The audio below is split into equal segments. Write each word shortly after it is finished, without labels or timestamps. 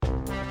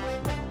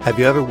Have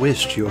you ever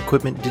wished your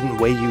equipment didn't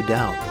weigh you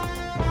down?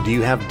 Do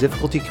you have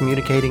difficulty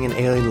communicating in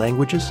alien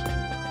languages?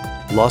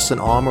 Lost an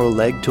arm or a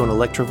leg to an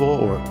Electivore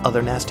or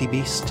other nasty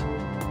beast?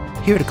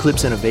 Here at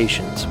Eclipse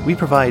Innovations, we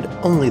provide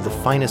only the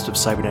finest of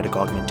cybernetic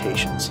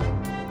augmentations.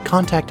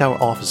 Contact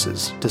our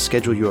offices to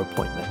schedule your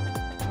appointment.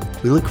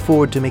 We look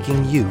forward to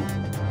making you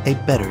a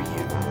better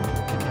you.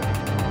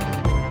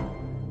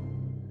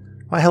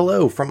 Why,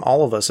 hello from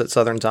all of us at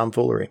Southern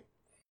Tomfoolery.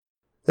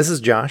 This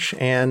is Josh,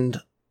 and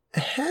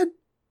I had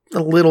a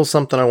little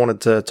something I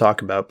wanted to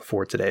talk about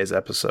before today's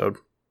episode.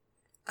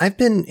 I've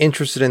been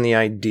interested in the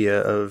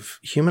idea of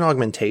human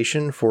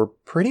augmentation for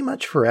pretty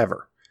much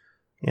forever.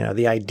 You know,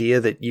 the idea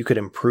that you could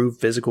improve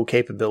physical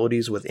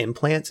capabilities with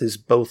implants is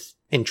both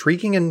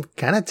intriguing and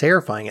kind of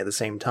terrifying at the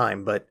same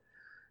time, but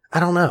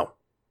I don't know.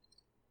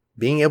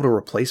 Being able to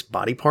replace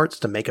body parts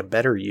to make a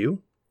better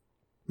you?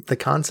 The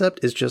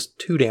concept is just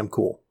too damn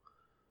cool.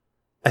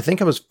 I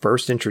think I was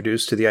first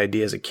introduced to the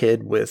idea as a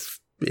kid with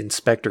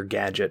Inspector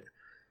Gadget.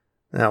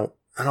 Now,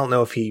 I don't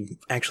know if he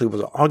actually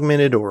was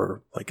augmented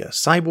or like a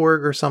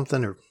cyborg or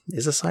something, or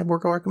is a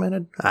cyborg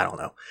augmented? I don't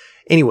know.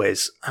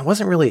 Anyways, I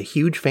wasn't really a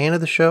huge fan of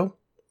the show,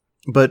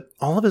 but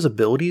all of his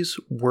abilities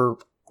were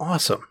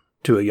awesome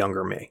to a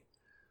younger me.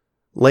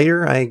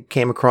 Later, I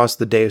came across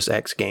the Deus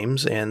Ex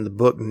games and the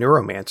book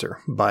Neuromancer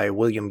by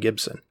William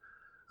Gibson,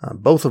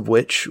 both of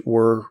which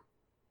were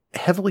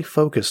heavily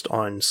focused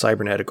on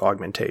cybernetic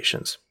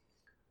augmentations.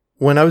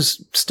 When I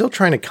was still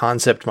trying to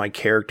concept my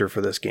character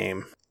for this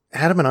game,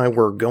 Adam and I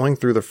were going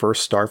through the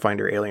first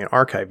Starfinder Alien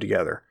Archive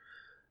together.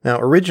 Now,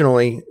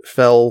 originally,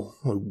 Fel,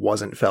 who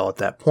wasn't Fel at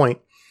that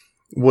point,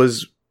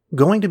 was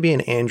going to be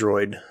an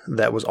android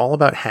that was all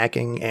about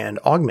hacking and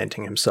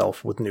augmenting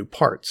himself with new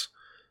parts.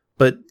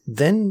 But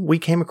then we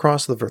came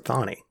across the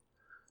Verthani.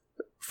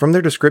 From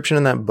their description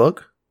in that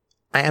book,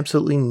 I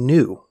absolutely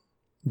knew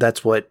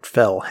that's what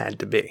Fel had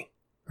to be.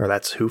 Or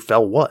that's who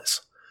Fel was.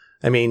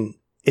 I mean,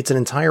 it's an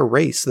entire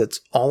race that's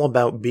all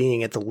about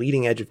being at the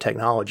leading edge of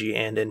technology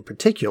and, in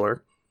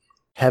particular,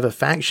 have a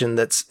faction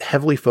that's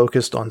heavily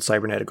focused on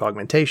cybernetic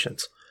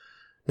augmentations.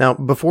 Now,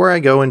 before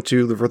I go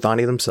into the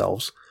Verthani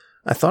themselves,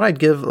 I thought I'd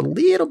give a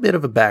little bit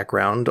of a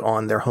background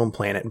on their home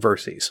planet,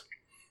 Verces.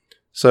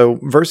 So,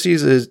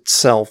 Verces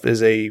itself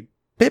is a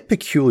bit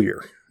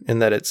peculiar in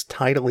that it's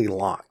tidally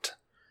locked.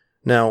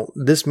 Now,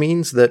 this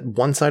means that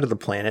one side of the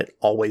planet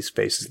always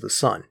faces the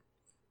sun.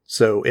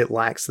 So it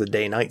lacks the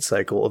day-night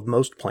cycle of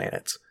most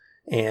planets,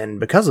 and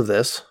because of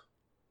this,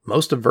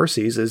 most of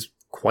Verces is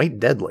quite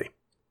deadly.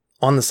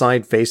 On the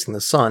side facing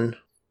the sun,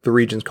 the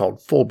region's called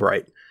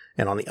Fulbright,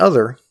 and on the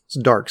other, it's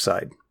dark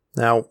side.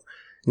 Now,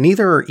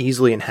 neither are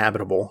easily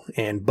inhabitable,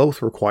 and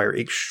both require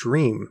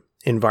extreme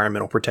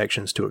environmental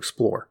protections to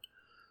explore.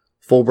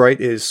 Fulbright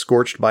is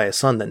scorched by a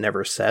sun that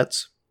never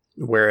sets,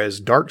 whereas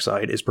dark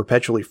side is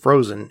perpetually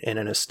frozen and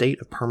in a state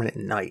of permanent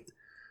night.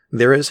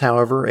 There is,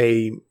 however,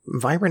 a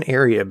vibrant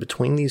area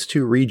between these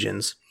two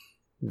regions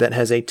that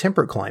has a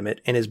temperate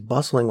climate and is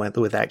bustling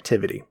with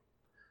activity.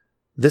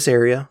 This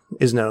area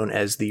is known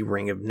as the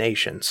Ring of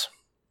Nations.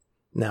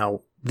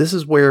 Now, this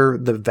is where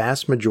the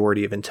vast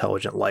majority of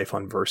intelligent life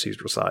on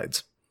Verces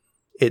resides.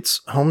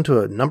 It's home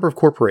to a number of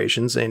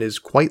corporations and is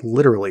quite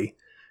literally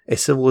a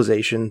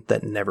civilization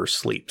that never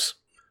sleeps.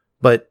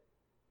 But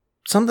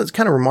something that's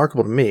kind of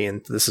remarkable to me,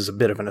 and this is a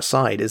bit of an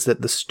aside, is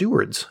that the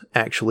stewards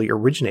actually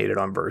originated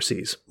on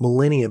Verces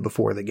millennia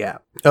before the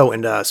Gap. Oh,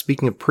 and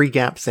speaking of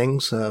pre-Gap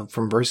things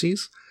from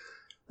Verces,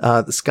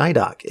 the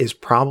Skydock is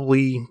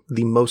probably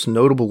the most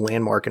notable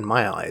landmark in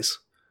my eyes.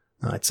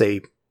 It's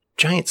a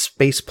giant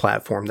space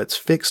platform that's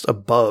fixed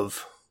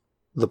above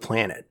the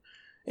planet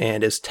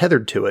and is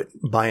tethered to it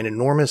by an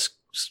enormous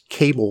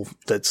cable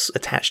that's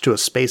attached to a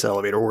space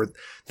elevator, or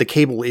the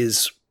cable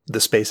is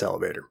the space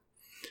elevator.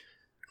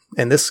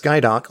 And this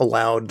skydock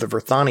allowed the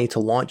Verthani to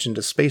launch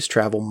into space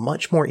travel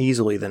much more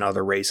easily than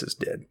other races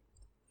did.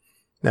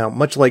 Now,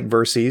 much like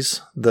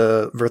Verces,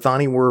 the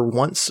Verthani were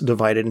once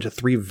divided into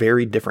three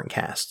very different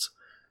castes: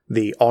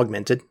 the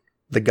Augmented,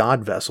 the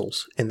God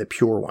Vessels, and the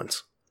Pure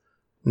Ones.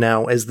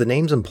 Now, as the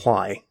names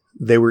imply,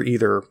 they were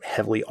either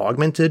heavily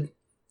augmented,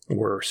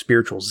 or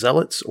spiritual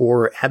zealots,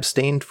 or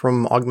abstained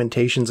from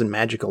augmentations and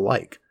magic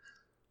alike.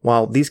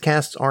 While these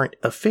castes aren't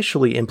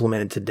officially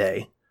implemented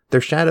today, their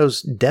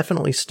shadows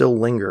definitely still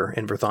linger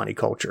in Verthani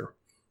culture,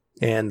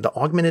 and the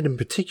Augmented in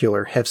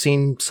particular have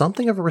seen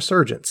something of a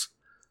resurgence.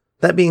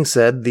 That being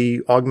said,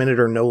 the Augmented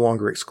are no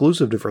longer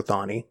exclusive to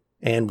Verthani,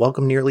 and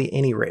welcome nearly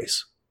any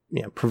race,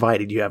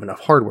 provided you have enough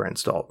hardware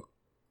installed.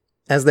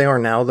 As they are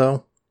now,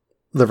 though,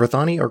 the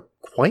Verthani are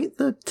quite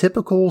the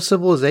typical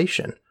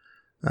civilization.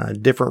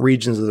 Different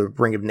regions of the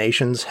Ring of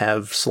Nations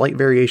have slight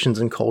variations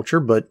in culture,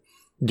 but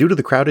due to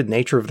the crowded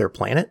nature of their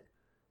planet,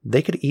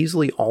 they could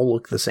easily all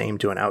look the same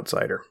to an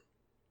outsider.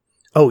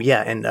 Oh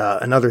yeah, and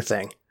another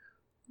thing.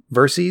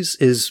 Verces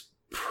is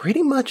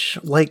pretty much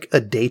like a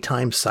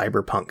daytime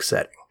cyberpunk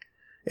setting.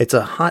 It's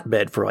a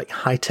hotbed for like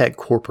high-tech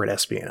corporate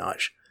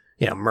espionage.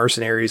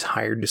 Mercenaries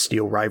hired to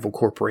steal rival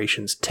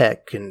corporations'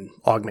 tech and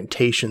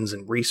augmentations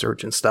and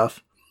research and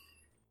stuff.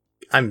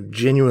 I'm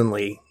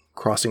genuinely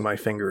crossing my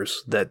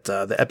fingers that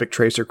the Epic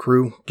Tracer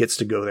crew gets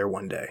to go there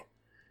one day,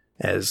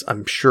 as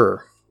I'm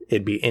sure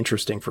it'd be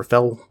interesting for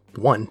Fel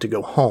 1 to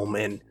go home,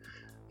 and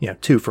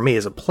 2, for me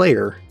as a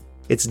player,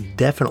 it's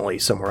definitely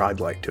somewhere I'd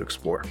like to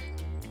explore.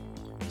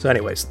 So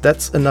anyways,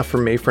 that's enough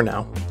from me for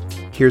now.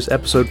 Here's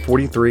episode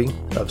 43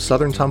 of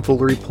Southern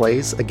Tomfoolery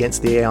Plays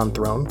Against the Aeon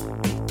Throne.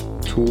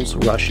 Tools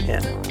rush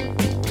in.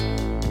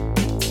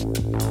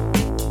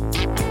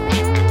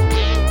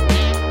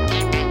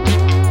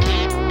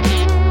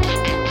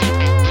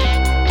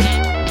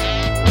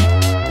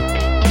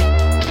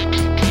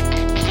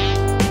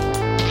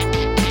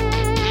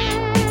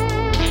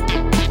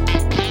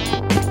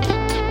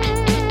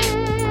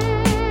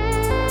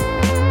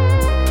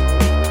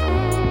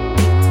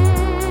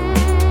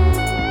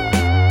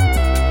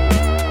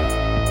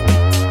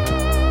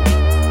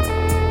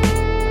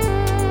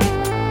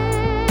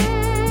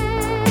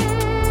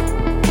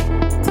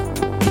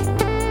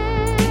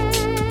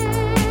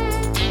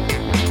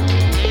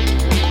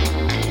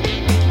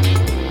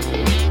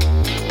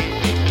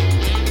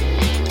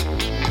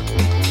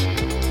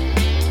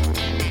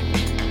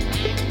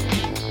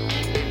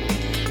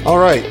 All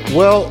right,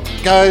 well,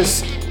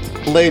 guys,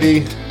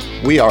 lady,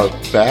 we are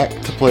back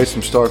to play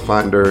some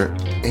Starfinder.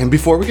 And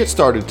before we get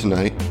started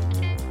tonight,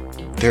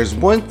 there's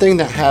one thing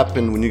that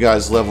happened when you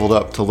guys leveled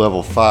up to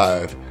level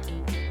 5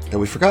 that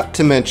we forgot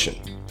to mention.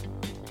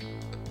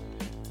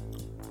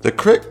 The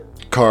crit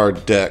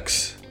card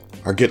decks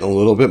are getting a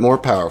little bit more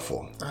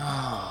powerful.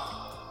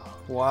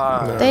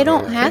 Wow. They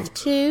don't have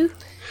to.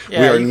 Yeah,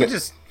 We are you can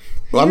just...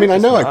 Well, I mean, I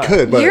know I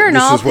could, but You're an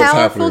this is what's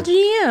all-powerful happening.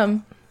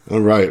 GM.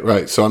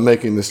 Right. So I'm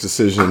making this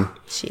decision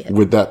Shit.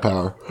 with that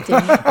power.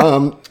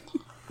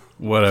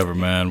 Whatever,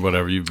 man.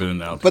 Whatever. You've been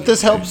out. But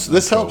this helps.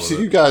 This helps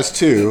you guys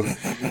too.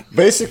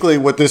 Basically,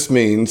 what this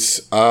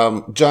means,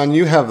 John,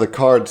 you have the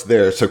cards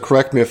there, so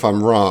correct me if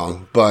I'm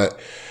wrong. But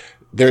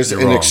there's You're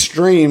an wrong.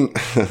 extreme.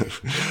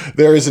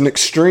 There is an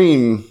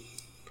extreme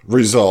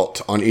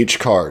result on each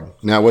card.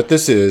 Now, what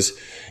this is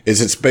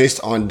it's based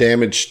on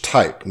damage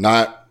type,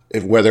 not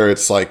whether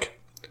it's like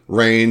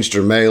ranged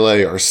or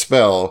melee or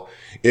spell.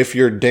 If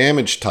your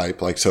damage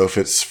type, like so if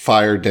it's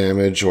fire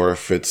damage or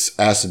if it's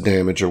acid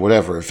damage or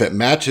whatever, if it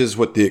matches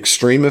what the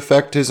extreme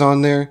effect is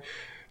on there,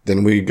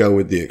 then we go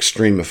with the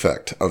extreme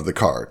effect of the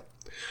card.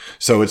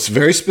 So it's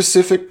very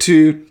specific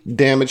to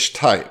damage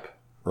type,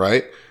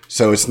 right?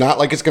 So it's not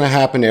like it's going to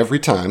happen every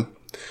time.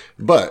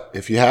 But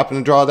if you happen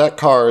to draw that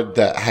card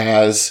that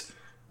has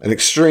an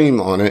extreme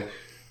on it,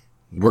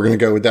 we're going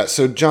to go with that.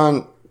 So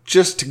John,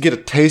 just to get a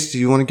taste, do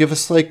you want to give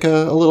us like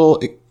a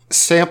little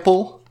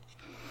sample?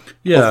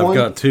 Yeah, of I've one?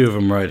 got two of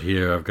them right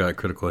here. I've got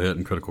critical hit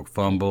and critical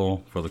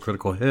fumble. For the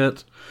critical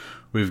hit,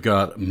 we've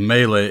got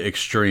melee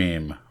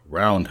extreme,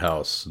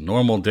 roundhouse,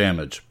 normal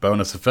damage,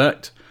 bonus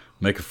effect,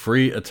 make a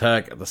free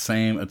attack at the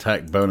same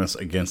attack bonus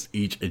against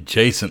each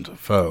adjacent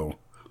foe.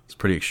 It's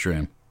pretty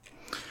extreme.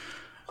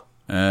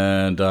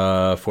 And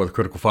for the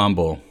critical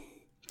fumble,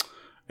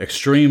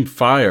 extreme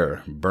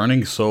fire,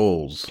 burning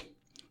souls.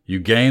 You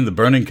gain the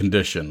burning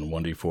condition,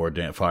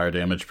 1d4 fire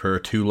damage per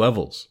 2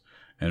 levels.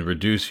 And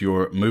reduce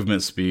your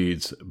movement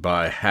speeds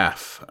by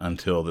half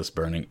until this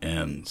burning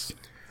ends.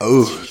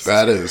 Oh,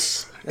 that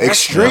is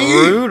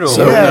extreme. Brutal.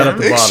 So- Put that at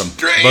the bottom.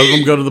 Extreme. Both of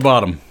them go to the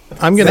bottom.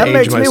 I'm going to That age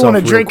makes me myself want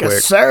to real drink quick.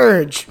 a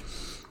Surge.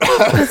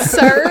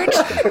 Surge.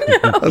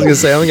 I was going to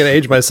say, I'm going to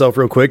age myself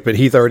real quick, but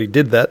Heath already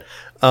did that.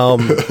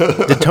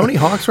 Did Tony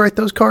Hawks write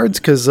those cards?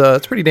 Because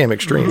it's pretty damn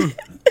extreme.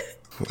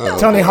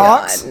 Tony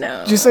Hawks?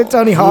 no. Did you say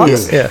Tony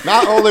Hawks? Yeah.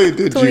 Not only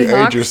did Tony you age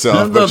Hawk?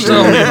 yourself, The but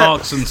Tony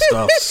Hawks and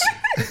stuffs.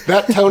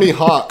 that Tony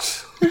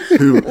Hawks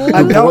who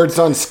boards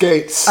on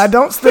skates. I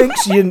don't think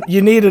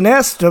you need an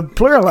S to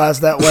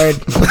pluralize that word.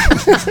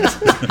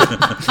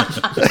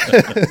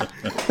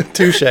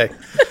 Touche.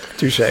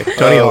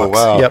 Tony Oh, Hawks.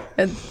 wow. Yep.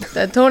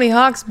 That Tony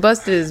Hawk's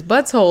busted his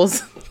butts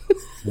holes.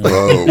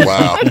 Oh,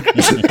 wow.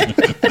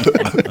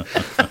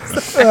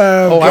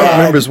 Oh, I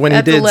remember when he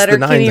That's a did the letter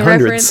Kenny 900s.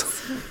 reference.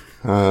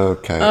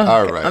 Okay.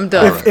 All right. I'm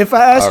done. All right. If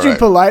I asked All you right.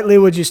 politely,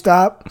 would you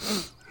stop?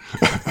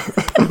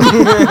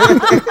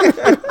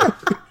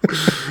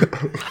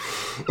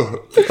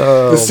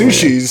 The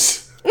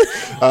sushis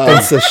And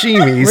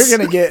sashimis. We're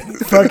going to get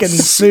fucking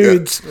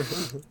sued.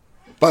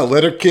 by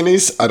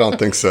Letterkenny's? I don't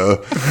think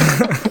so.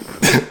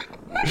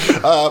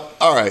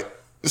 All right.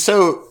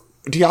 So,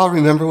 do y'all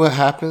remember what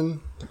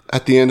happened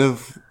at the end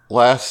of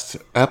last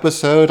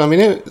episode? I mean,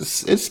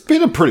 it's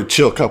been a pretty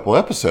chill couple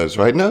episodes,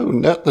 right? No,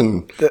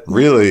 nothing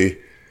really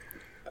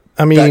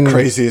I that mean,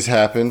 crazy has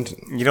happened.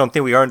 You don't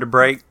think we earned a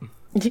break?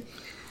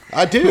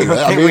 I do.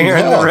 I Think mean, we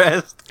earned the hell,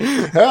 rest?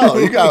 hell,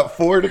 you got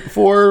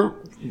 4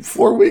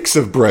 weeks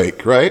of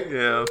break, right?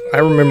 Yeah. I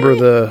remember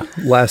the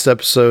last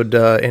episode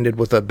ended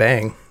with a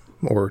bang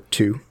or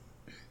two.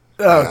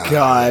 Oh,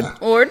 God.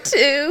 Or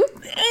two.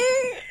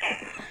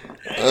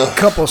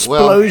 Couple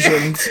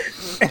explosions.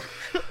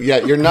 Yeah,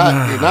 you're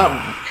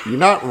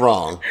not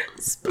wrong.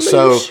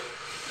 So,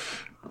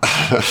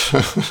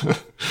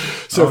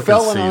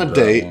 Fel went on a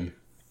date,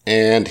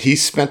 and he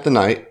spent the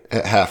night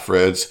at Half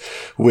Red's,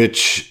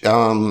 which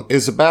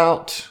is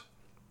about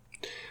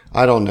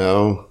I don't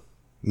know,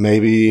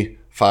 maybe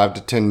 5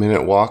 to 10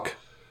 minute walk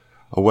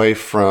away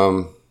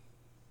from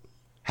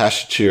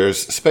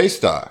Hashir's space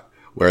dock,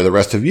 where the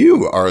rest of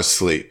you are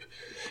asleep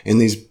in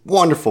these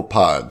wonderful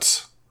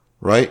pods,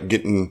 right?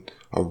 Getting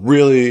a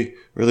really,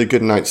 really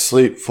good night's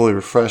sleep, fully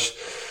refreshed.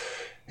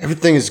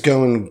 Everything is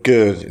going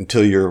good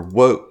until you're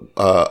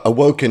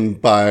awoken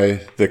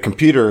by the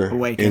computer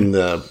in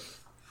the...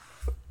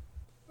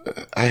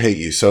 I hate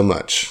you so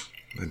much.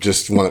 I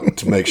just want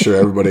to make sure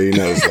everybody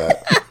knows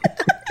that.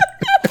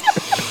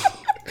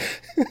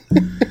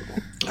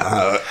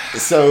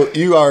 So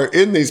you are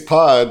in these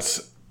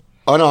pods,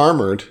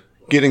 unarmored,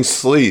 getting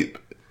sleep,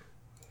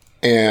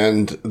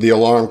 and the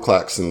alarm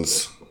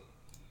klaxons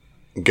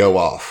go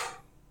off,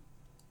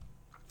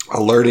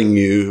 alerting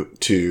you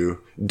to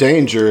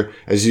danger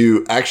as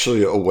you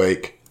actually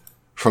awake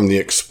from the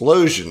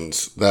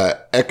explosions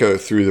that echo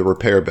through the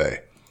repair bay.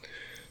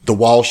 The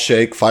walls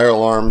shake, fire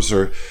alarms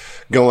are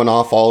going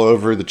off all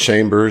over the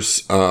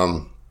chambers,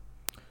 and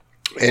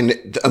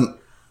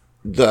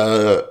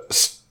the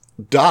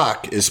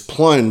dock is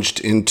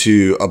plunged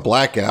into a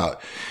blackout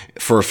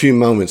for a few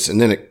moments, and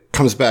then it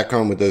comes back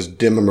on with those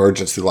dim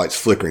emergency lights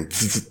flickering.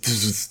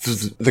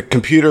 The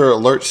computer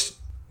alerts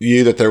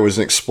you that there was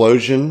an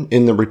explosion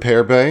in the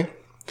repair bay,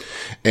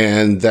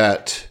 and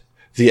that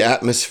the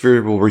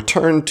atmosphere will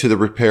return to the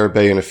repair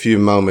bay in a few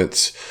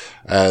moments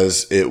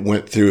as it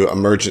went through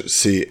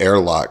emergency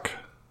airlock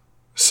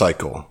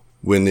cycle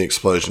when the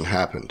explosion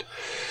happened.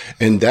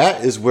 And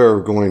that is where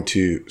we're going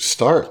to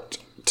start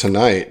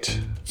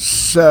tonight.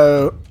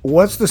 So,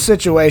 what's the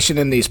situation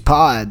in these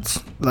pods?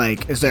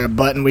 Like, is there a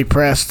button we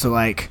press to,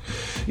 like...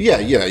 Yeah,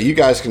 you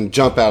guys can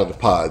jump out of the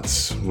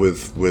pods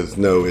with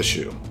no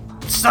issue.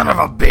 Son of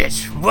a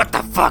bitch, what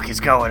the fuck is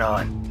going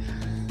on?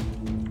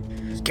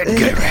 Get a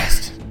good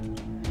rest.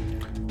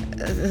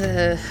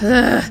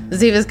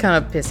 Ziva's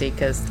kind of pissy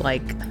because,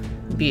 like,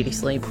 beauty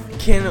sleep.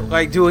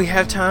 Do we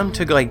have time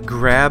to, like,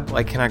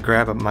 can I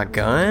grab my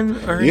gun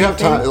or anything? You have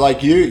time,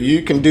 like,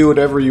 you can do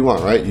whatever you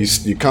want, right?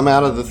 You come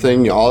out of the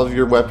thing, all of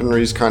your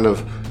weaponry is kind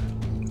of,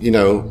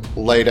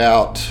 laid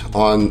out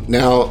on...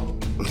 Now,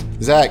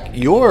 Zach,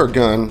 your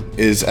gun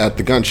is at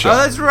the gun shop. Oh,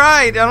 that's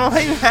right. I don't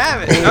even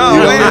have it. You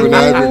Oh, don't even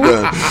have your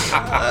gun.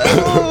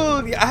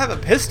 I have a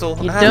pistol.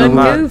 You I have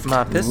done goofed.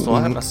 my pistol.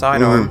 I have my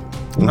sidearm.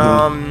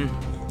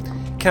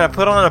 Can I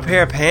put on a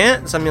pair of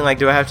pants? I mean, like,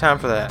 do I have time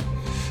for that?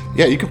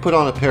 Yeah, you can put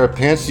on a pair of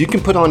pants. You can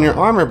put on your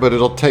armor, but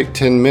it'll take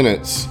 10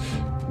 minutes.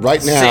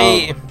 Right now...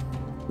 See...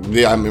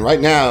 Yeah, I mean, right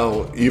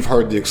now, you've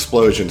heard the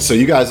explosion. So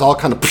you guys all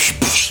kind of...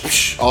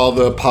 all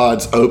the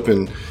pods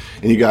open,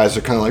 and you guys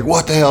are kind of like,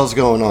 what the hell's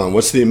going on?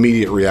 What's the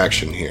immediate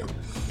reaction here?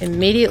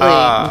 Immediately,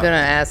 I'm going to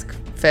ask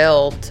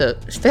Fel to...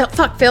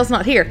 Fel's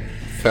not here.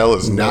 Fel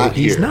is not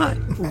here. He's not.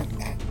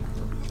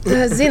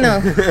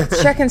 Zeno,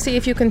 check and see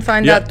if you can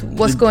find out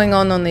what's going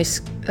on this,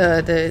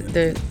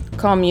 the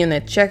comm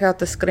unit. Check out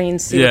the screen,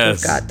 see what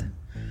we've got.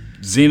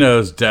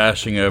 Zeno's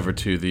dashing over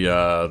to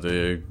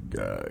the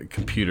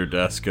computer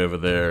desk over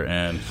there,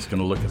 and he's going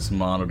to look at some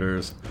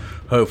monitors,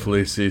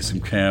 hopefully see some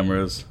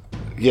cameras.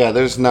 Yeah,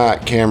 there's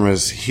not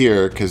cameras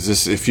here, because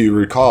this, if you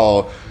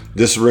recall,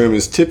 this room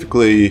is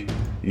typically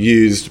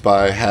used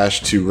by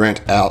Hash to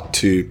rent out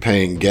to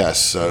paying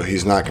guests, so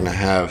he's not going to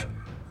have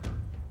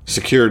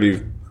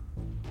security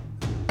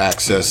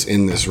access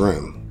in this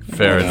room.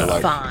 Fair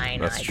enough.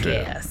 Fine, That's I true.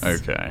 guess.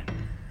 Okay.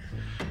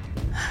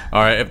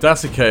 All right, if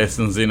that's the case,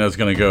 then Zeno's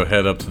going to go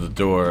head up to the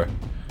door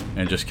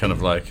and just kind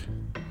of like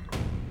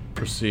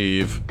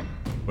perceive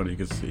what he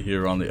can see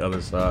here on the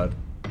other side.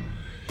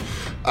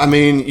 I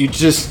mean, you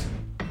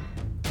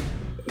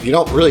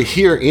don't really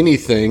hear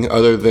anything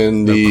other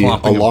than No the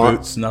clomping of alarm.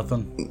 boots,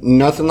 nothing?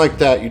 Nothing like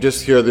that. You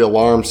just hear the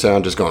alarm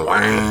sound just going.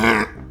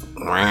 Wah,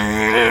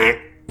 wah,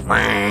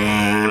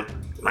 wah,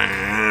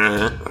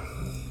 wah.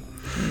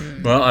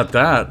 Well, at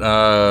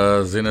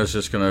that, Zeno's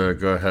just going to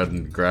go ahead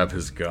and grab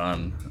his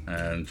gun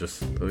and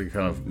just kind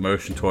of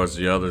motion towards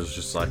the others,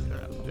 just like,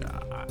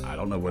 I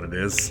don't know what it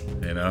is,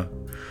 Yeah,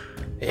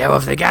 well,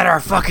 if they got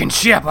our fucking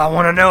ship, I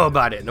want to know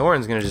about it.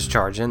 Noran's gonna just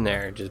charge in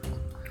there and just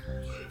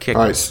kick.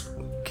 All right.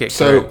 Kick.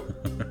 So,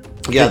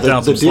 yeah, Kick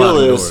down the some deal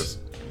sliding is, doors.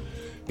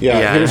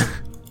 yeah.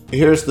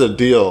 Here's the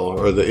deal,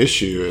 or the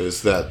issue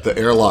is that the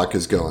airlock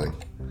is going,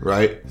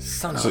 right?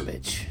 Son of a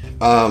bitch.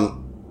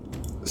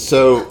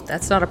 So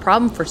That's not a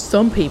problem for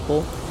some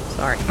people.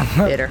 Sorry,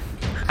 bitter.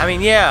 I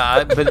mean,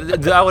 yeah,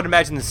 but I would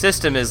imagine the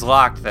system is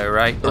locked, though,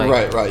 right?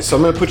 Like, right. So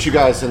I'm gonna put you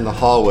guys in the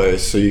hallway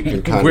so you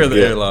can kind Where of the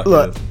get. airlock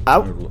Look, is.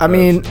 I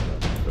mean,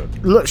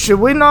 look, should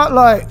we not,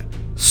 like,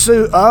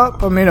 suit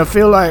up? I mean, I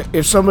feel like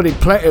if somebody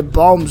planted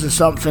bombs or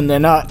something, they're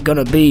not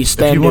going to be If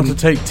standing... you want to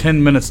take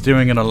 10 minutes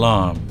doing an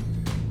alarm,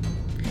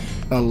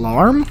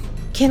 Alarm?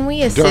 Can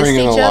we assist During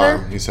an each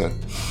alarm, other? he said.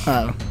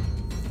 Oh.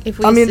 If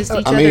we I mean, assist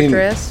each I other mean-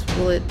 dress,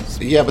 will it...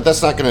 Yeah, but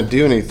that's not going to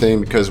do anything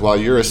because while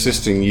you're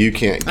assisting, you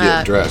can't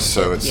get dressed.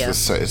 So it's yeah. it's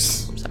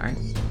Sorry,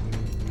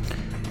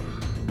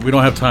 we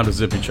don't have time to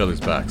zip each other's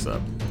backs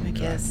up. I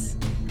guess.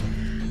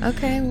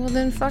 Okay, well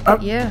then fuck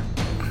it, yeah.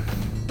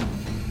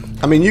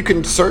 I mean, you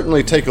can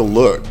certainly take a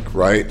look,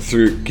 right?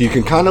 You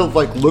can kind of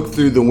like look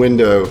through the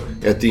window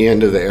at the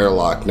end of the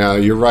airlock. Now,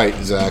 you're right,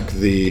 Zach.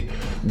 The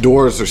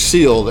doors are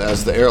sealed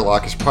as the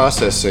airlock is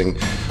processing,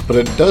 but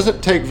it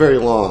doesn't take very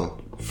long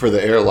for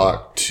the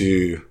airlock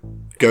to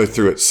go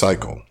through its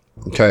cycle.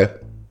 Okay.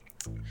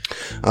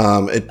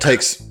 It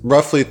takes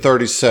roughly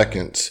 30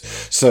 seconds.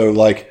 So,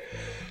 like,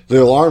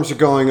 the alarms are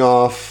going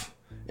off,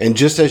 and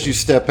just as you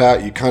step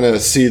out, you kind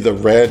of see the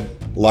red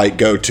light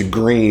go to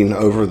green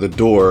over the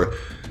door,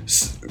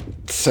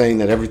 saying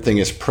that everything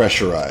is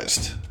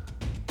pressurized.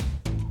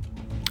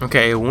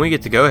 Okay, when we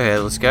get to go ahead,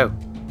 let's go.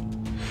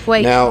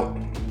 Wait. Now,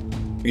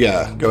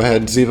 yeah, go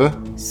ahead,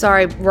 Ziva.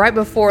 Sorry, right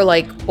before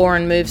like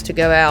Oren moves to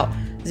go out,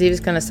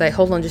 Ziva's gonna say,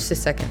 "Hold on, just a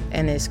second,"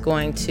 and is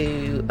going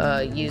to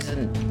use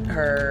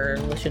her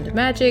illusion of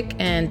magic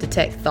and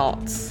detect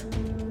thoughts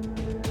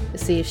to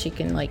see if she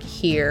can like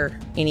hear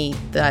any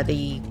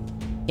the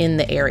in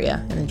the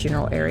area, in the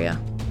general area.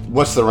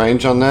 What's the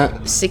range on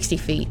that? 60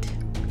 feet.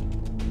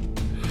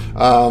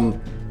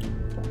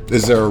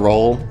 Is there a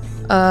roll?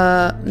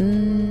 No.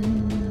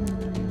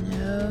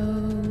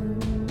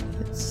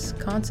 It's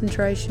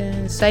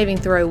concentration. Saving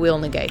throw will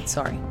negate.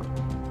 Sorry.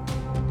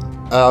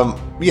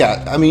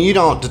 Yeah, I mean, you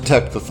don't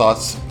detect the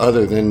thoughts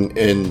other than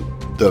in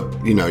the,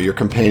 your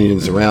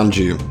companions around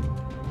you.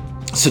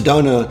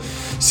 Sedona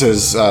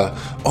says,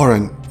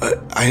 Oren,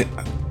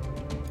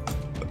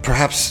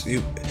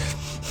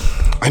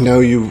 I know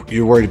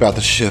you're worried about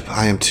the ship.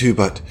 I am too,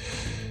 but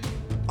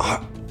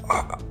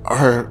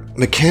our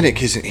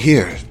mechanic isn't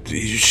here.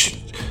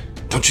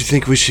 Don't you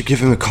think we should give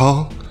him a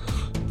call?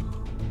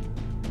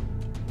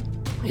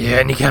 Yeah,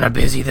 and he kind of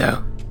busy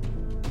though.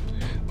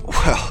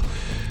 Well,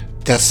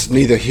 that's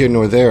neither here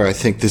nor there. I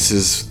think this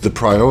is the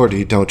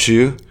priority, don't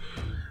you?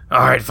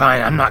 Alright,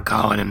 fine. I'm not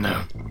calling him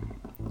though.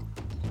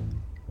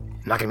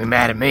 Not gonna be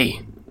mad at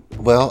me.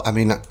 Well, I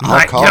mean, I'll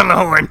Mike, call. get on the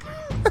horn.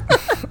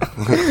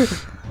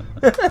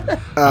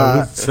 I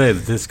would say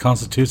that this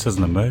constitutes as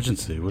an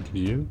emergency, wouldn't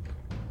you?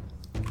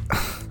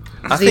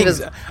 I think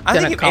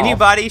gonna if call.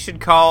 anybody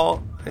should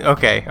call.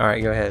 Okay, all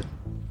right, go ahead.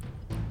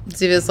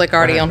 Ziva's like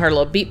already on her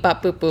little beep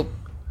bop boop boop.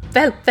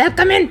 Fel,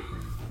 come in.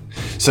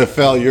 So,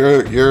 Fel,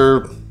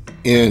 you're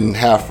in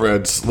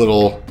Half-Red's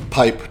little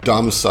pipe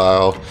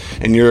domicile,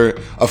 and you're,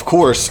 of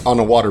course, on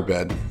a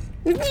waterbed.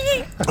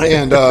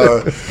 And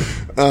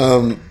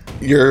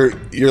your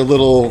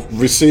little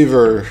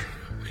receiver,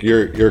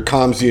 your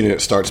comms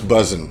unit starts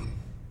buzzing.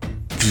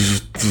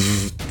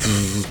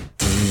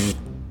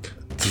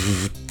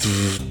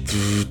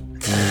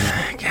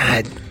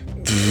 God,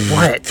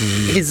 what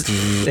is?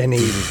 And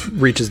he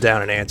reaches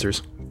down and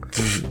answers.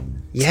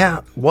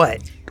 Yeah,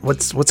 what?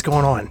 What's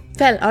going on?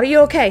 Fel, are you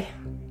okay?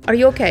 Are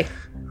you okay?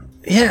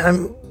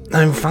 Yeah,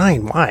 I'm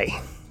fine.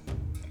 Why?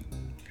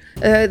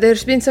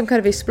 There's been some kind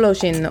of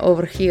explosion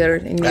over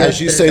here. As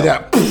you say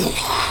that,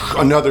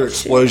 another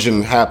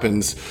explosion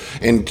happens,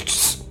 and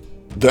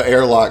the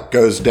airlock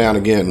goes down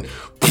again,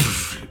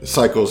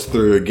 cycles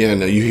through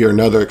again. You hear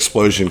another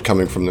explosion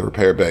coming from the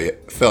repair bay.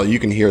 Fel, you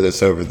can hear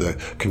this over the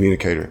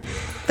communicator.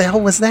 The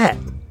hell was that?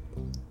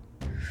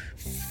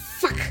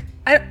 Fuck.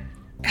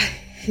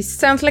 It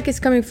sounds like it's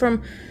coming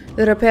from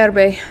the repair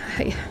bay.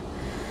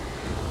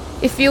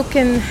 If you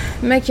can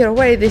make your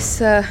way this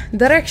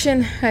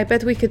direction, I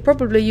bet we could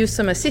probably use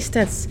some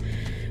assistance.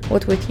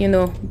 What with,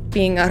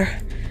 being our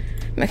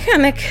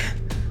mechanic.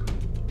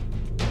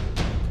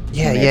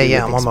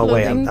 Yeah. I'm on my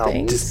way. Exploding I'll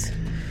things.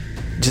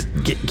 just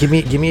give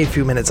me a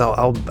few minutes.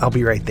 I'll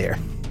be right there.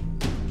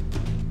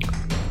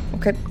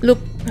 Okay, look,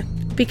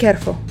 be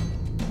careful.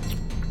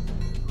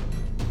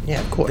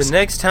 Yeah, of course. The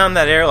next time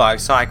that airlock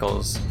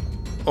cycles,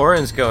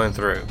 Oren's going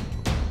through.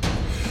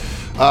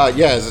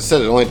 Yeah, as I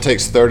said, it only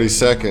takes 30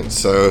 seconds.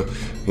 So,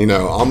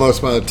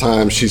 almost by the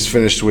time she's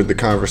finished with the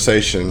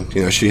conversation,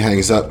 she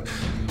hangs up.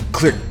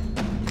 Click.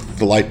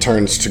 The light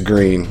turns to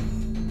green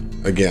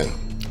again.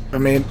 I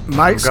mean,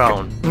 Mike's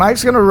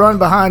gonna run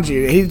behind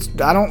you.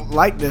 I don't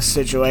like this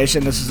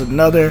situation. This is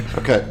another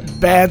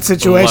bad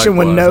situation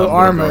with no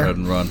armor. Go ahead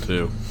and run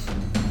too.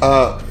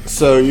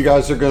 So you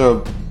guys are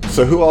gonna.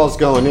 So who all's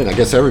going in? I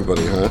guess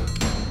everybody, huh?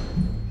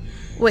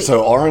 Wait.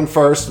 So Oren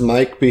first,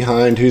 Mike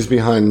behind. Who's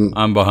behind?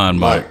 I'm behind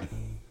Mike.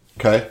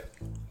 Okay.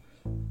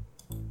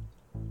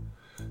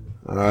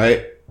 All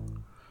right.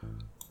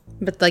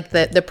 But like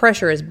the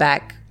pressure is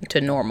back to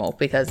normal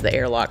because the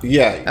airlock.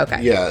 Yeah.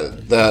 Okay.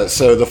 Yeah.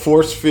 So the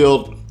force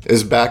field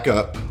is back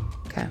up.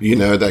 Okay.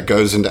 That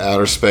goes into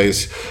outer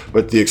space,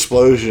 but the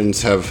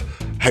explosions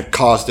had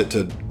caused it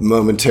to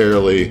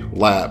momentarily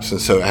lapse, and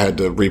so it had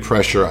to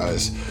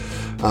repressurize.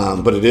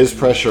 But it is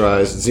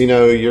pressurized.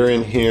 Zeno, you're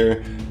in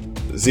here.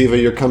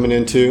 Ziva, you're coming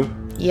in too?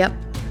 Yep.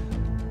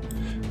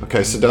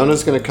 Okay,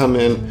 Sedona's going to come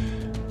in.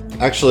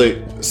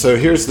 Actually, so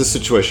here's the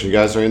situation. You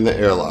guys are in the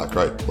airlock,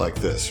 right? Like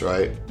this,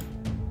 right?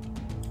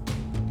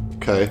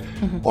 Okay.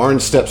 Mm-hmm. Oren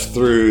steps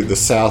through the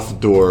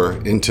south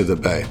door into the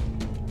bay.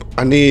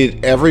 I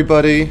need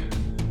everybody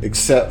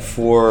except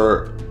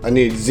for... I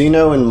need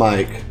Zeno and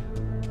Mike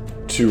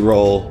to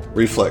roll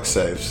reflex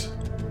saves.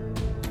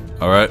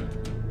 All right.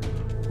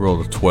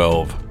 Rolled a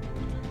 12.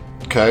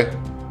 Okay.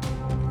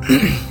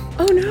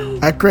 Oh no!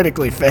 I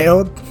critically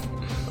failed.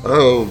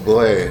 Oh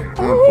boy.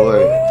 Oh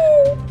boy.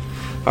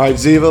 All right,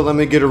 Ziva, let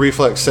me get a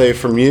reflex save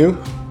from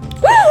you.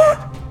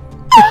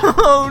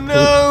 Oh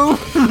no!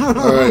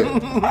 All right.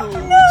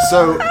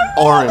 So,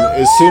 Orin,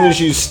 as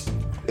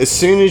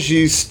soon as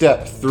you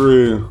step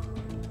through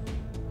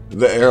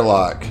the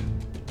airlock,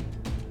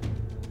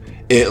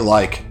 it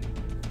like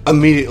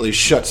immediately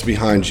shuts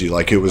behind you,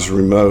 like it was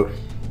remoted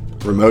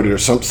or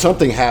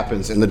something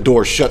happens, and the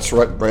door shuts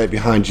right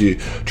behind you,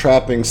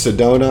 trapping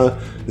Sedona,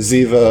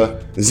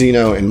 Ziva,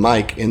 Zeno, and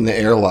Mike in the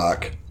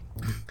airlock.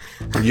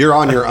 You're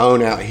on your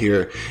own out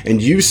here,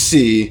 and you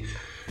see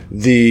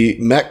the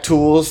mech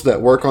tools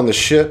that work on the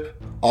ship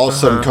all of a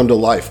sudden come to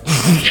life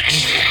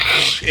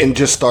and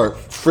just start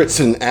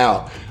fritzing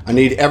out. I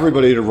need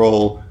everybody to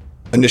roll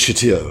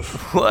initiative.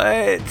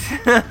 What?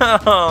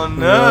 Oh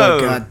no! Oh,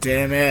 God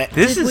damn it!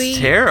 This is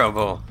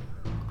terrible.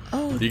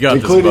 Oh, You got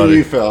Including this, buddy.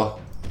 you, Phil.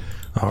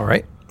 All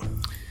right.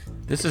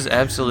 This is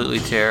absolutely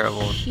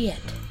terrible. shit!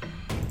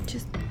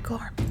 Just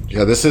garbage.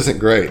 Yeah, this isn't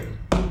great.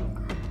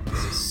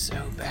 This is so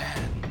bad.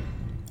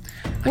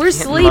 We're Can't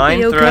sleepy,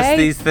 mind thrust okay?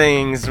 these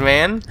things,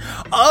 man.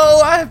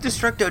 Oh, I have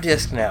Destructo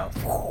Disc now.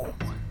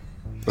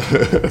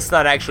 It's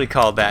not actually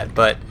called that,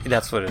 but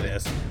that's what it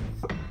is.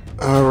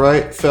 All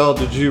right, Phil,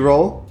 did you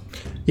roll?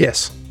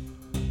 Yes.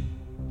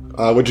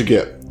 What'd you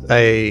get?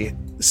 A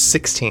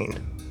 16.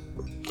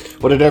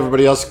 What did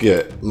everybody else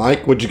get?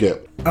 Mike, what'd you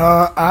get?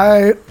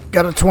 I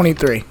got a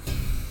 23.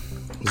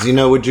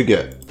 Zeno, what'd you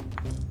get?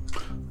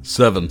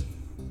 7.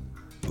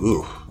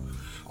 Ooh.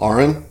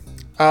 Orin?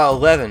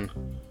 11.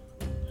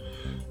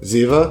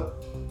 Ziva?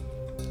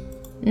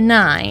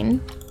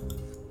 9.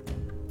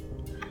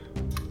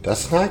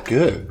 That's not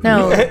good.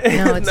 No, no,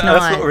 it's not.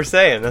 That's what we're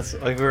saying. That's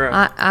like we're.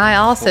 I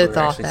also what we're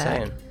thought actually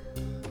that.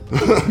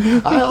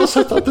 saying. I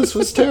also thought this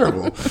was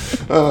terrible.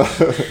 All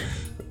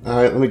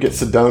right, let me get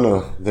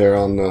Sedona there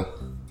on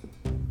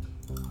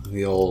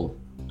the old...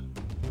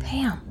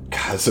 Damn.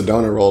 God,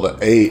 Sedona rolled an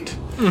 8.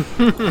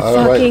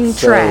 Fucking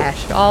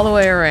trashed all the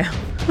way around.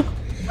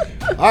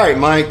 All right,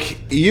 Mike,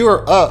 you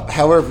are up.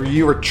 However,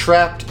 you are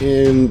trapped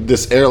in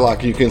this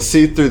airlock. You can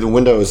see through the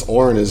window as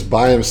Orin is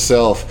by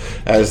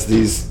himself as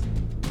these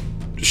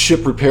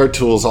ship repair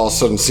tools all of a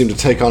sudden seem to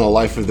take on a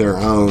life of their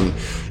own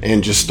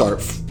and just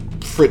start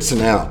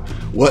fritzing out.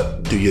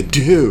 What do you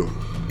do?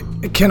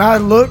 Can I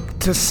look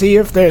to see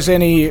if there's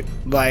any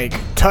like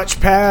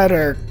touchpad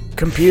or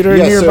computer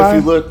nearby?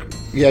 So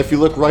if you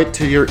look right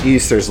to your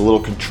east, there's a little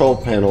control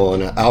panel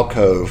and an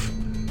alcove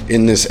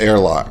in this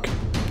airlock.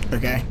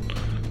 Okay.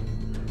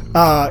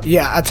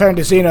 Yeah, I turned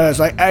to Zeno. I was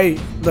like, hey,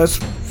 let's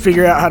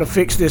figure out how to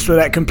fix this with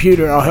that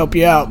computer. I'll help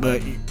you out,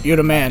 but you're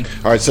the man.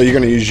 All right, so you're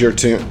going to use your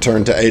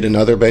turn to aid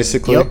another,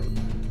 basically? Yep.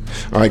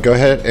 All right, go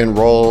ahead and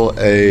roll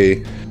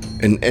an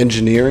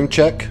engineering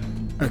check.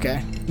 Okay.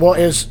 What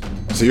is...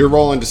 So you're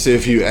rolling to see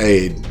if you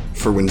aid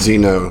for when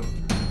Zeno...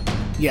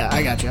 Yeah,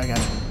 I got you.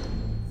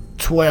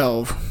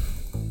 12.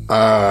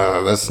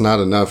 That's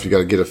not enough. You got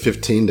to get a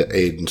 15 to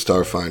aid in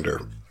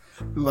Starfinder.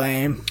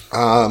 Lame.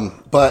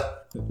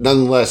 But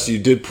nonetheless, you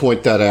did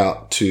point that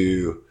out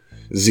to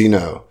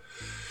Zeno.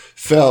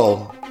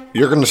 Fel,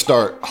 you're going to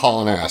start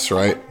hauling ass,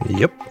 right?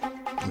 Yep.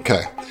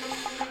 Okay.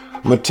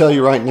 I'm going to tell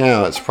you right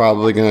now, it's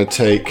probably going to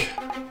take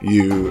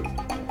you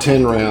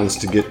 10 rounds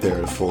to get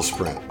there at full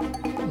sprint.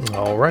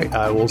 All right.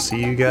 I will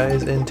see you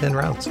guys in 10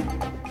 rounds.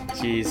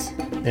 Jeez.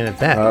 And at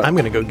that, I'm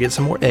going to go get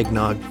some more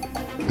eggnog.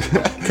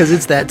 Because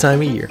it's that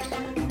time of year.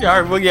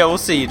 All right, well, yeah, we'll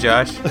see you,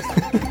 Josh.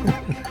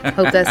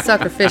 Hope that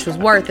sucker fish was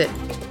worth it.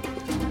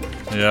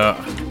 Yeah.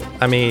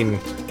 I mean...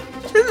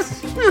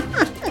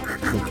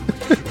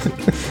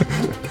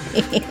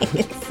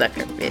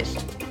 Sucker fish.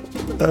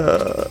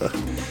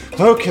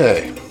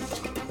 Okay.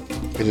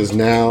 It is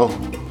now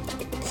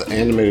the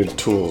animated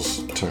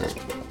tools' turn.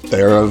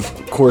 They're, of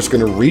course,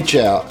 going to reach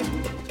out,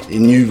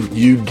 and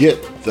you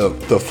get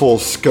the full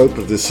scope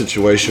of this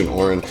situation,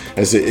 Orin,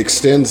 as it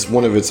extends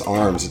one of its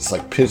arms. It's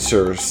like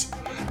pincers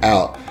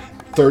out.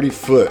 30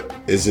 foot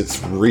is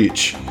its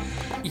reach.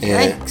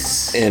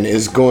 Yikes. And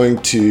is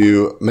going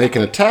to make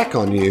an attack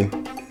on you.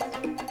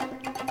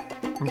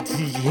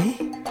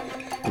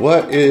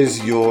 What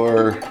is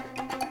your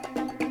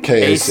KAC?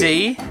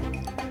 AC?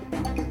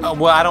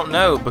 Well, I don't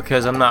know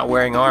because I'm not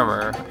wearing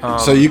armor.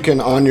 So you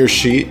can, on your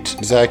sheet,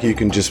 Zach, you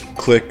can just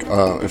click,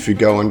 if you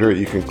go under it,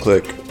 you can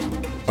click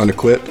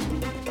unequip.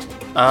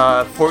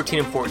 14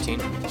 and 14.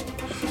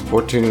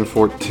 14 and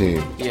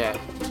 14. Yeah.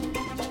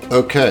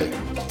 Okay.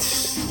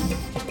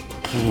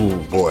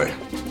 Oh, boy.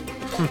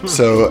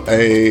 So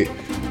a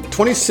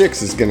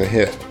 26 is going to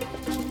hit.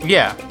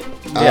 Yeah.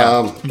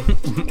 Yeah.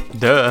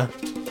 Duh.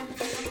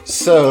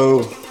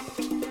 So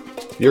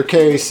your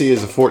KAC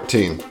is a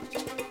 14,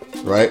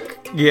 right?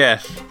 Yeah.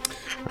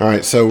 All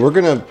right, so we're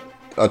going to...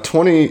 A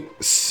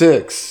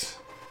 26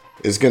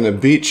 is going to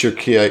beat your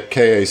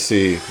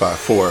KAC by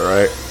 4,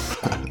 right?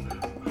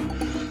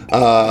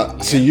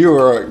 So you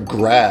are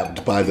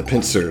grabbed by the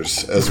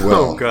pincers as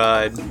well. Oh,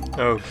 God.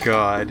 Oh,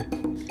 God.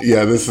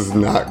 Yeah, this is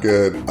not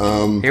good.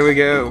 Here we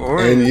go.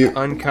 Orin,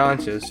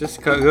 unconscious.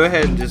 Just go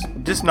ahead and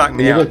just knock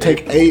me out. You're gonna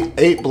take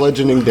eight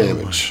bludgeoning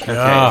damage. Okay, it's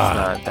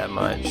not that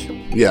much.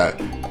 Yeah.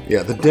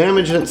 The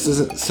damage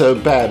isn't so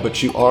bad,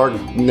 but you are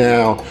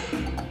now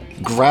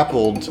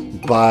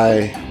grappled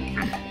by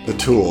the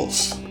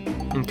tools.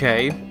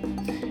 Okay.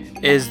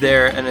 Is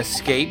there an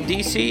escape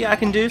DC I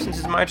can do since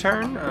it's my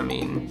turn? I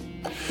mean...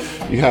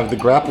 You have the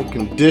grapple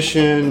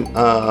condition.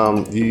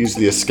 You use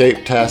the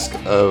escape task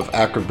of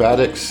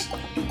acrobatics.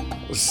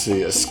 Let's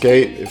see.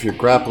 Escape. If your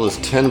grapple is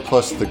 10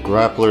 plus the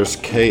grappler's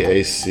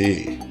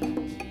KAC.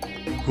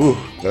 Whew,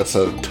 that's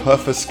a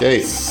tough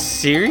escape.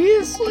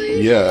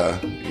 Seriously? Yeah.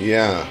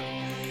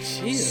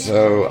 Jesus.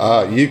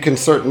 So you can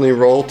certainly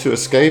roll to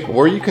escape,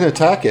 or you can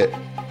attack it.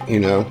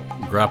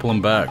 Grapple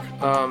him back.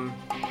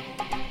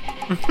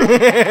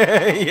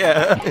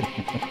 Yeah.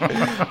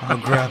 I'll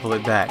grapple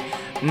it back.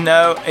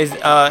 No,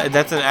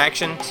 that's an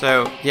action.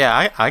 So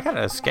yeah, I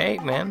gotta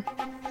escape, man.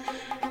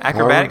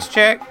 Acrobatics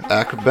check.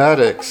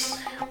 Acrobatics.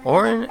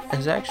 Orin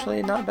is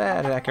actually not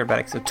bad at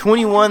acrobatics. So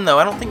 21 though,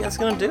 I don't think that's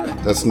gonna do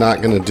it. That's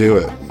not gonna do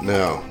it.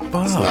 No.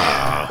 It's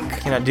not.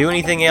 Can I do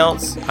anything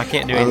else? I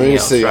can't do anything Let me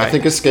else. see. Right? I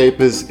think escape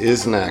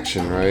is an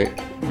action, right?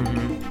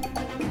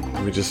 Mm-hmm.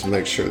 Let me just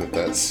make sure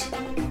that's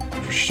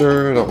for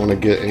sure. I don't want to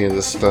get any of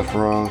this stuff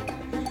wrong.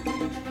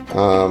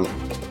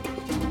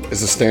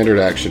 It's a standard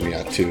action,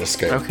 to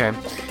escape. Okay.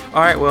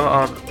 All right.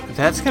 Well,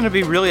 that's gonna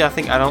be really. I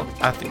think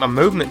my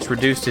movement's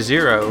reduced to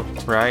 0,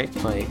 right?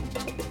 Like.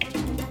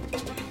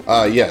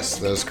 Yes,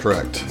 that is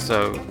correct.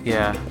 So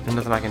yeah, there's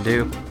nothing I can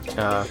do.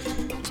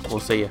 We'll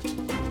see you.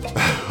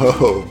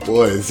 Oh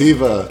boy,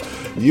 Ziva,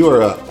 you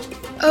are up.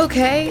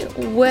 Okay,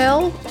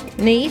 well,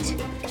 neat.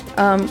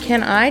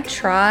 Can I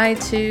try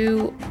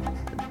to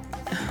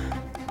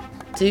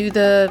do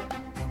the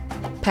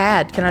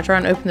pad? Can I try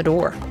and open the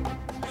door?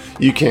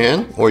 You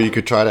can, or you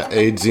could try to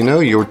aid Zeno.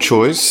 Your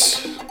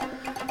choice.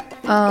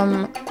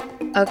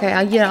 Okay,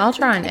 I'll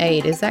try and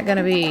aid. Is that going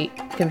to be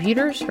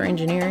computers or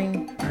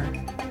engineering?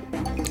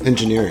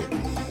 Engineering.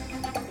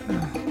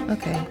 Oh,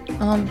 okay.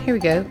 Here we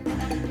go.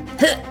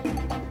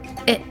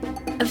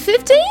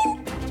 15?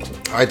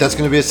 All right, that's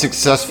going to be a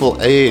successful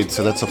aid,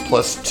 so that's a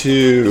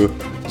 +2,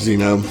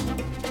 Zeno,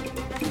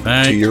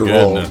 to your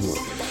roll.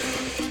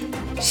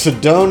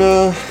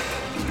 Sedona,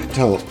 I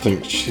don't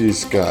think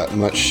she's got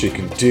much she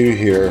can do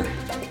here.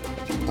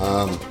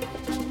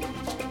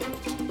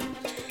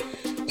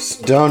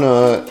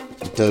 Sedona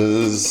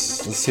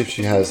does. Let's see if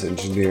she has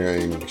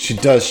engineering. She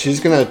does. She's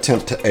going to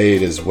attempt to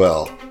aid as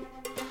well.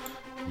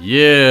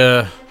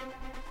 Yeah.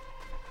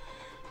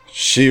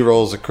 She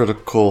rolls a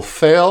critical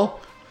fail.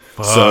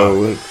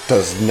 So it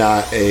does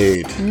not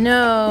aid.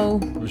 No.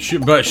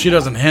 But she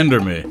doesn't hinder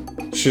me.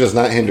 She does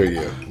not hinder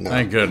you. No.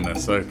 Thank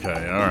goodness.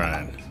 Okay, all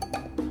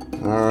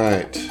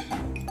right.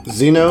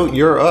 Zeno,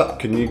 you're up.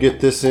 Can you get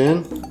this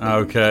in?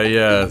 Okay,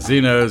 yeah.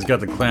 Zeno's got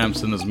the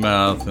clamps in his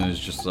mouth and he's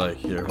just like,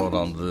 here, hold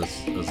on to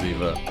this,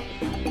 Aziva.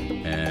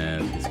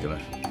 And he's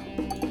gonna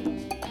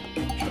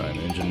try an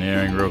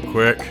engineering real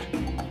quick.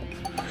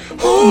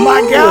 Oh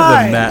my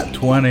god! The nat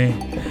 20.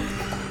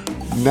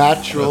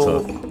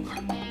 Natural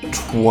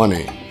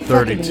 20.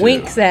 32.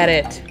 Winks at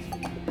it.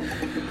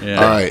 Yeah.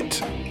 All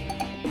right.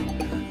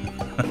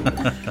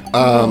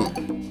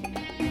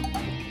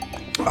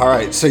 All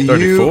right. So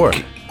 34.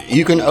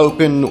 you can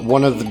open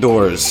one of the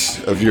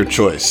doors of your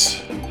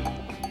choice.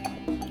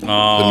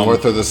 The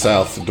north or the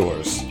south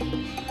doors.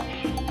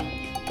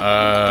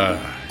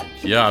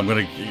 Yeah, I'm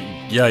gonna.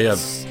 Yeah.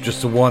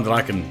 Just the one that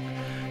I can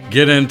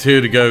get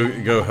into to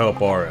go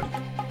help Orin.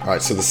 All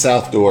right. So the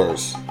south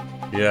doors.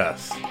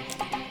 Yes.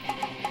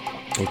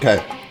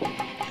 Okay.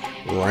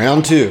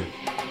 Round 2.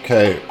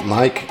 Okay,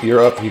 Mike,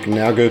 you're up. You can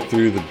now go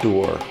through the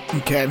door.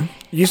 Okay.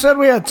 You said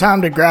we had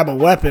time to grab a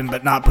weapon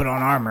but not put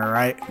on armor,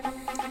 right?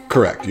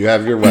 Correct. You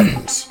have your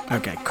weapons.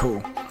 Okay, cool.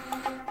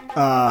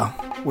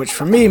 Which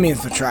for me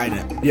means the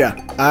trident. Yeah,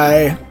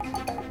 I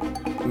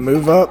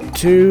move up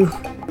to,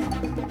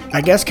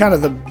 I guess, kind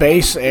of the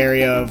base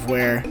area of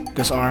where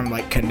this arm,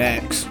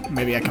 connects.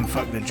 Maybe I can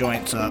fuck the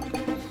joints up.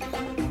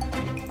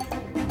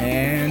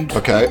 And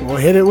we'll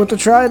hit it with the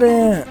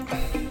trident.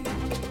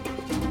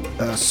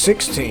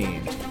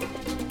 16.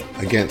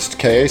 Against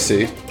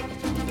KAC.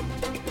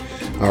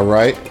 All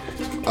right.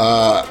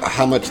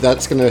 How much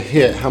that's going to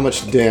hit? How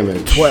much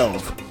damage?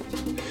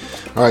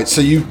 12. All right. So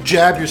you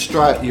jab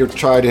your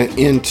trident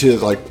into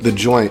the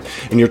joint,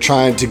 and you're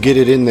trying to get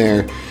it in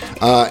there,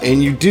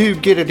 and you do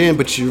get it in,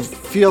 but you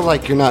feel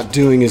like you're not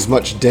doing as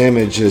much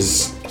damage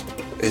as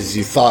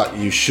you thought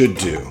you should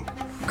do.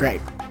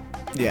 Great.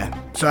 Yeah.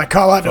 So I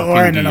call out to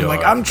Orin, and I'm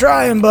like, "I'm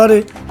trying,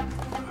 buddy."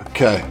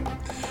 Okay.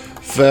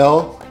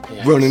 Fell.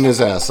 Running his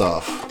ass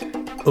off.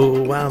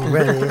 Oh, I'm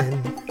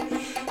running.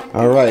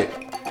 All right.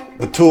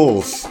 The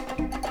tools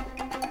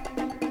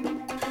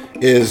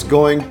is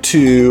going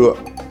to,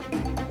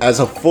 as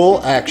a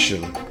full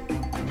action,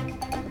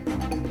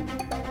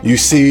 you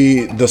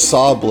see the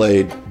saw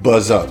blade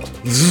buzz up.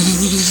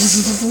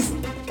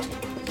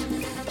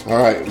 All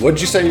right.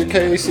 What'd you say your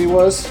KAC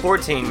was?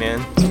 14,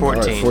 man. It's 14. All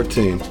right,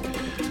 14.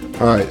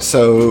 All right,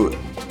 so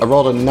I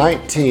rolled a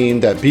 19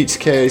 that beats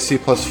KAC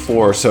plus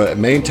 4, so it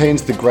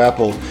maintains the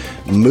grapple,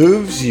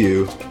 moves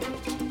you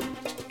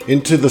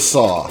into the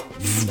saw,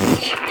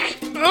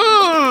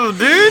 Oh,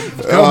 dude.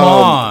 Come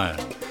on.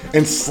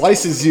 and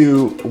slices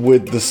you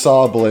with the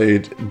saw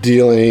blade,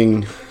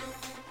 dealing...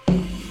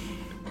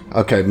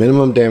 Okay,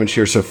 minimum damage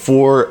here, so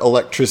 4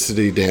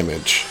 electricity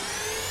damage.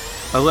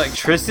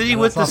 Electricity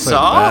with the That's not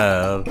saw?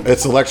 so bad.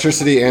 It's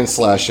electricity and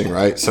slashing,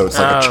 right? So it's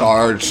like a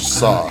charged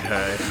saw.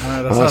 Okay.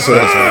 That's not so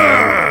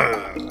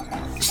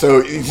bad.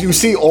 So you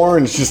see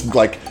Orange just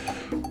like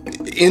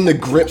in the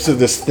grips of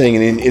this thing,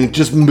 and it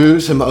just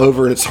moves him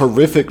over, and it's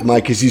horrific,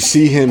 Mike, as you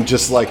see him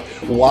just like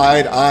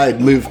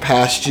wide-eyed move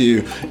past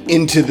you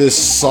into this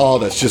saw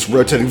that's just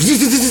rotating,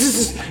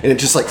 and it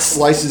just like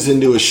slices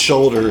into his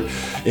shoulder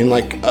in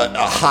like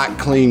a hot,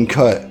 clean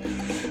cut.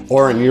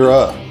 Oren, you're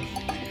up.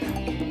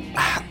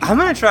 I'm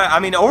gonna try. I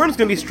mean, Oren's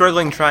gonna be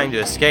struggling trying to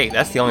escape.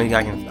 That's the only thing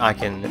I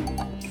can.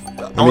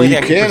 I mean,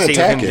 you can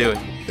attack it. doing.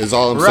 Is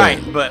all I'm Right,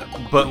 saying.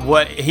 but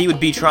what he would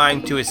be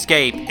trying to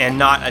escape and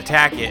not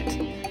attack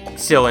it,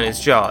 still in his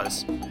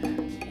jaws.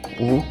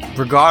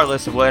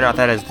 Regardless of whether or not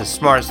that is the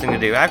smartest thing to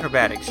do.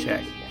 Acrobatics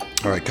check.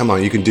 All right, come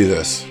on, you can do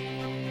this.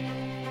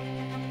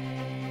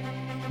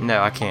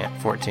 No, I can't.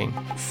 14.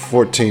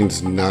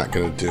 14's not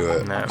gonna do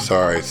it. No.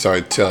 Sorry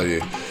to tell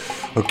you.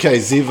 Okay,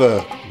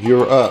 Ziva,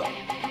 you're up.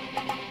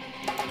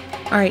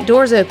 All right,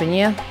 doors open,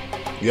 yeah?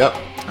 Yep.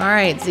 All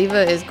right,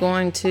 Ziva is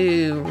going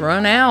to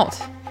run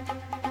out.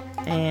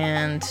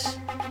 And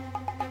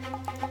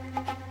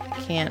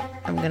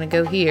I'm going to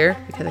go here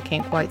because I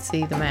can't quite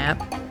see the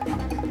map.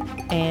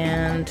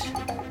 And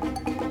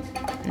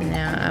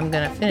now I'm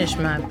going to finish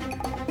my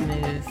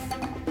move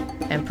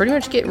and pretty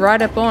much get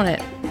right up on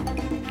it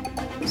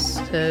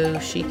so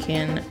she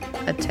can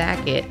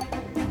attack it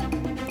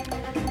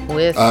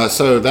with...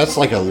 So that's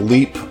like a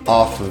leap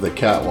off of the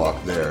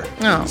catwalk there.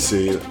 Oh.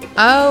 See?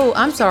 Oh,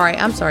 I'm sorry.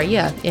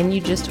 Yeah, and you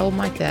just told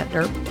Mike that,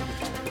 Derp.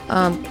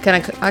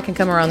 I can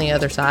come around the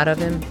other side of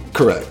him?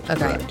 Correct.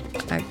 Okay. Correct.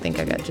 I think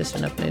I got just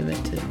enough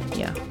movement to,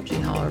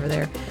 G-Haul over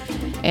there.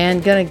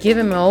 And gonna give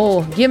him the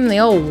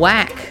old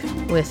whack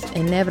with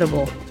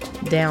inevitable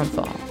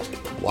downfall.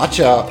 Watch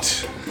out.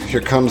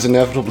 Here comes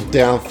inevitable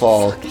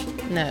downfall.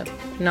 No,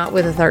 not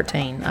with a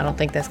 13. I don't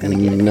think that's gonna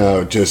get it.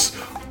 No, just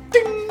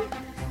ding,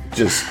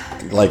 just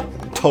like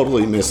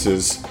totally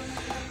misses.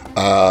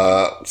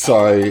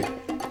 Sorry.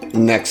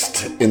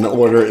 Next in the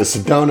order is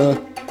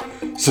Sedona.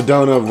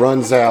 Sedona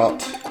runs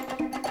out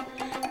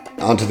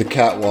onto the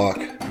catwalk,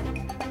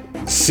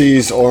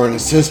 sees Oren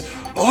and says,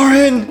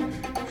 "Oren,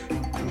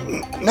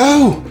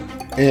 no!"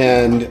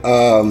 And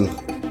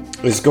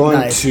is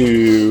going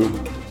to...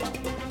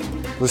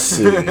 Let's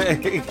see.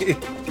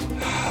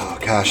 Oh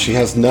gosh, she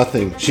has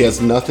nothing. She has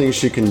nothing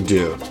she can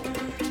do.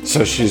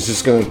 So she's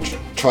just going to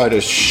try to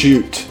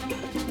shoot.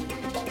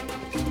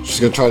 She's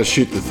going to try to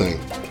shoot the thing.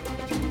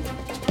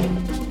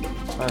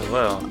 As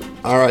well.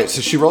 All right, so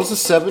she rolls a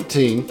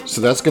 17,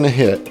 so that's going to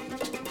hit.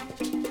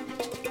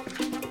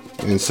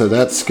 And so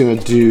that's going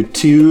to do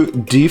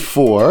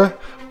 2d4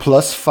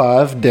 plus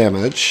 5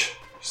 damage.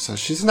 So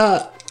she's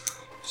not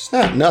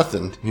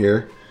nothing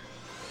here.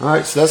 All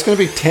right, so that's going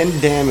to be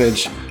 10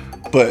 damage,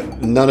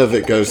 but none of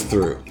it goes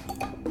through.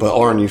 But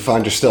Oren, you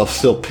find yourself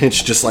still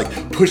pinched, just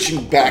like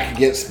pushing back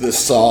against this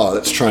saw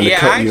that's trying to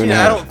cut you in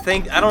half.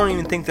 I don't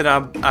even think that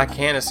I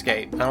can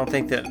escape. I don't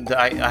think that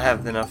I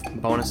have enough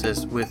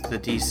bonuses with the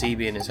DC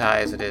being as high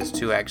as it is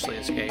to actually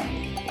escape.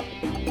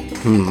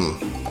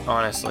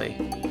 Honestly,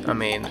 I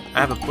mean,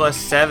 I have a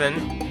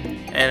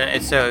 +7,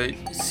 and so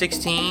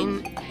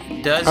 16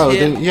 does Oh, hit.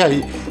 then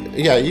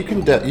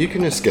you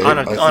can escape on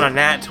a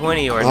nat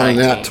 20 or a on 19.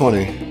 a nat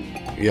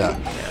 20. Yeah.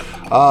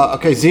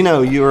 Okay,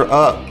 Zeno, you're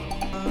up.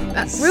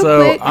 Real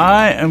So quick,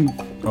 I am.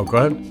 Oh, go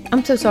ahead.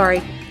 I'm so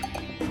sorry.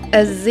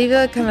 As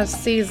Ziva kind of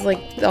sees like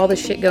all this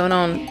shit going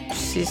on,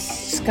 she's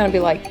just gonna be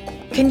like,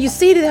 "Can you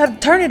see how to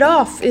turn it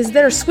off? Is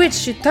there a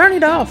switch to turn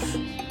it off?"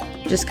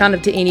 Just kind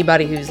of to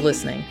anybody who's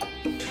listening.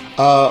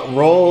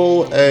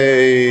 Roll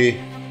a...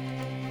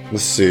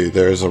 Let's see,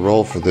 there's a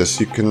roll for this.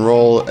 You can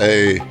roll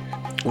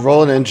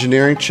an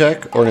engineering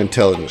check or an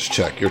intelligence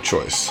check, your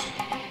choice.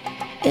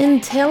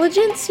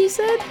 Intelligence, you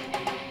said?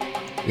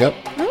 Yep.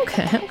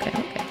 Okay.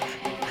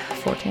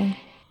 14.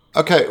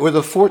 Okay, with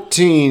a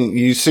 14,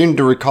 you seem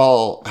to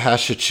recall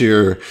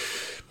Hashachir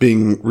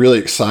being really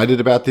excited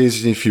about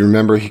these. If you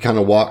remember, he kind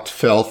of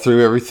fell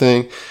through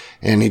everything,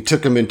 and he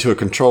took him into a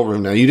control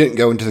room. Now, you didn't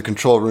go into the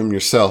control room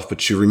yourself,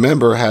 but you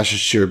remember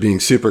Hashachir being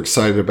super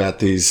excited about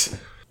these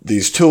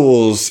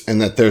tools,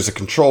 and that there's a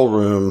control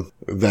room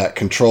that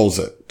controls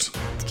it.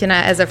 Can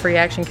I, as a free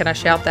action, can I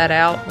shout that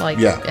out? Like,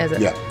 Yeah, as a,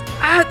 yeah.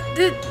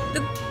 The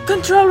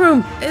control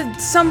room.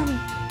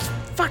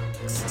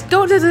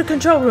 Go to the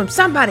control room,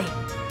 somebody.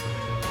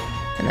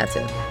 And that's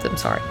it. I'm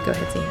sorry. Go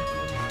ahead, Zia.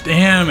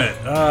 Damn it!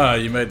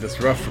 You made this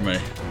rough for me.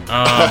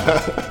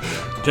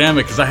 Damn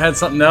it, because I had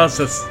something else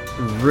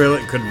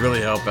could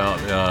really help out.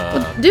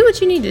 Do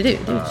what you need to do.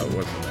 What's the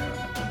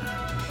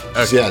name?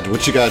 So, yeah,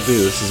 what you gotta do?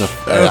 This is a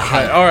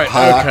high, All right.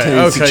 high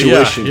octane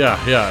situation.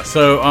 Yeah.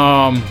 So,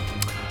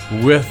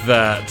 with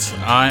that,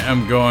 I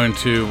am going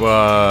to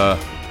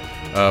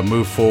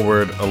move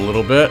forward a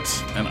little bit,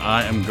 and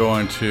I am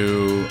going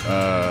to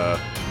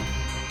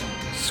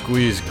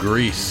squeeze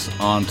grease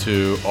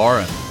onto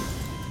Orin.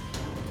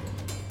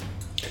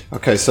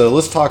 Okay, so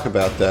let's talk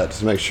about that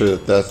to make sure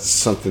that that's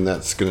something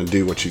that's going to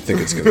do what you think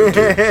it's going to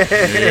do.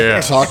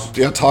 Yeah.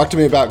 Talk to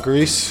me about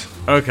grease.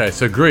 Okay,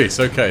 so grease.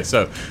 Okay,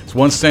 so it's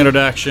one standard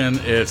action.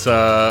 It's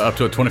up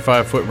to a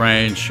 25-foot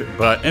range.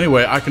 But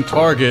anyway, I can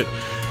target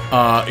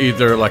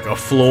either like a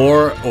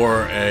floor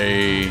or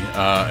an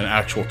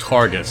actual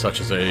target,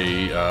 such as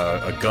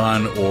a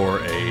gun or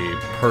a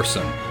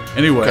person.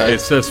 Anyway, Okay.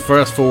 It says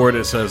fast forward.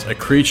 It says a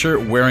creature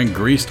wearing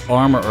greased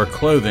armor or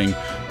clothing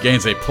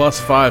gains a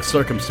 +5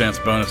 circumstance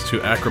bonus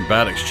to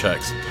acrobatics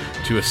checks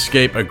to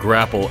escape a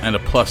grapple and a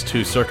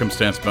 +2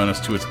 circumstance bonus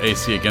to its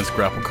AC against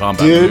grapple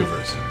combat Dude.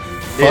 maneuvers. Dude,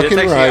 Fucking it's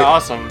actually right.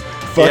 awesome.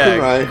 Fucking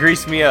right.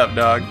 Grease me up,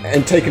 dog.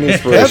 And taking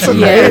inspiration.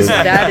 Yes,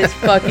 that is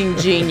fucking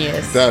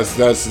genius. That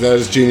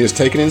is genius.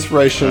 Taking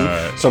inspiration.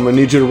 right. So I'm gonna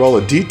need you to roll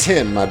a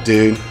D10, my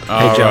dude.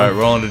 All John. right,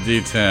 rolling a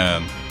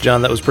D10.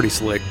 John, that was pretty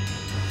slick.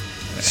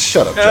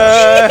 Shut up,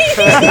 Josh.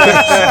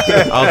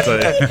 I'll tell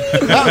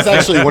you. That was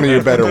actually one of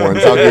your better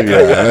ones. I'll give you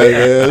that.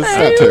 It's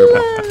not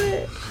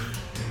terrible.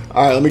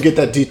 All right, let me get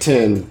that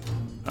D10.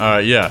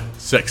 Yeah,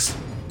 6.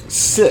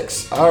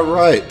 6. All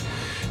right,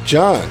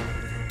 John.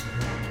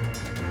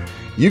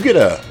 You get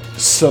a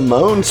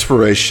Simone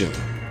inspiration.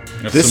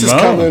 This is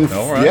coming.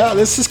 All right. Yeah,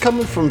 this is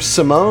coming from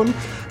Simone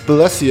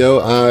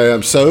Blesio. I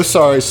am so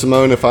sorry,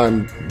 Simone, if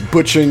I'm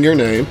butchering your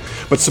name,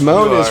 but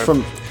Simone You is are.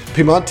 from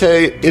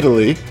Piemonte,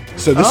 Italy.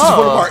 So this is one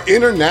of our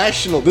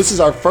international. This is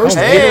our first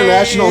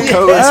international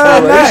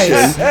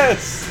co-inspiration.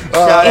 Nice.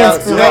 Shout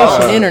out to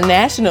Inspiration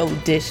International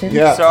Edition.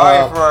 Yeah.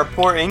 Sorry for our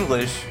poor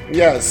English.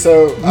 Yeah,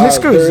 so Miss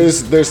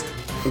Goose.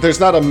 there's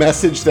not a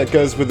message that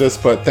goes with this,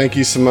 but thank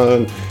you,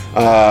 Simone.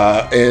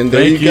 And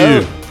there Thank you go.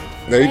 you.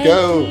 There you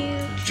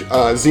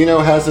go. Zeno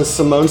has a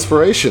Simone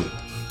inspiration.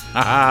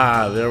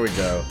 There we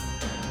go.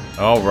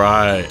 All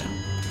right.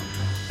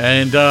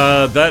 And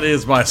that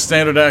is my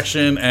standard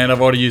action, and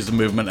I've already used the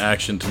movement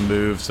action to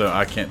move, so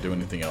I can't do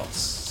anything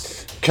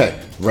else. Okay,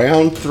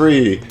 round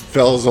 3.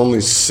 Fella's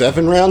only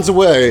 7 rounds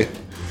away.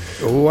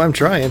 Oh, I'm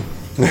trying.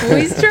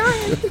 He's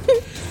trying.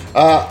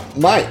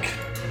 Mike,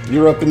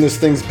 you're up in this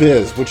thing's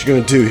biz. What you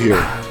gonna do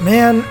here?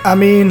 Man, I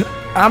mean,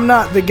 I'm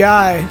not the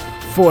guy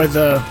for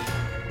the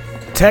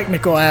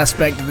technical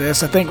aspect of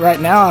this. I think right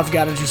now I've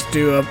got to just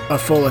do a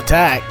full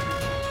attack.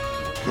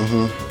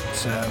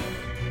 So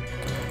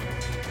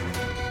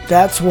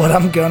that's what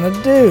I'm gonna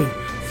do.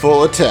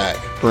 Full attack.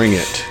 Bring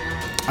it.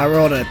 I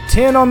rolled a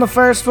 10 on the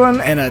first one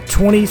and a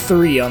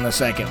 23 on the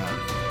second one.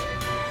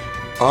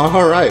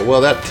 All right. Well,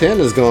 that 10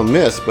 is gonna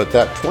miss, but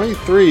that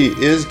 23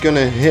 is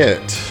gonna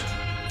hit.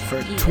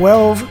 For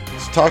 12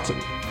 Let's talk to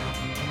me.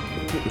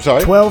 I'm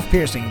sorry. 12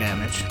 piercing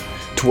damage.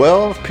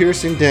 12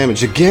 piercing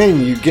damage.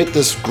 Again, you get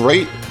this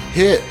great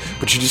hit,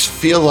 but you just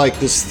feel like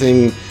this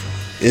thing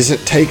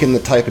isn't taking the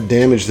type of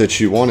damage that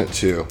you want it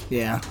to.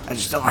 Yeah, I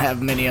just don't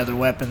have many other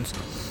weapons.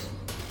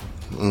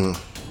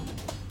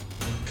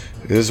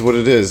 It is what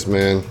it is,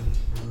 man.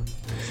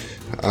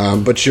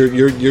 But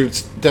you're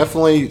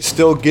definitely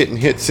still getting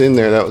hits in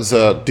there. That was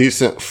a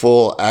decent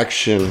full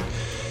action.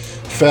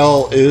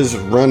 Fell is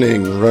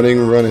running.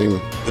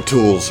 The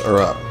tools are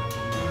up.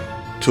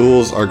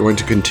 Tools are going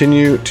to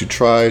continue to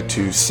try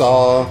to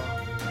saw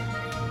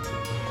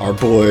our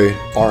boy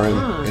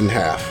Arin in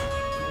half.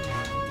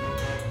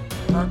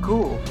 Not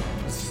cool.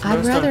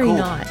 I'd rather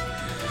not.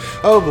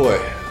 Oh boy.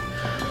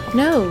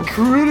 No.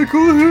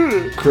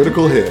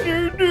 Critical hit.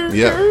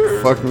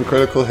 Yeah, fucking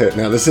critical hit.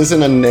 Now, this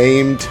isn't a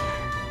named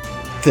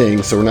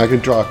thing, so we're not going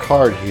to draw a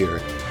card here.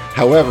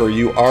 However,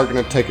 you are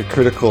going to take a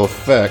critical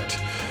effect.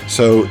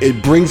 So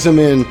it brings him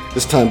in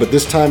this time, but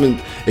this time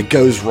it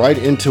goes right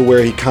into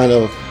where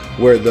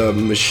where the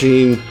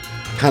machine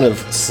kind of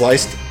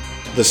sliced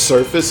the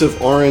surface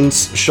of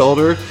Orin's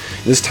shoulder.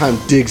 This time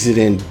digs it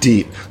in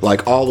deep,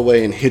 like all the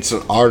way, and hits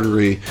an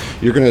artery.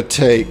 You're going to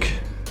take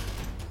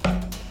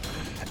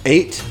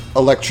 8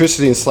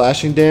 electricity and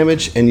slashing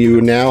damage, and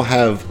you now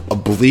have a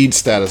bleed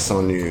status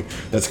on you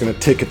that's going to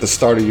tick at the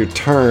start of your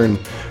turn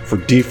for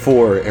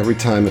D4 every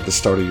time at the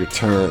start of your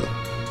turn.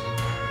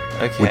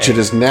 Okay. Which it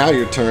is now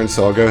your turn,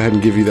 so I'll go ahead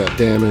and give you that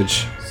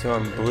damage. So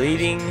I'm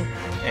bleeding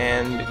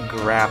and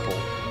grapple.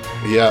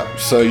 Yeah,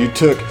 so you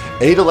took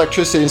 8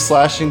 electricity and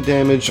slashing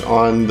damage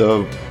on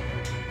the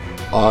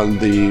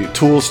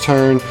tool's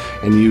turn,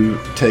 and you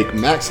take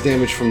max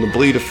damage from the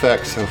bleed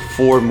effect, so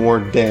 4 more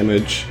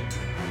damage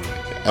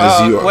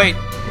as you are. Wait,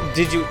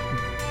 did you...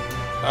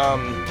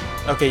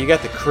 Okay, you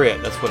got the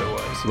crit, that's what it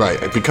was.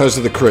 Right, because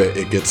of the crit,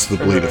 it gets the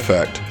bleed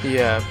effect.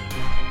 Yeah.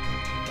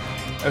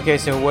 Okay,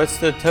 so what's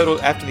the total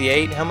after the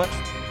 8? How much?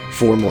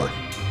 4 more.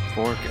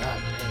 4, god dang.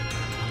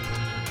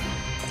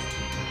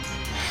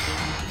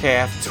 Okay,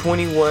 I have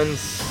 21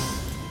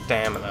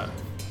 stamina.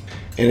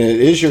 and it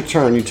is your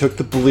turn. You took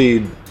the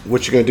bleed.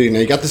 What you gonna do now?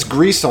 You got this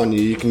grease on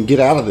you. You can get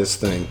out of this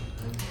thing.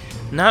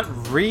 Not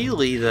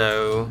really,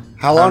 though.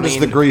 How long does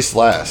the grease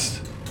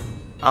last?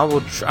 I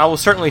will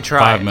certainly try.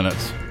 5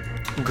 minutes.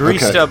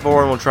 Greased up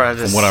Orin will try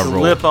to what I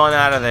rolled. slip on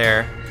out of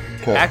there.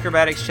 Okay.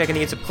 Acrobatics check, and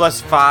he gets a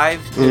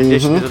 +5 in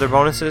addition to the other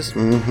bonuses.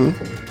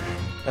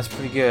 That's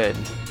pretty good.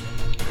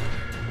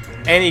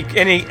 And I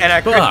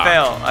crit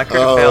fail. I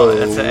crit fail.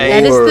 That's an 8.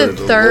 That is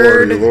the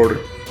third Lord.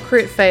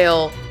 crit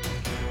fail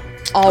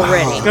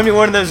already. It's gonna be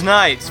one of those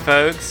nights,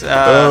 folks.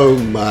 Oh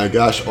my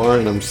gosh,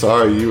 Orin, I'm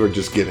sorry. You were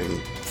just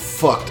getting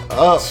fucked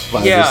up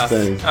by this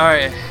thing. All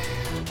right.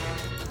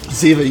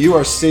 Ziva, you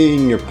are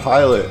seeing your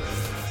pilot,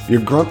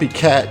 your grumpy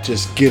cat,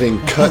 just getting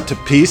cut to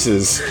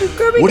pieces.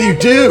 What do you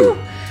do?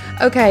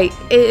 Okay,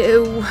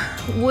 it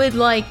would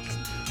like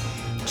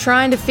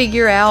trying to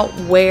figure out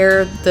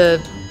where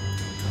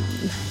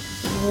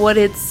what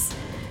its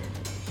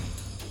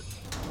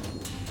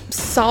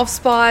soft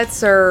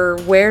spots or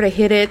where to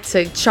hit it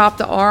to chop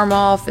the arm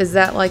off. Is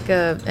that like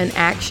an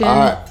action?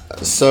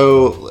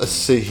 So let's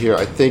see here.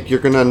 I think you're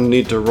gonna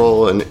need to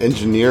roll an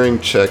engineering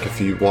check if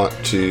you want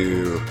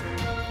to,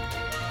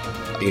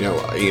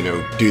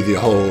 do the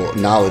whole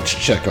knowledge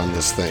check on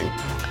this thing.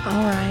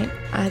 All right,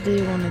 I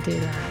do want to do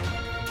that.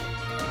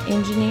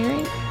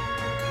 Engineering?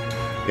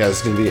 Yeah,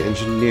 it's gonna be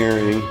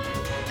engineering.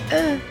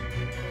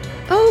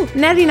 Oh,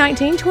 natty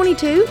 19,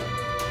 22.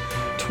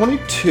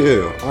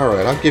 22. All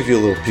right, I'll give you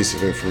a little piece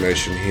of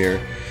information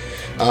here.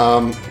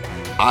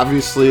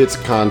 Obviously, it's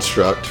a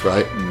construct,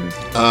 right?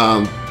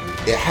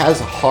 It has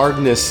a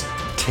hardness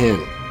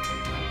 10.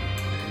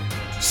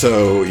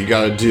 So you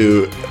got to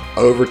do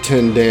over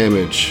 10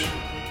 damage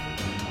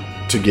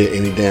to get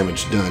any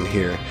damage done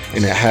here.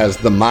 And it has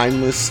the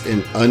mindless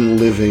and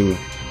unliving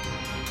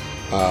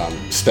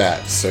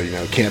stats. So,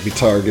 it can't be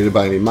targeted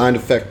by any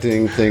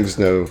mind-affecting things,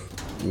 no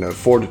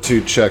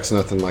fortitude checks,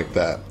 nothing like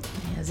that.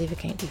 Yeah, Ziva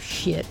can't do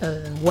shit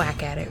other than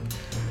whack at it.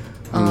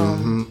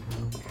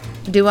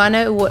 Do I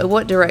know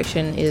what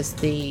direction is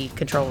the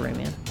control room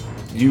in?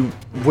 You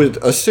would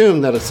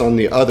assume that it's on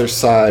the other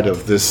side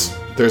of this.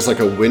 There's like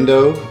a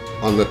window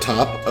on the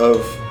top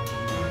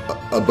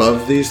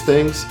above these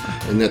things,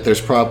 and that there's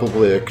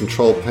probably a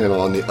control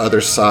panel on the other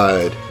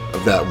side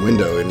of that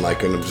window in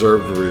like an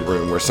observatory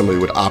room where somebody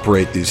would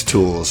operate these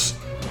tools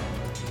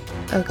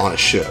on a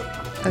ship.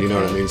 You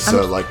know what I mean?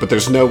 So but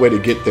there's no way to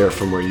get there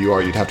from where you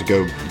are. You'd have to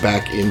go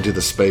back into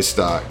the space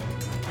dock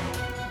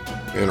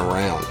and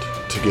around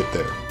to get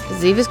there.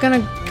 Ziva's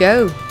gonna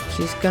go.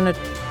 She's gonna.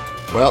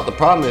 Well, the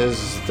problem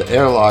is the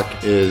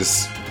airlock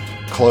is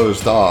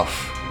closed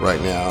off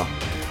right now.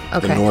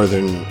 Okay. The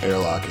northern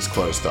airlock is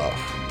closed off.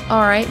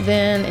 All right,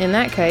 then in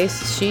that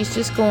case, she's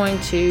just going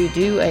to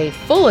do a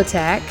full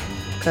attack,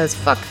 because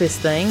fuck this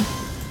thing.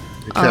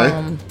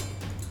 Okay.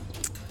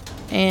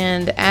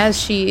 And as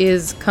she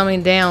is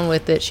coming down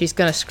with it, she's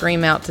going to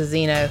scream out to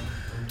Zeno,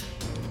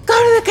 "Go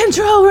to the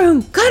control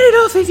room! Cut it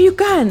off if you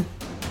can!"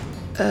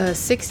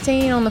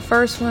 16 on the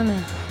first one, and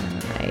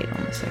an 8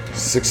 on the second.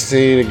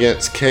 16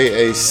 against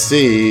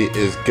KAC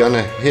is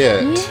gonna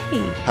hit.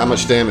 Yay. How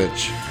much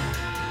damage?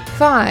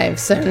 5,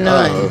 so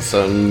none. Oh,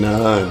 so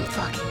none.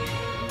 Fucking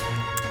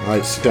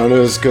Alright,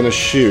 Stona's gonna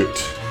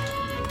shoot.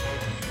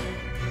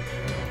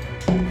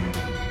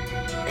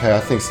 Okay, I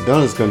think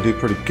Sedona's gonna do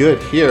pretty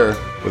good here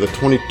with a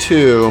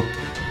 22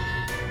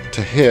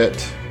 to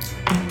hit.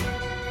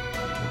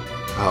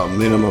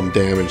 Minimum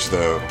damage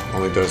though.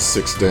 Only does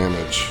 6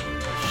 damage.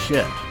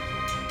 Shit.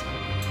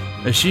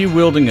 Is she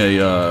wielding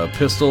a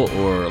pistol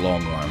or a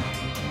long arm?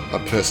 A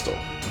pistol.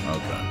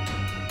 Okay.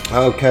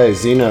 Okay,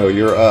 Zeno,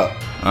 you're up.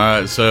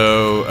 Alright,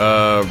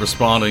 so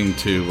responding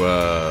to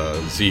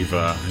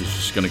Ziva, he's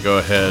just going to go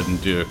ahead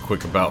and do a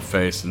quick about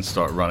face and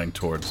start running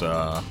towards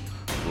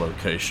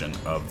location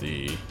of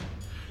the...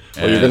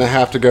 Well, you're going to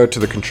have to go to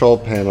the control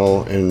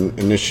panel and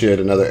initiate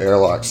another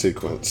airlock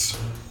sequence.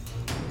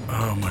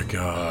 Oh my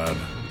god.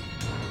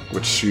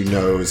 Which you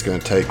know is going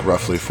to take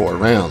roughly 4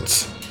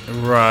 rounds.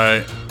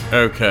 Right.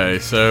 Okay,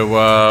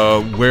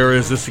 so where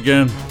is this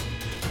again?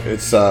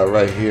 It's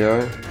right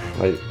here.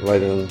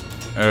 Right in...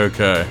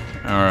 Okay,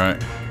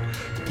 alright.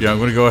 Yeah, I'm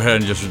going to go ahead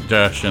and just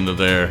dash into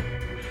there.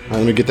 I'm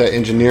going to get that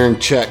engineering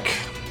check.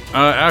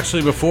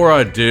 Actually, before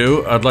I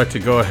do, I'd like to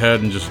go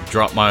ahead and just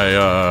drop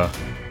my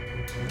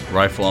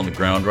rifle on the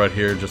ground right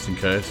here, just in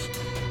case.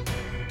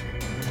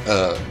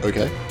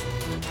 Okay.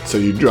 So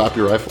you drop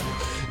your rifle,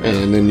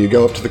 and then you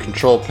go up to the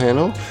control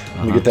panel,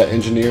 and you get that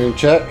engineering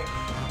check.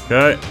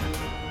 Okay.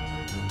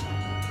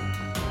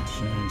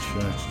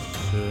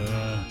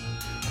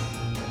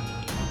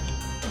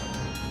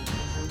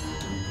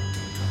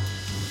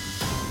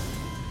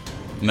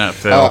 And that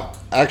failed.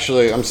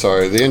 Actually, I'm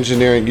sorry. The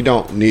engineering, you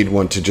don't need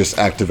one to just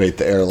activate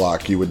the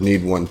airlock. You would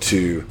need one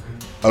to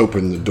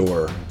open the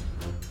door,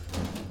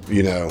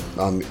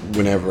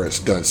 whenever it's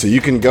done. So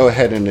you can go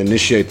ahead and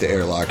initiate the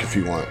airlock if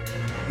you want.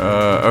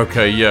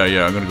 Okay, yeah.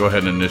 I'm going to go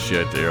ahead and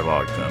initiate the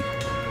airlock then.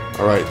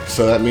 All right,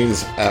 so that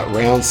means at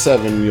round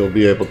 7, you'll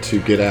be able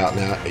to get out.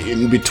 Now,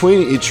 in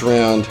between each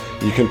round,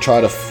 you can try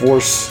to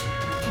force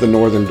the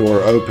northern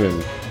door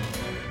open.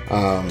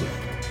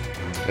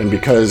 And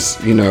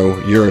because,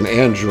 you're an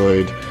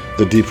android,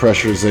 the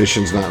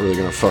depressurization's not really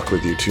going to fuck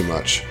with you too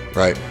much,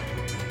 right?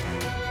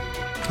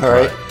 All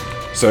right.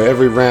 So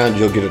every round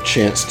you'll get a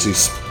chance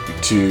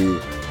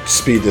to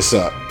speed this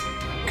up,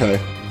 okay?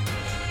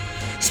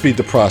 Speed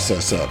the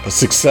process up. A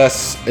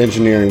success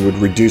engineering would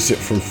reduce it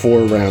from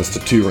 4 rounds to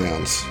 2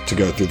 rounds to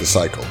go through the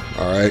cycle,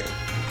 all right?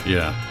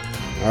 Yeah.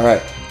 All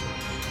right.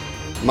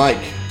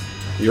 Mike,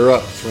 you're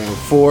up. It's round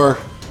 4.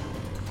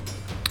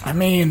 I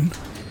mean,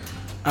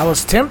 I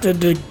was tempted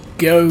to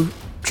go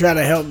try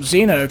to help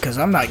Zeno because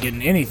I'm not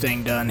getting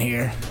anything done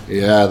here.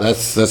 Yeah,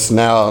 that's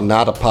now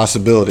not a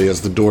possibility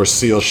as the door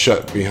seals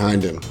shut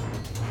behind him.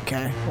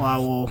 Okay, well, I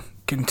will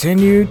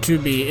continue to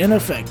be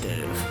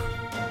ineffective.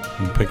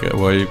 You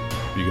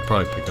could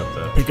probably pick up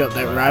that. Pick up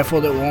that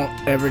rifle that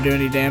won't ever do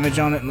any damage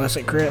on it unless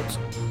it crits.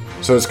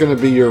 So it's going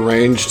to be your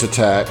ranged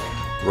attack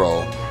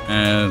roll.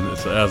 And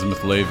it's an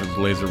azimuth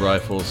laser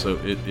rifle, so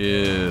it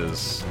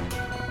is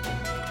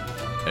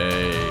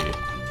a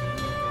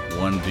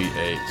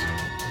 1d8.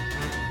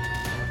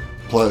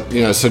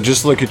 Plus, so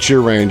just look at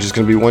your range. It's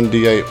going to be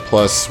 1d8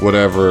 plus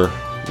whatever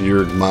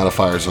your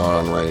modifiers are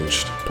on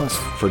ranged Plus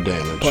for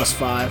damage. plus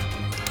 5.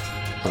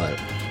 All right.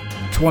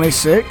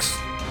 26.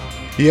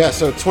 Yeah,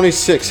 so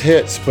 26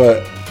 hits,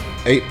 but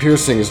 8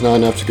 piercing is not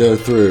enough to go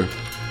through.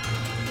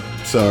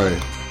 Sorry.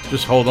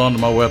 Just hold on to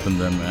my weapon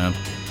then, man.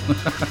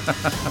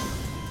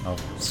 I'll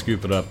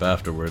scoop it up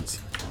afterwards.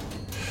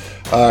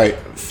 All right,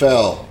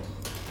 Fel.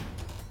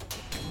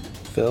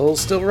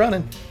 Phil's still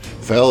running.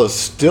 Fel is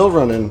still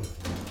running.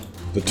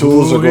 The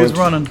tools are he's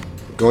running.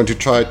 going to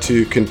try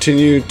to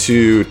continue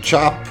to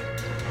chop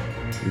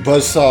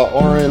Buzzsaw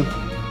Orin.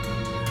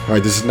 All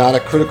right, this is not a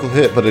critical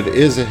hit, but it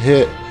is a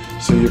hit.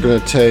 So you're going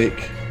to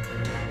take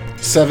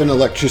 7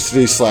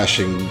 electricity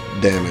slashing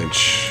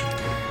damage.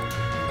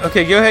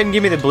 Okay, go ahead and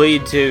give me the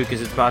bleed too,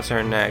 because it's my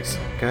turn next.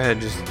 Go ahead,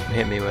 just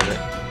hit me with it.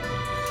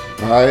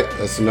 All right,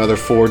 that's another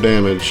 4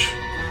 damage.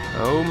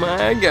 Oh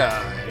my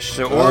gosh!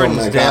 So Oh Orin's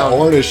my down. god,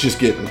 Orin is just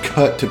getting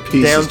cut to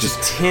pieces. Down to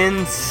Just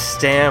 10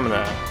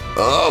 stamina.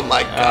 oh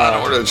my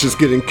god, Orin is just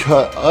getting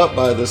cut up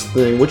by this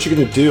thing. What you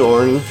gonna do,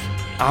 Orin?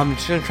 I'm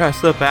just gonna try to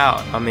slip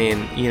out. I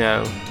mean,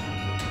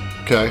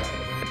 Okay.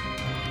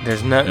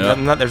 there's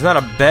there's not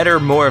a better,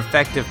 more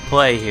effective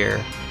play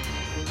here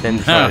than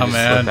trying to Oh just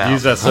man, slip out.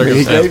 use that I mean,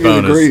 he circumstance gave you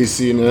the bonus. grease,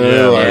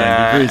 Yeah, like-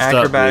 Yeah, greased up,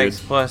 acrobatics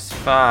dude. plus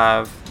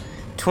 5.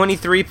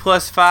 23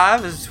 plus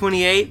 5 is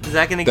 28. Is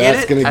that gonna get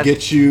That's it? gonna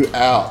get you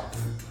out.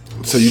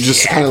 So you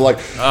just kind of like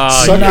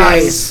Oh, suck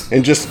nice. it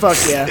and just Fuck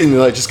yeah. and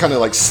like just kind of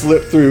like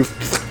slip through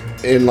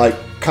and like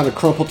kind of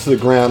crumple to the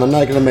ground. I'm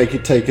not gonna make you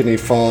take any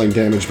falling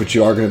damage, but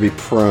you are gonna be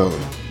prone.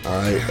 All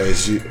right,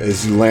 as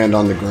you land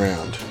on the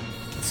ground.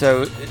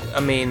 So, I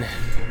mean,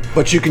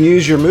 But you can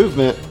use your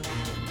movement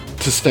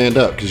to stand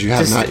up because you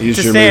have to, not used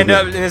to your stand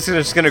up, movement. and it's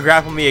just gonna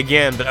grapple me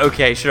again. But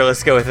okay, sure,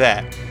 let's go with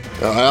that.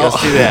 Well,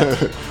 Let's do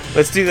that.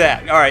 Let's do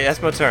that. All right,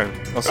 that's my turn.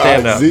 I'll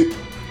stand up.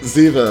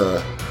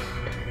 Ziva.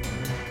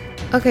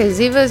 Okay,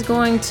 Ziva is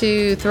going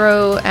to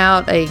throw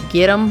out a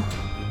get 'em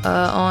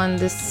on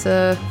this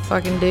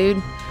fucking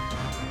dude.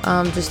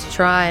 Just to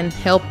try and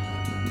help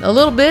a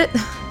little bit.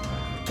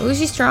 Ooh,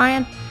 she's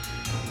trying.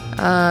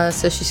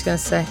 So she's gonna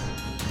say,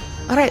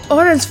 "Alright,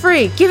 Orin's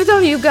free. Give it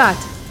all you got."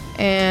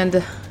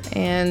 And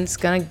it's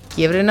gonna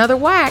give it another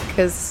whack,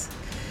 because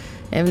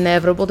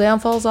inevitable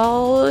downfall's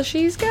all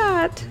she's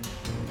got.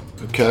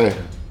 Okay.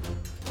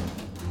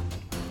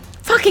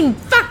 Fucking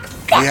fuck!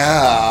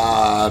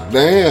 Yeah,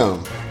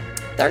 damn.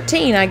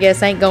 13, I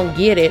guess, ain't gonna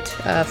get it.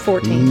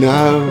 14.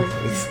 No,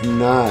 it's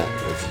not.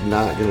 It's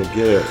not gonna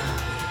get it.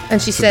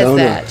 And she says Sedona.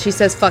 that. She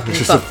says fucking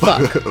Just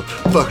fuck, a fuck.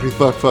 Fuckity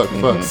fuck, fuck,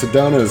 fuck.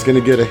 Sedona is going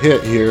to get a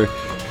hit here.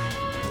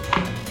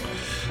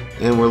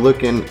 And we're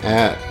looking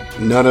at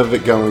none of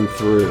it going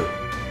through.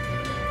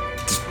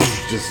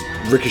 Just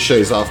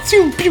ricochets off.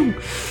 Pew, pew.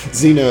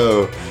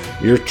 Zeno,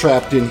 you're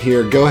trapped in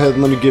here. Go ahead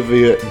and let me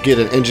get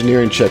an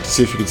engineering check to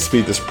see if you can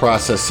speed this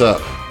process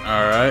up.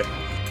 All right.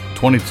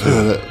 22.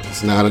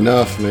 It's not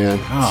enough, man.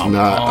 It's Come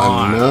not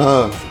on.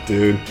 enough,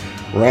 dude.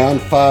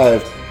 Round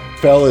 5.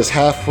 Fel is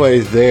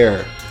halfway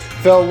there.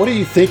 Fel, what are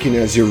you thinking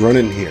as you're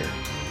running here?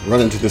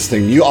 Running to this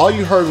thing. All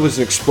you heard was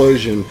an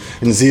explosion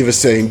and Ziva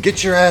saying,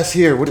 "Get your ass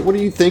here." What are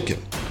you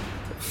thinking?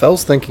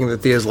 Fel's thinking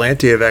that the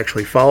Aslanti have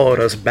actually followed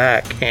us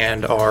back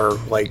and are,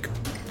 like,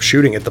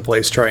 shooting at the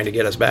place trying to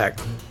get us back.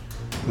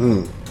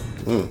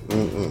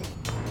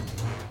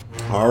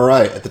 All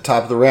right, at the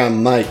top of the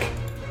round, Mike.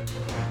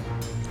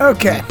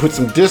 Okay. Put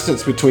some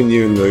distance between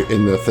you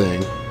and the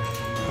thing.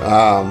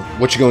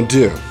 What you gonna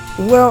do?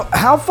 Well,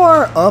 how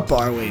far up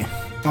are we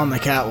on the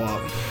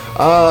catwalk?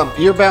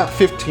 You're about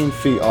 15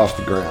 feet off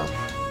the ground.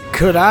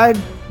 Could I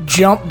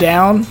jump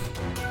down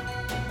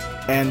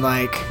and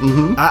like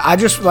I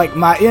just like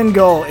my end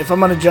goal, if I'm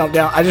gonna jump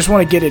down, I just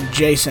want to get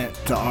adjacent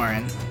to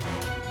Orin.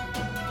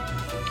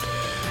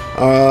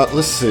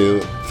 Let's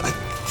see.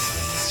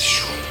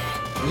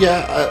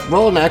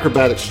 Roll an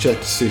acrobatics check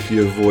to see if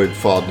you avoid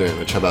fall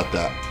damage. How about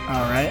that?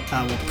 All right,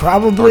 I will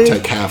probably Or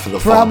take half of the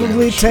fall probably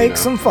damage, take you know.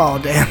 some fall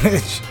damage. Probably take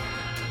you know.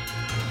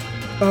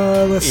 some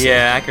fall damage. Let's see.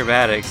 Yeah,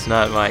 acrobatics,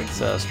 not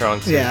Mike's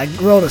strong suit. Yeah, I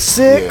rolled a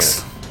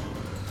 6.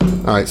 All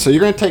right, so you're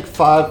going to take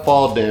 5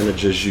 fall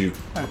damage as you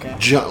Okay.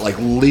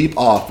 leap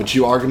off, but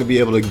you are going to be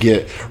able to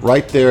get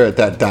right there at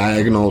that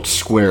diagonal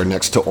square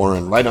next to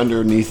Orin, right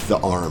underneath the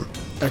arm.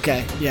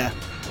 Okay, yeah.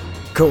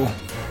 Cool.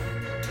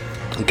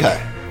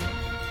 Okay.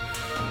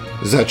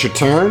 Is that your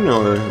turn,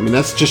 or I mean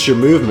that's just your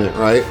movement,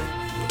 right?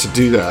 To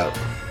do that.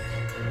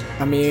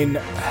 I mean,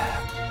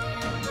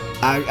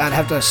 I'd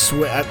have to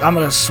switch. I'm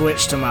gonna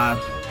switch to my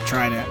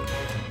trident.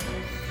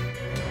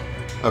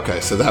 Okay,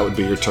 so that would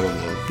be your turn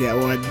then. Yeah,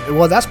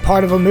 well, that's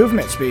part of a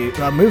movement speed.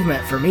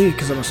 Movement for me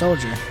because I'm a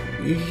soldier.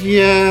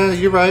 Yeah,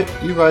 you're right.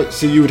 You're right.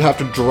 So you would have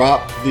to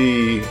drop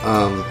the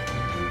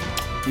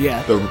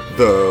Yeah,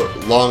 the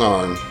long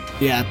arm.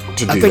 yeah.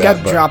 to I do think that,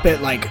 I'd but- drop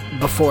it like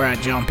before I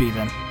jump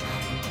even.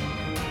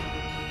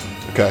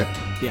 Okay.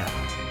 Yeah,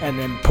 and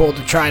then pull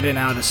the trident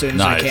out as soon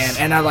as I Nice. can,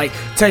 and I like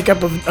take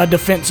up a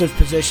defensive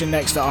position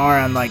next to R.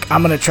 And like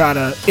I'm gonna try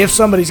to, if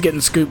somebody's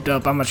getting scooped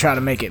up, I'm gonna try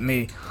to make it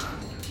me.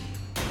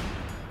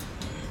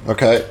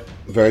 Okay.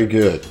 Very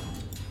good.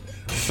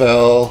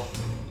 Fell.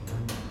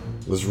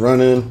 Was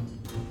running.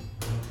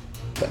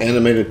 The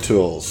animated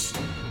tools.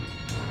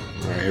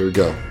 All right, here we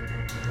go.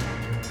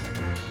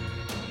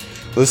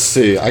 Let's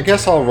see. I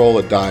guess I'll roll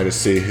a die to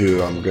see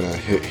who I'm gonna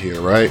hit here,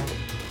 right?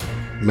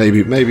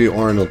 Maybe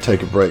Orin will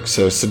take a break.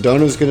 So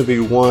Sedona's gonna be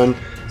 1,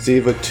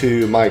 Ziva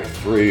 2, Mike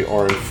 3,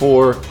 Orin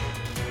 4.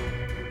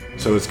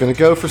 So it's gonna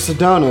go for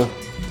Sedona.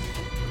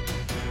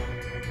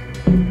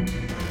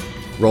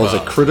 Rolls a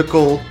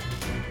critical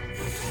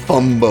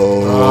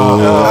fumble.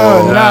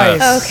 Oh,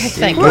 nice. Okay,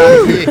 thank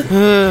you.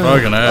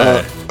 Fucking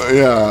A.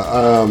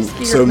 Yeah.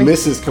 So me.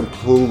 misses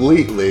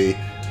completely.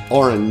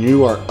 Orin,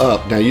 you are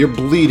up. Now you're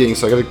bleeding,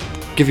 so I gotta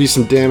give you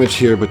some damage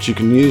here, but you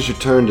can use your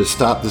turn to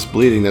stop this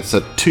bleeding. That's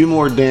a 2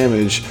 more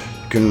damage.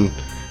 You can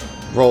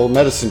roll a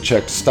medicine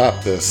check to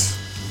stop this.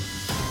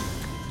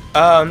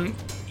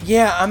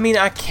 Yeah, I mean,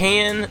 I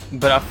can,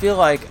 but I feel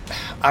like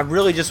I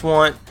really just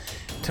want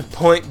to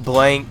point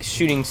blank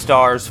shooting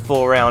stars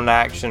full round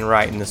action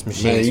right in this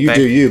machine. Man, you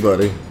do you,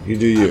 buddy. You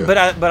do you. But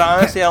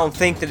honestly, I don't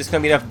think that it's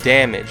going to be enough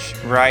damage,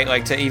 right?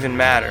 Like, to even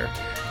matter.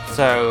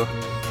 So,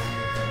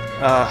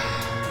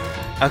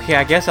 okay,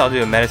 I guess I'll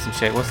do a medicine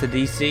check. What's the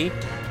DC?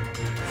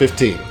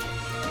 15.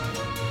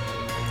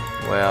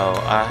 Well,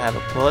 I have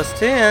a plus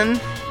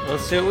 10.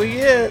 Let's see what we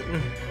get.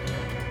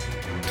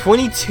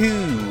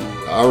 22.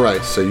 All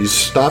right, so you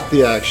stop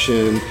the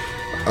action,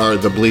 or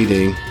the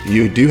bleeding.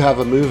 You do have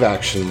a move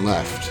action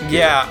left.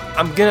 Yeah,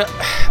 I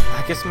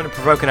guess I'm gonna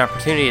provoke an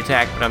opportunity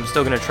attack, but I'm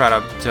still gonna try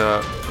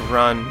to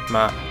run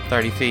my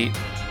 30 feet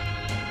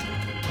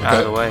out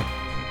of the way.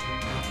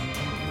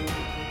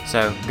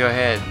 So go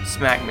ahead,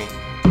 smack me.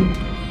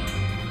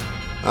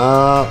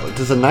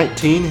 Does a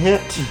 19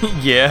 hit?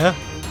 Yeah.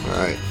 All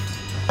right.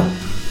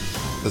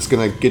 That's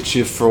gonna get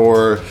you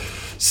for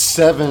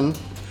 7.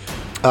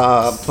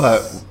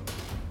 But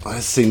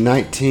let's see,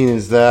 19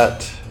 is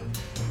that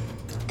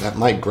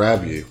might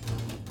grab you.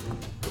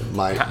 It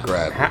might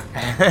grab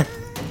you.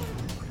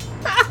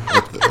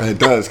 It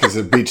does because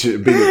it beat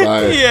it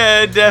by.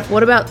 Yeah, definitely.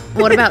 What about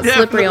slippery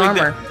Definitely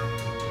armor?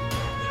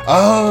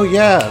 Oh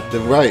yeah,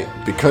 right.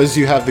 Because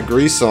you have the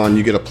grease on,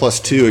 you get a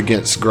 +2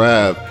 against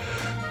grab,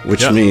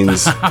 which Yep.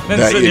 means been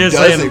that sitting here it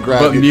doesn't saying,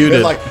 grab but you.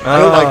 muted.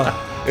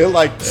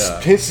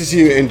 It pinches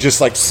you and just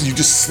like you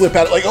just slip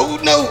out like oh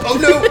no,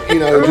 you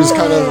know, just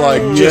kind of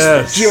like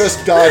Yes.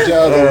 just dodge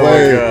out of the Oh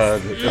way.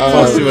 my god.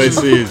 Plus 2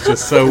 AC is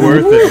just so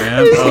worth it,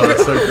 man. Oh,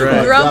 that's so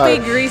great. Grumpy,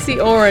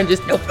 greasy orange.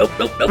 Just nope.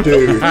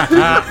 Dude,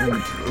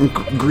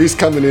 grease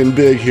coming in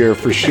big here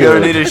for Gonna sure.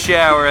 need a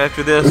shower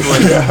after this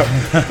one.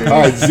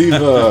 All right,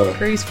 Ziva.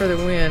 Grease for the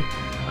win.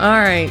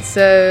 All right,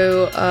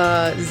 so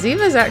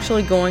Ziva's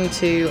actually going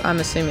to. I'm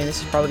assuming this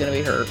is probably going to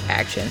be her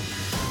action.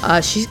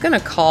 She's going to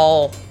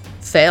call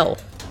Fell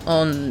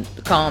on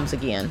the comms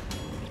again,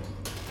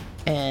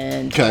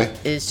 and Okay.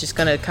 is just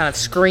going to kind of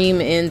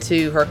scream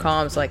into her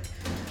comms like,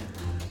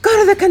 "Go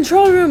to the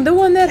control room, the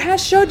one that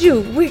has showed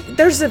you.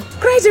 There's a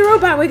crazy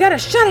robot. We got to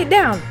shut it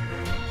down."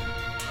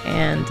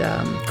 And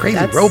Crazy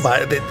that's-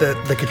 robot.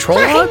 The control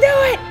I log? can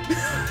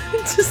do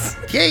it. Just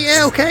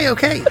Yeah, okay.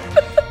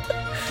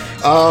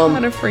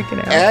 kind of freaking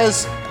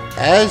out.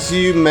 As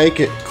you make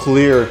it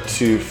clear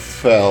to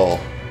Fell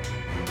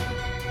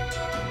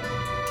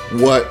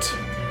what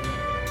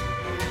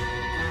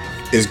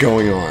is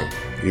going on,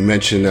 you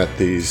mentioned that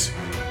these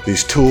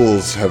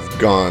tools have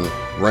gone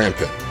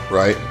rampant,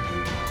 right?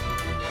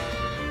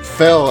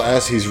 Fell,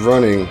 as he's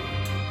running,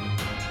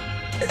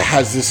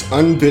 has this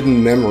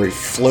unbidden memory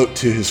float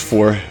to his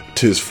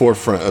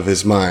forefront of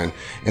his mind,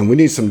 and we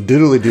need some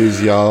doodly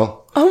doos, y'all.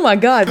 Oh my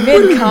god,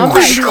 mid-combat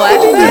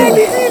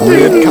flashback?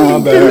 Mid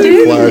combat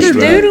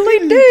flashback.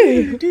 Doodly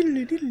doo.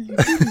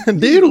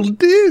 Doodle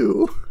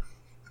do.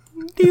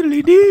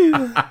 Doodly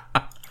doo.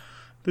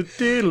 The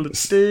diddle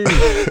dee.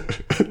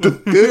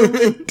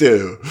 Doodly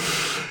do.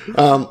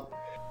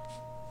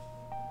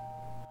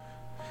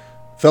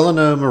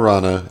 Felino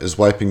Marana is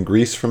wiping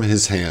grease from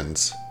his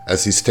hands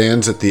as he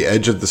stands at the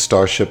edge of the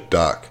starship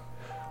dock,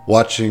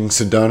 watching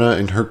Sedona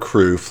and her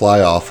crew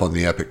fly off on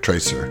the Epic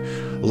Tracer,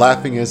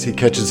 laughing as he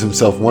catches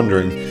himself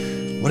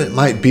wondering what it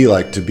might be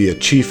like to be a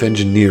chief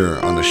engineer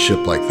on a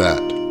ship like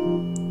that.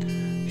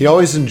 He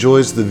always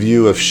enjoys the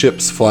view of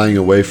ships flying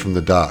away from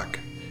the dock.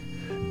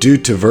 Due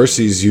to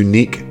Versi's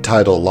unique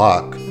tidal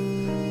lock,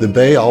 the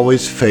bay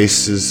always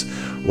faces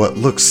what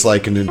looks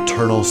like an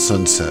eternal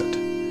sunset.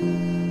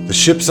 The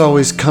ships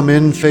always come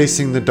in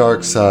facing the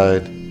dark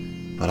side,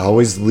 but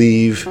always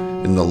leave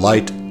in the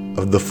light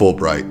of the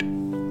Fulbright.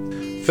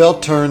 Fel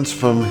turns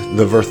from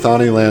the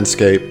Verthani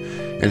landscape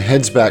and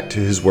heads back to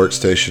his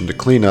workstation to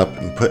clean up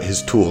and put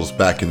his tools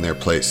back in their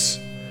place.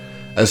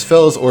 As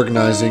Fel is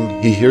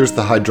organizing, he hears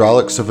the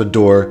hydraulics of a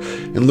door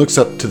and looks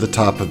up to the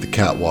top of the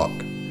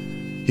catwalk.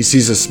 He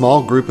sees a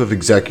small group of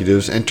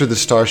executives enter the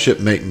starship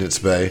maintenance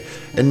bay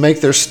and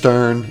make their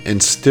stern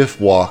and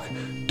stiff walk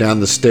down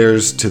the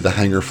stairs to the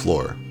hangar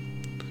floor.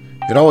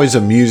 It always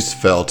amused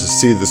Fel to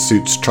see the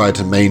suits try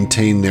to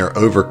maintain their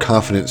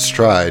overconfident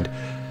stride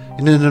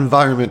in an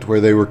environment where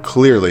they were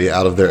clearly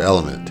out of their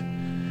element.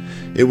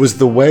 It was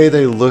the way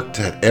they looked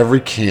at every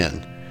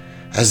can,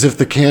 as if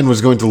the can was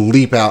going to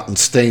leap out and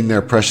stain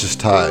their precious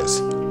ties,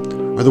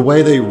 or the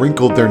way they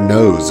wrinkled their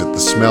nose at the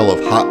smell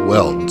of hot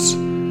welds,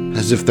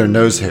 as if their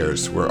nose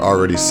hairs were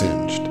already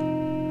singed.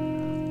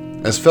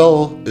 As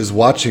Fel is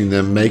watching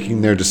them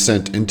making their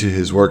descent into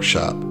his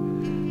workshop,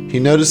 he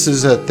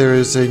notices that there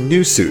is a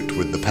new suit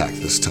with the pack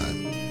this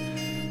time.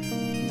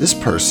 This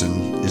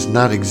person is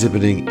not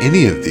exhibiting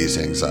any of these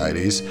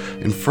anxieties,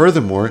 and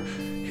furthermore,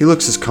 he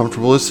looks as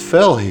comfortable as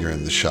Fel here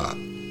in the shop.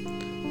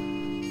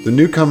 The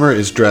newcomer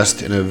is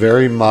dressed in a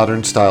very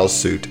modern style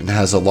suit and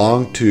has a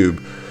long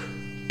tube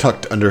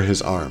tucked under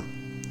his arm.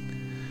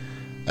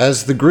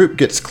 As the group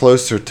gets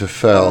closer to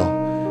Fel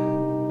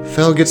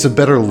gets a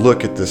better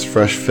look at this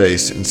fresh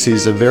face and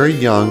sees a very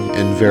young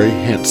and very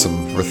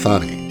handsome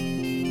Verthani.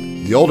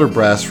 The older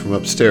brass from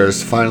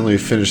upstairs finally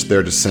finish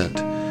their descent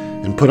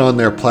and put on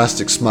their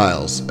plastic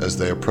smiles as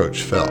they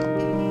approach Fel.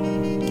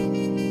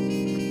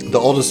 The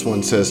oldest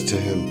one says to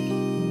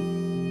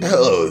him,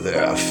 "Hello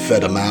there,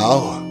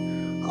 Fedamau.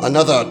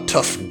 Another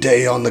tough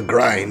day on the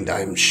grind,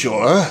 I'm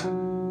sure."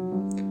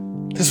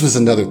 This was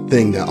another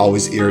thing that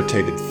always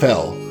irritated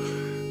Fel.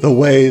 The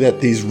way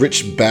that these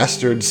rich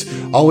bastards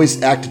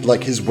always acted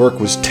like his work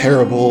was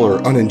terrible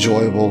or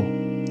unenjoyable.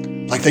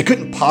 Like they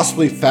couldn't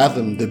possibly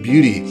fathom the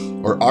beauty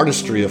or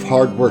artistry of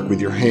hard work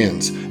with your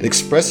hands and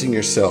expressing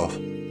yourself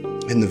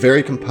in the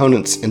very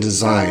components and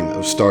design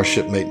of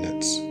starship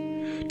maintenance.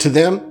 To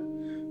them,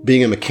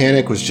 being a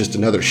mechanic was just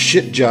another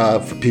shit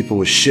job for people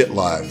with shit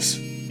lives.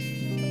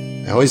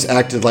 They always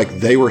acted like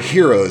they were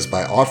heroes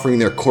by offering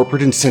their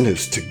corporate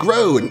incentives to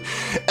grow and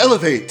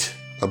elevate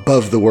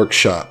above the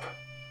workshop.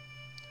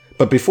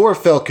 But before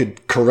Fel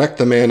could correct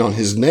the man on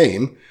his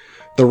name,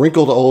 the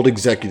wrinkled old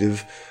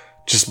executive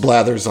just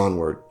blathers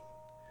onward.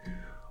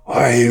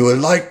 "I would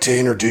like to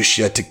introduce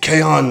you to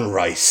Keon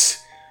Rice.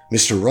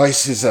 Mr.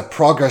 Rice is a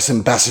Progress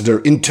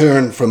Ambassador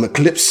intern from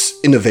Eclipse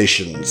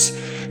Innovations.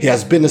 He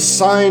has been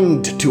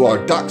assigned to our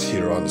docks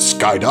here on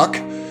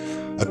Skydock.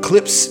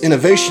 Eclipse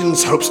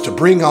Innovations hopes to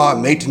bring our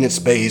maintenance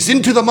bays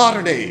into the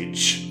modern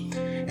age.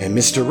 And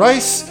Mr.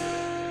 Rice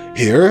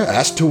here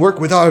asked to work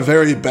with our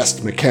very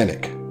best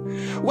mechanic.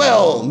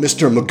 Well,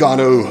 Mr.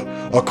 Magano,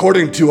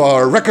 according to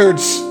our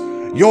records,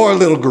 your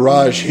little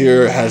garage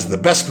here has the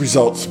best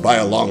results by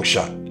a long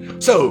shot.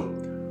 So,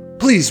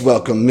 please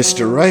welcome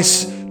Mr.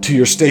 Rice to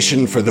your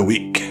station for the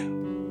week."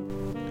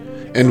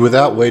 And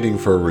without waiting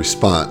for a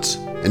response,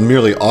 and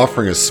merely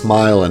offering a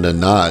smile and a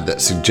nod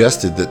that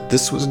suggested that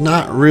this was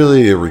not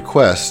really a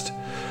request,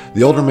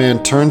 the older man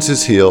turns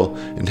his heel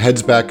and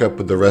heads back up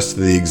with the rest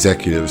of the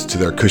executives to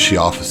their cushy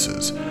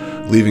offices,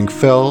 leaving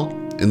Fel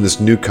and this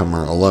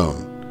newcomer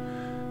alone.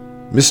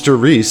 Mr.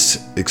 Reese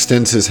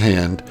extends his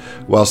hand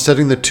while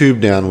setting the tube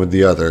down with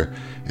the other,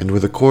 and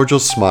with a cordial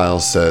smile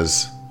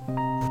says,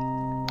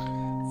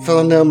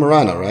 Felino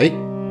Marana, right?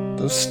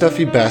 Those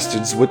stuffy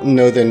bastards wouldn't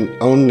know their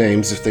own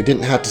names if they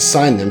didn't have to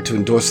sign them to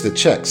endorse the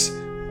checks.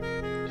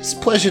 It's a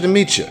pleasure to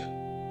meet you.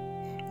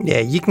 Yeah,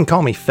 you can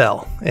call me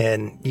Fel,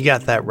 and you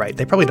got that right.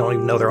 They probably don't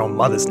even know their own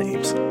mother's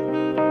names.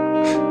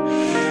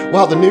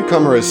 While the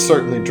newcomer is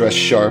certainly dressed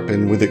sharp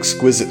and with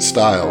exquisite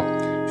style,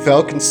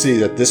 Fel can see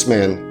that this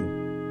man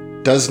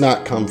does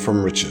not come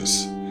from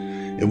riches.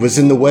 It was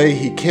in the way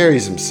he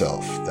carries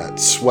himself, that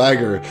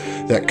swagger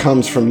that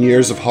comes from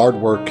years of hard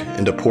work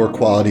and a poor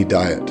quality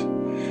diet.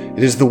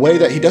 It is the way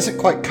that he doesn't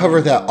quite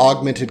cover that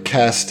augmented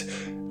caste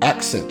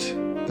accent,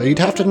 that you'd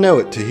have to know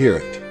it to hear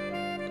it.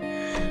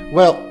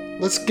 Well,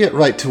 let's get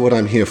right to what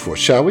I'm here for,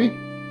 shall we?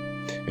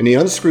 And he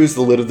unscrews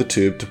the lid of the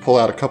tube to pull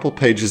out a couple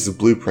pages of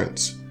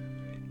blueprints.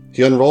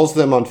 He unrolls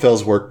them on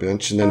Fel's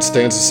workbench and then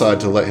stands aside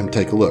to let him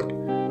take a look.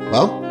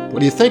 Well, what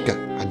do you think?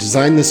 I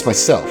designed this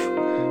myself.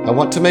 I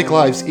want to make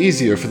lives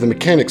easier for the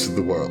mechanics of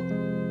the world.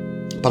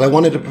 But I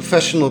wanted a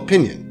professional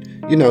opinion,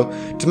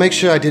 to make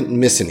sure I didn't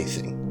miss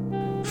anything.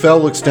 Fel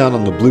looks down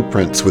on the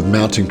blueprints with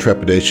mounting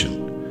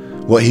trepidation.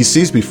 What he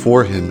sees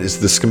before him is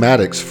the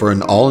schematics for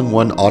an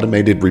all-in-one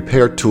automated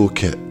repair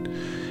toolkit.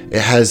 It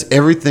has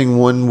everything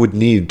one would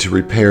need to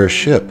repair a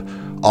ship,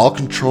 all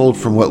controlled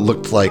from what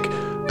looked like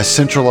a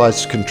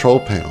centralized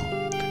control panel.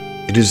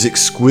 It is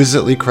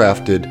exquisitely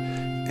crafted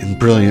and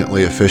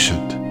brilliantly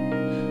efficient.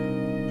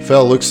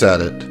 Fel looks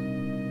at it,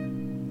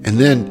 and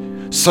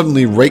then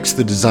suddenly rakes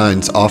the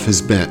designs off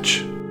his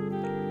bench.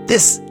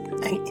 This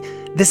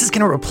is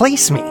going to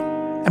replace me.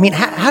 I mean,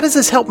 how does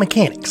this help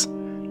mechanics?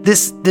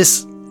 This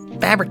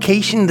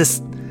fabrication,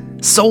 this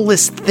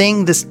soulless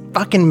thing, this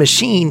fucking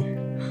machine,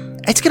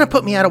 it's going to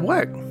put me out of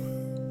work.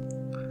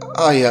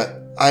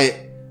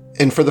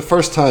 And for the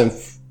first time,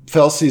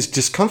 Fel sees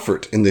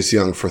discomfort in this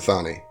young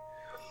Verthani.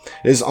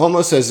 It is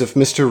almost as if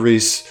Mr.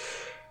 Reese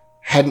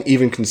hadn't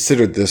even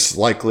considered this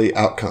likely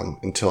outcome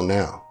until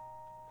now.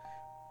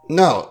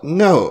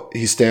 No,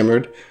 he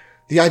stammered.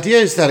 The idea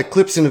is that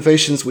Eclipse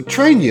Innovations would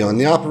train you on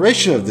the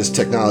operation of this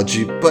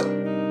technology, but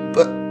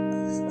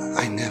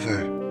I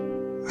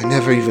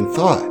never even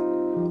thought.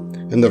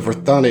 And the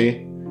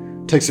Verthani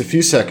takes a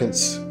few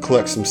seconds,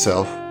 collects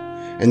himself,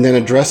 and then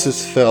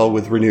addresses Fel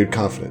with renewed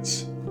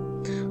confidence.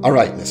 All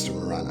right, Mr.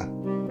 Marana,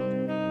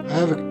 I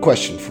have a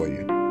question for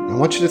you. I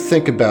want you to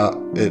think about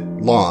it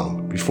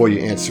long before you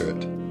answer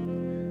it.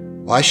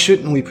 Why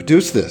shouldn't we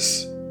produce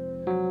this?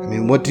 I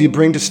mean, what do you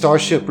bring to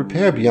Starship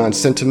Repair beyond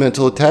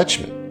sentimental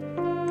attachment?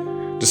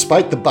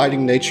 Despite the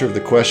biting nature of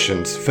the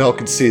questions, Fel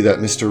could see that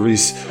Mr.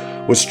 Reese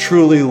was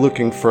truly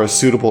looking for a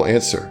suitable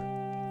answer,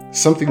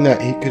 something that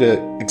he could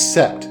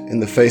accept in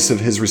the face of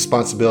his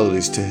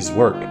responsibilities to his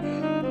work.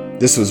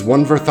 This was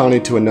one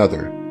Verthani to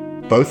another,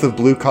 both of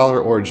blue-collar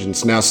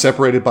origins, now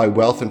separated by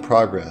wealth and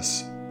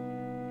progress.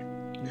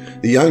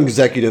 The young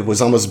executive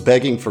was almost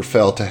begging for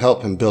Fel to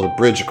help him build a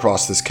bridge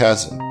across this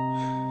chasm.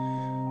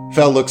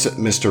 Fel looks at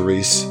Mr.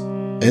 Reese,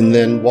 and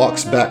then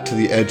walks back to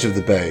the edge of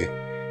the bay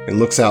and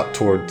looks out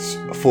towards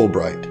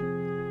Fulbright.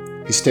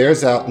 He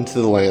stares out into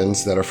the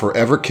lands that are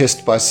forever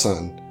kissed by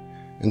sun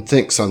and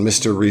thinks on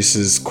Mr.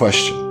 Reese's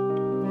question.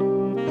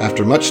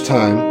 After much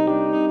time,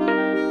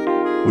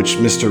 which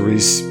Mr.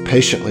 Reese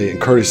patiently and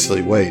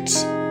courteously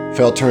waits,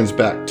 Fel turns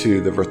back to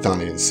the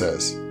Verthani and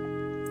says,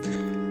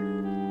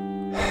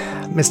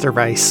 Mr.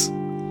 Rice.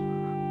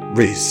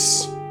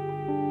 Reese.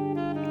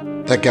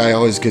 That guy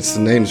always gets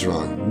the names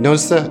wrong. You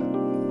notice that?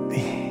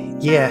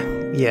 Yeah.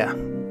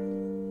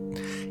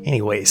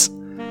 Anyways,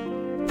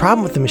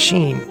 problem with the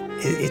machine,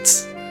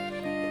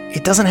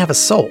 it doesn't have a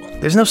soul.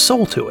 There's no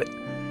soul to it.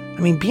 I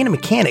mean, being a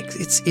mechanic,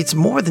 it's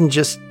more than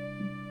just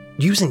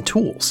using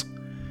tools.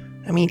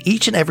 I mean,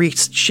 each and every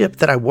ship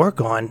that I work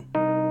on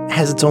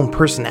has its own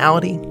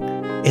personality,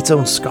 its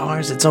own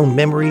scars, its own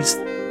memories.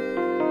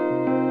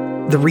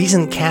 The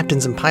reason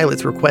captains and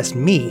pilots request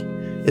me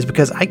is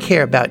because I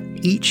care about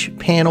each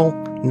panel,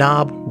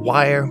 knob,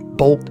 wire,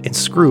 bolt, and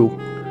screw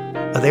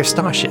of their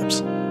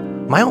starships.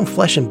 My own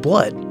flesh and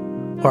blood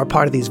are a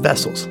part of these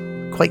vessels,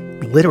 quite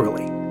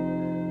literally.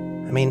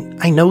 I mean,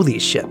 I know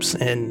these ships,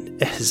 and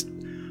as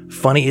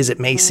funny as it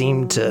may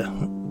seem to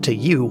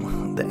you,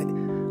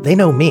 they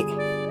know me.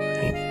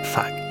 I mean,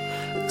 fuck.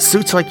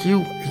 Suits like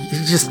you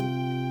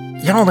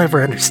don't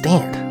ever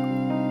understand.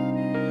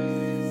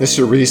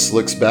 Mr. Reese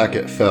looks back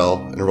at Fel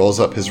and rolls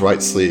up his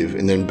right sleeve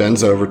and then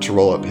bends over to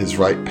roll up his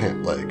right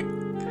pant leg.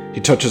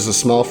 He touches a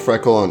small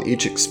freckle on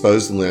each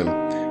exposed limb,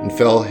 and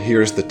Fel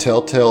hears the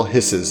telltale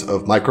hisses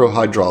of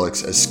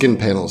microhydraulics as skin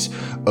panels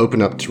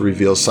open up to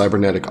reveal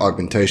cybernetic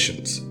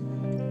augmentations.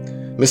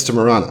 Mr.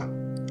 Marana,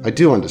 I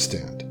do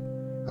understand.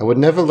 I would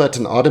never let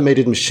an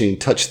automated machine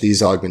touch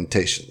these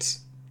augmentations.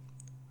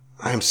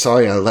 I am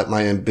sorry I let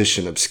my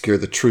ambition obscure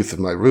the truth of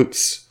my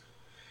roots.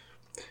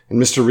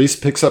 And Mr. Reese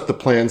picks up the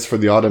plans for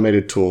the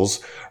automated tools,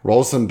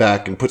 rolls them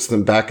back and puts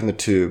them back in the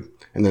tube,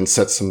 and then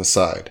sets them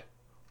aside.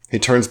 He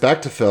turns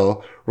back to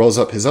Fel, rolls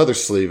up his other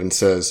sleeve, and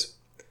says,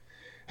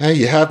 Hey,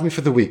 you have me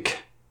for the week.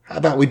 How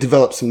about we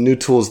develop some new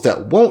tools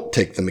that won't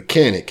take the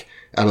mechanic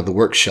out of the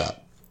workshop?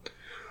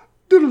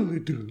 So good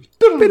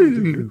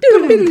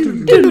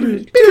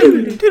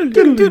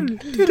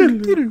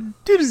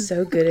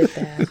at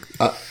that.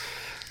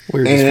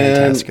 We're just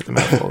fantastic at the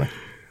metaphor.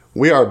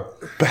 We are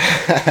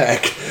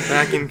back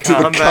in to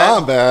the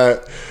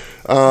combat.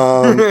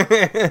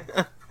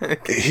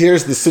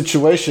 Here's the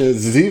situation.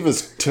 It's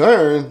Ziva's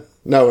turn.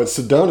 No, it's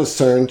Sedona's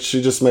turn.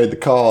 She just made the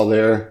call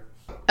there.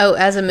 Oh,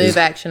 as a move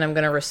action, I'm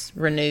going to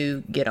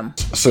renew get him.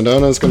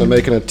 Sedona's going to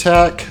make an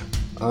attack.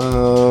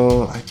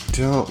 I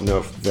don't know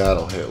if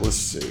that'll hit. Let's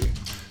see.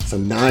 It's a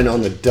 9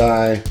 on the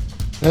die.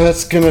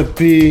 That's going to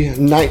be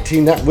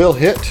 19. That will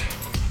hit.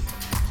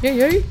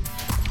 Yay.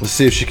 Let's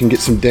see if she can get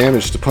some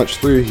damage to punch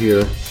through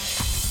here.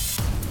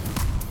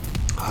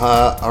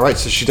 Alright,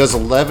 so she does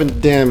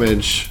 11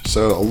 damage,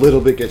 so a little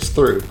bit gets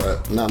through,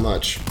 but not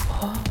much.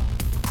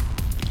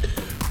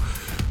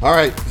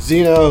 Alright,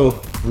 Zeno,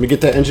 let me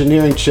get that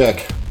engineering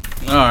check.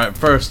 Alright,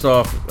 first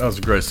off, that was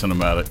a great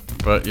cinematic.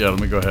 But yeah, let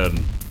me go ahead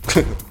and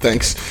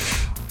Thanks.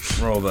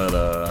 roll that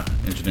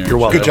engineering You're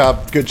welcome.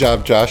 check. Good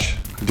job, Josh.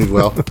 You did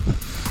well.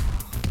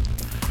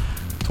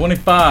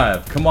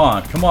 25. Come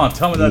on.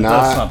 Tell me that does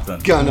Not something.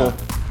 gonna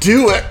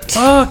do it.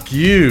 Fuck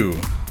you.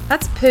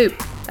 That's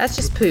poop. That's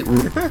just poop.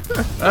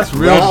 That's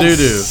real Round doo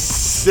doo.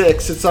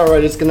 6. It's all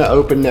right. It's gonna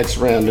open next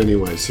round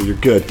anyway, so you're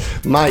good.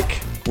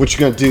 Mike, what you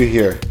gonna do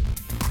here?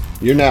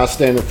 You're now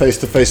standing face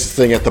to face with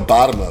the thing at the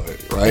bottom of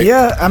it, right?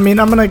 Yeah, I mean,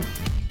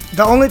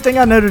 the only thing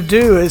I know to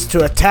do is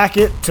to attack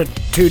it to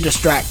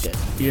distract it.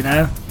 You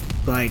know,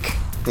 like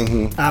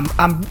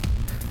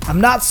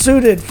I'm not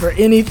suited for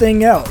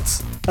anything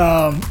else.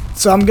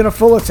 So I'm gonna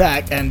full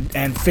attack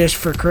and fish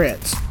for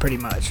crits, pretty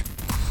much.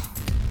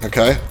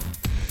 Okay.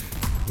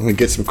 Let me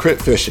get some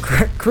crit fishing.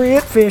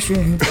 Crit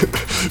fishing.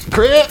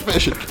 Crit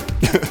fishing.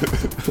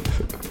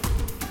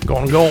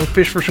 Gonna go and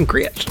fish for some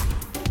crits.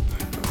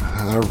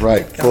 All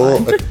right,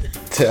 full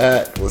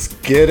attack. Let's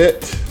get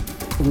it.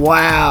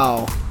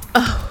 Wow,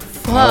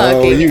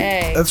 Fucking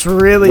A. that's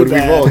really What did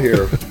bad. we roll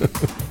here?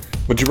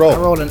 What'd you I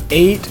roll? rolled an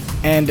 8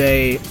 and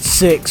a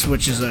 6,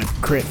 which is a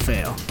crit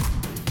fail.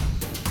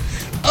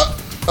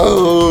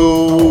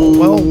 Oh,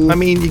 Well, I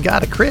mean, you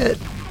got a crit.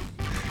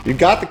 you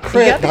got the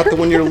crit, not the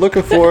one you're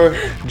looking for.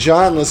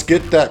 John, let's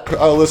get that.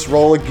 Oh, let's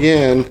roll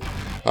again.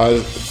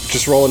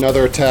 Just roll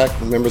another attack.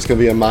 Remember, it's going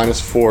to be a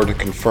 -4 to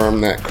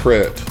confirm that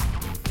crit.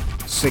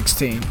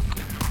 16.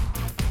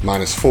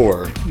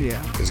 -4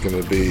 Yeah. is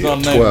going to be It's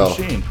on that 12.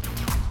 machine.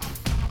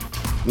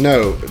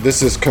 No,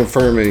 this is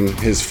confirming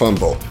his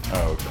fumble. Oh,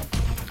 okay.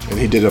 And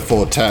he did a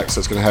full attack, so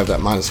it's going to have that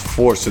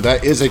 -4. So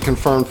that is a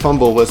confirmed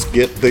fumble. Let's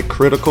get the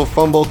critical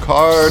fumble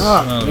card.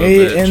 Son of a Me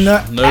bitch. in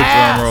the No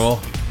ass. drum roll.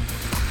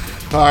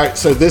 All right,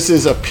 so this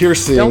is a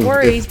piercing. Don't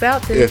worry, if, he's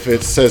about to. If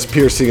it says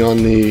piercing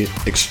on the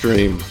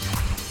extreme.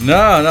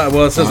 No.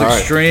 Well, it says All right.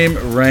 extreme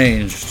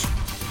ranged.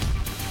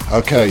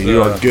 Okay,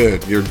 you are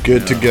good. You're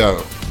good to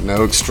go.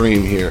 No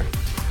extreme here.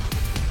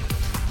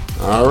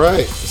 All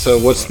right. So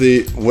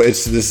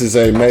this is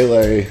a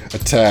melee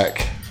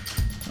attack.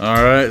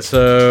 All right,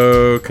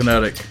 so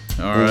kinetic.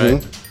 All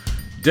right.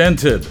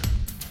 Dented.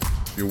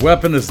 Your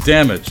weapon is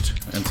damaged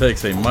and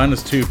takes a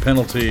 -2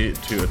 penalty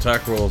to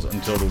attack rolls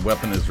until the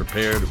weapon is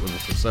repaired with a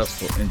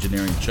successful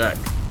engineering check.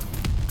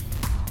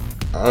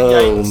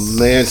 Oh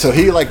man! So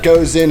he like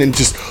goes in and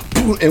just,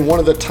 boom, and one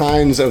of the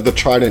tines of the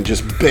trident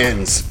just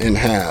bends in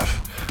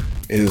half.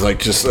 It's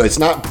like it's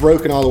not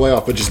broken all the way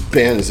off, but just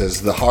bends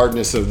as the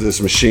hardness of this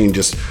machine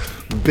just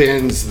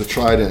bends the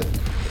trident.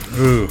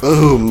 Ooh.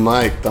 Oh,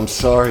 Mike, I'm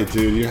sorry,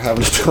 dude. You're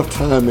having a tough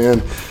time,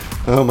 man.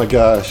 Oh my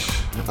gosh.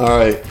 All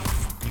right,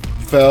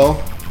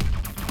 Fel.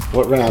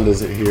 What round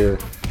is it here?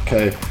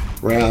 Okay,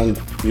 round.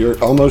 You're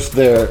almost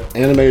there.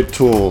 Animated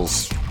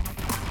tools.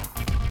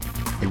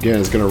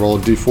 Again, it's gonna roll a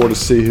d4 to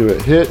see who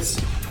it hits.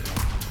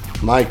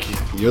 Mike,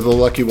 you're the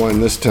lucky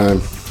one this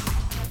time.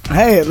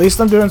 Hey, at least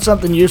I'm doing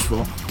something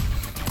useful.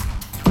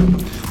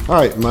 All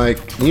right, Mike.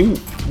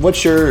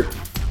 What's your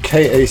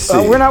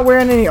KAC? We're not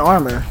wearing any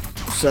armor,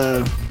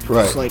 so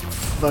Right. it's like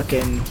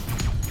fucking.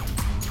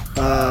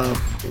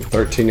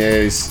 13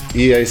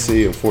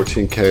 EAC and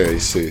 14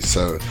 KAC.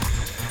 So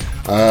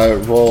I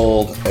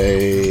rolled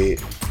a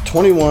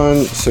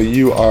 21, so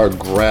you are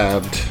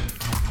grabbed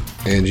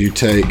and you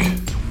take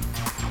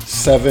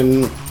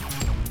 7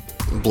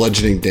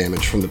 bludgeoning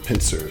damage from the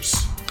pincers.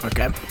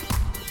 Okay.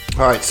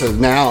 All right, so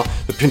now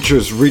the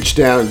pincers reach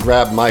down and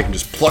grab Mike and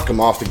just pluck him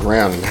off the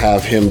ground and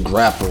have him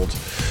grappled.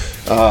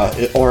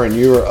 Orin,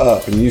 you're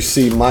up, and you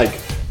see Mike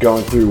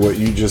going through what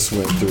you just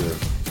went through.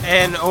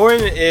 And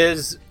Orin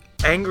is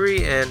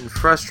angry and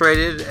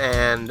frustrated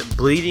and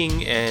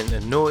bleeding and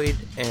annoyed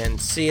and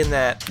seeing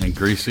that And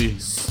greasy.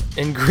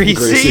 and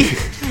greasy,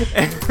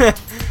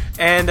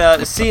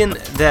 and seeing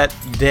that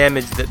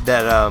damage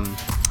that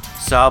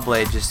saw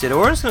blade just did.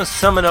 Orin's gonna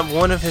summon up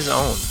one of his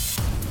own,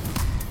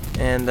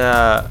 and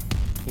I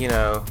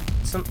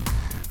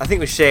think it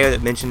was Sheo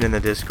that mentioned in the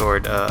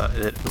Discord that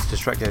it was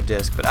Destructive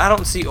Disc, but I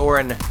don't see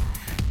Orin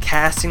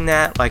casting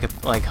that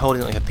like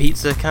holding it like a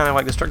pizza, kind of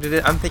like Destructive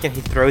Disc. I'm thinking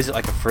he throws it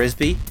like a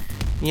frisbee,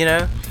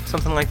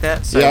 something like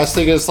that. So, Yeah, I was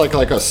thinking it's like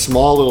a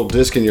small little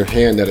disc in your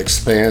hand that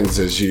expands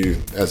as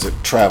it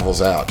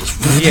travels out.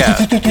 Just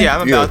yeah,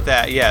 I'm about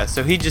that. Yeah,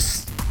 so he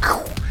just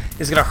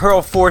is gonna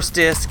hurl Force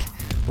Disc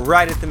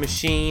right at the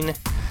machine.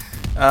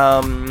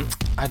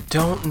 I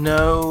don't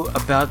know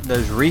about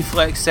those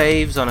reflex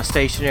saves on a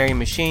stationary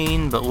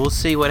machine, but we'll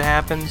see what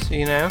happens.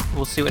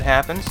 We'll see what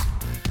happens.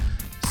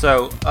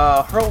 So,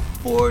 hurl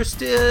Force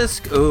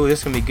Disc. Oh, this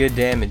is gonna be good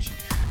damage.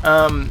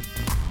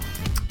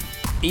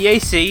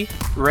 EAC,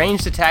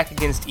 ranged attack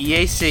against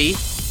EAC.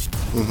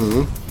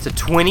 It's a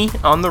 20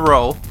 on the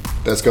roll.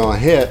 That's gonna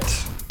hit.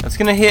 That's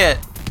gonna hit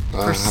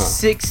Uh-huh. for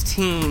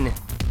 16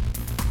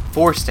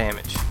 force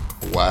damage.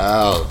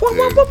 Wow,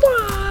 dude.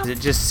 Is it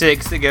just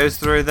 6 that goes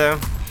through though?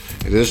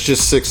 It is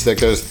just 6 that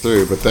goes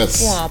through, but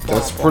that's Womp,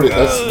 that's womp, pretty.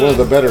 That's one of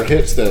the better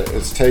hits that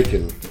it's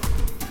taken.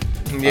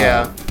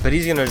 Yeah, but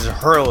he's gonna just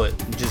hurl it,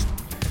 just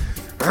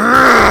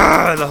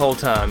the whole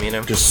time,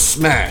 Just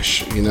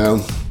smash,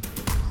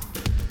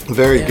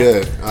 Very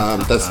good.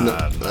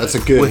 That's a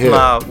good hit.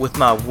 With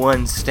my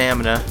 1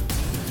 stamina,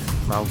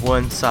 my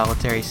 1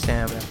 solitary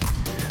stamina.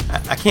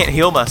 I can't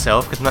heal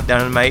myself because I'm not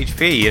down in my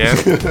HP, you know?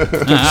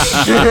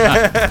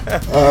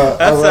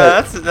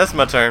 That's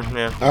my turn,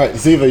 yeah. All right,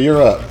 Ziva,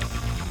 you're up.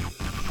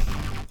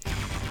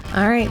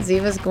 All right,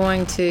 Ziva's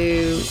going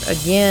to,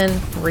 again,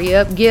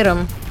 re-up get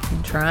him.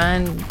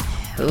 Trying.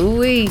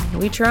 Ooh-wee,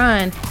 we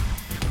trying.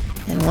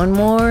 And one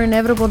more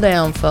inevitable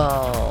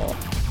downfall.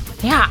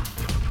 Yeah.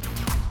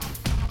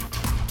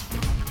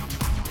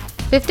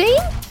 15?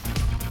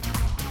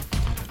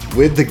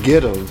 With the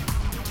get 'em,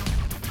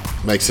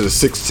 makes it a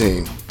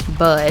 16,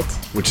 But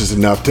which is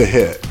enough to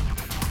hit.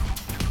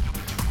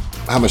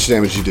 How much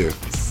damage you do?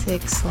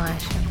 6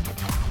 slashing.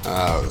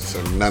 Oh,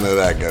 so none of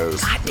that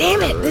goes. God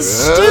damn it, this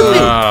is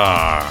stupid.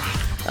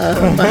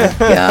 Oh my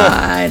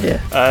god.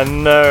 I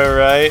know,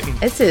 right?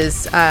 This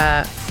is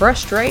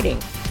frustrating.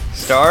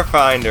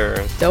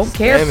 Starfinder. Don't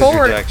care Damage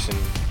for it. reduction.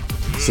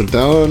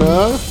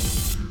 Sedona.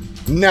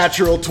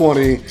 Natural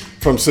 20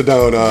 from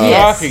Sedona.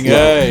 Yes. Fucking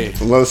A.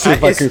 Let's see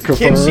if I can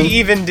confirm. Can she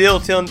even deal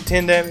 10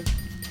 damage?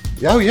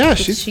 Oh, yeah, Did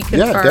she's. she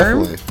Yeah,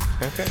 confirm? definitely.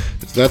 Okay.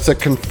 That's a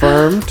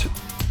confirmed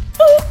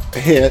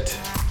hit.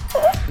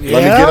 Yeah.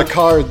 Let me get a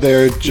card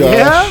there, Josh.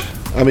 Yeah?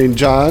 I mean,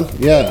 John.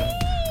 Yeah.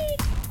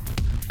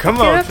 Come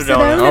Get on, up,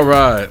 Sedona. All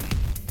right.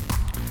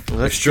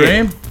 Let's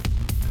Extreme?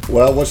 get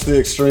Well, what's the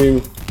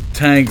extreme?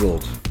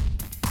 Tangled.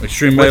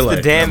 Extreme it. What's melee.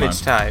 the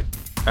damage type?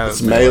 Oh,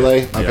 It's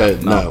melee? Okay,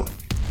 no.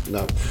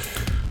 No.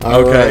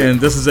 All Okay, right. and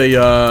this is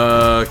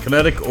a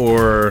kinetic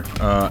or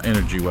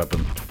energy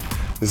weapon.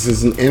 This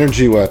is an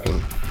energy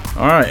weapon.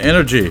 All right,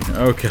 energy.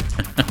 Okay.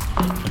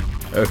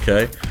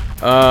 Okay.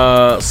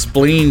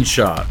 Spleen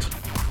shot.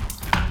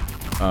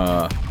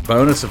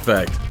 Bonus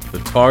effect. The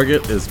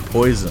target is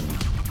poisoned.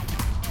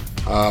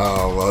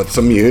 Oh, well, it's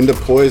immune to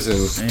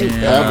poison.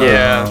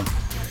 Yeah.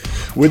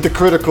 With the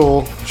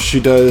critical, she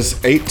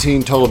does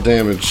 18 total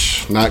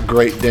damage. Not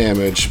great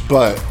damage,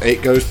 but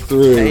 8 goes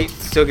through. 8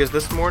 still gives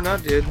this more than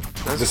I did.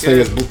 That's This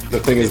good. the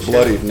thing is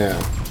bloodied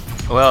now.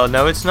 Well,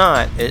 no, it's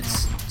not.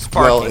 It's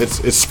sparking. Well,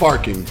 it's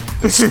sparking.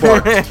 It's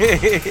sparked.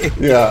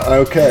 Yeah,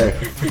 okay.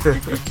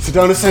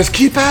 Sedona says,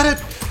 keep at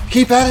it.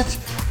 Keep at it.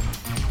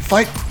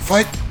 Fight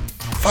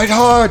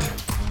hard.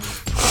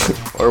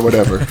 Or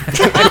whatever. He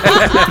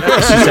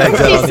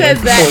said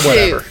that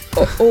too.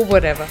 Or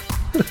whatever.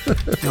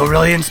 Feel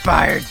really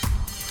inspired.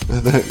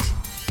 Thanks.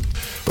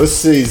 Let's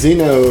see,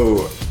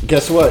 Zeno.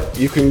 Guess what?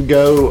 You can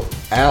go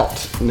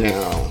out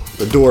now.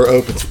 The door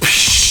opens.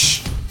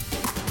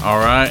 All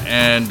right,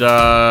 and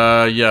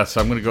yes,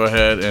 I'm going to go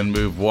ahead and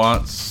move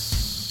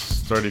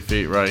once, 30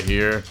 feet right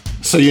here.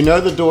 So you know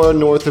the door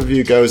north of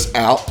you goes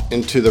out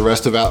into the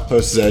rest of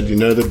Outpost Z. You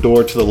know the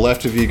door to the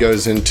left of you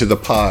goes into the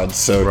pod.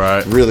 So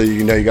Right. really,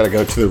 you know you got to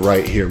go to the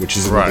right here, which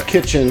is into Right. the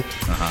kitchen.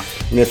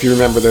 And if you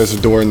remember, there's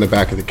a door in the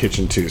back of the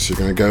kitchen too. So you're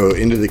going to go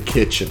into the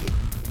kitchen.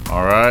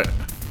 All right.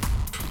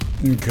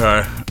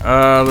 Okay.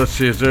 Let's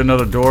see. Is there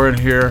another door in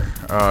here?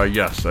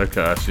 Yes.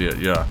 Okay, I see it.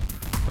 Yeah.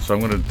 So I'm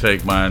going to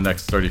take my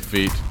next 30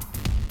 feet,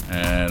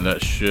 and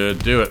that should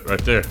do it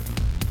right there.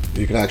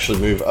 You can actually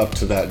move up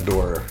to that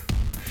door.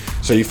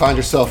 So you find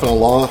yourself in a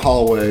long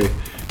hallway.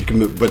 You can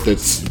move, but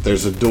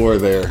there's a door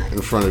there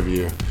in front of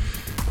you.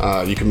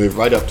 You can move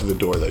right up to the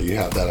door, though. You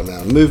have that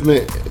amount of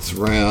movement. It's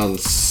round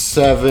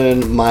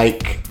 7.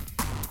 Mike,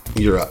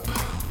 you're up.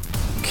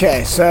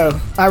 Okay, so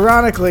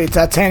ironically,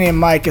 titanium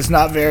Mike is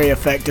not very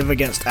effective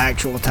against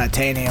actual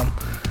titanium.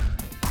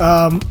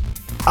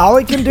 All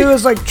he can do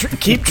is like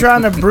keep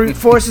trying to brute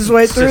force his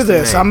way through just a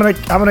this. name.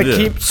 I'm gonna Yeah.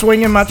 keep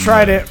swinging my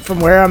trident from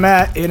where I'm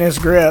at in his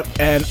grip,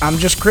 and I'm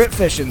just crit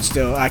fishing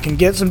still. I can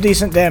get some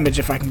decent damage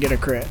if I can get a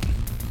crit.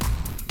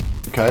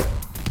 Okay.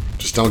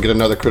 Just don't get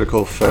another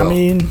critical fail. I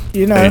mean,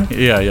 you know,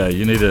 Yeah.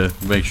 You need to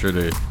make sure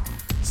to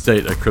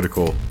state a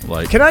critical,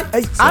 like... can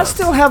I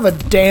still have a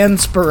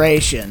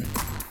Danspiration.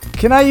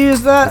 Can I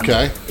use that?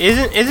 okay.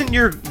 Isn't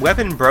your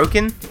weapon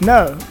broken?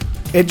 No,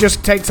 it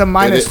just takes a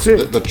minus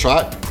It-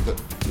 2.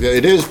 Yeah,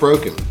 it is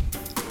broken.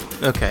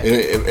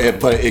 Okay.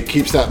 But it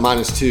keeps that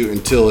 -2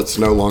 until it's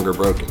no longer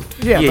broken.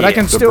 yeah, but yeah, I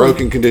can The still,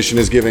 broken condition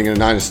is giving a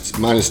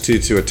 -2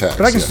 to attacks.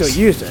 but I can yes. still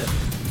use it.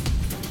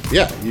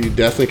 Yeah, you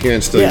definitely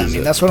can still Yeah, I use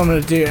mean it. that's what I'm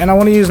gonna do, and I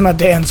want to use my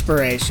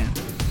Danspiration.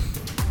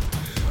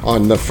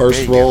 On the first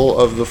There you roll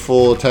of the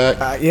full attack.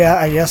 Yeah,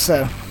 I guess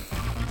so.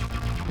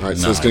 All right,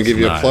 so it's going to give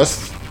you a Nice. plus.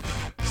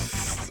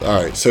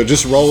 All right, so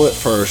just roll it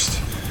first.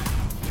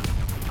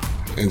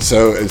 And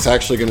so it's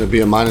actually going to be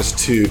a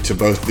 -2 to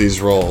both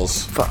these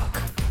rolls.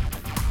 Fuck.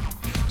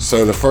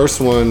 So the first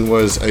one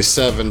was a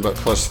 7, but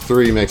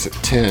 +3 makes it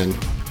 10.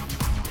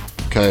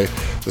 Okay,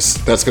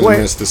 that's going Wait.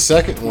 to miss. The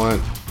second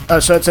one, Oh,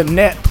 so it's a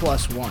net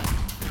 +1.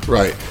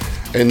 right.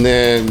 And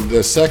then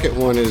the second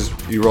one is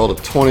you rolled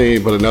a 20,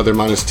 but another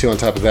 -2 on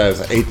top of that is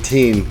an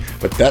 18.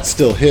 But that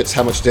still hits.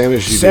 How much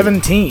damage you do?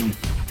 17.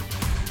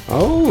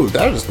 Oh,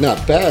 that is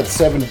not bad.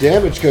 7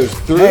 damage goes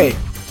through. Hey,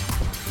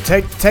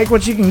 take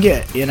what you can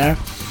get, you know?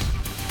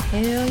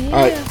 Hell yeah.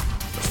 All right,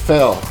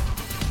 Fell.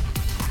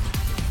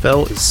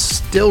 Fell is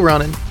still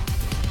running,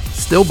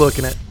 still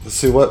booking it. Let's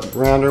see, what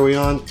round are we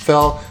on?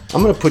 Fell,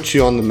 I'm going to put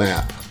you on the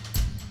map.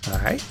 All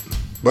right.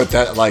 But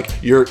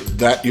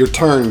that your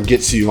turn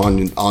gets you on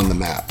the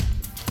map.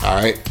 All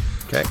right.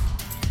 Okay.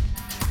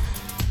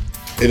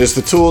 It is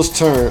the tool's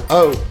turn.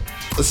 Oh,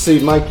 let's see,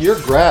 Mike. You're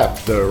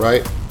grabbed though,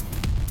 right?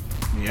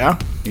 Yeah.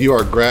 You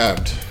are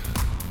grabbed,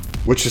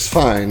 which is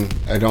fine.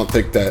 I don't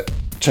think that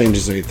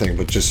changes anything.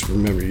 But just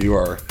remember, you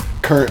are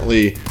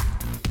currently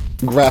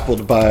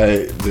grappled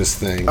by this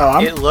thing.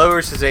 It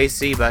lowers his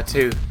AC by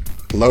 2.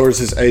 Lowers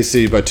his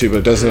AC by 2, but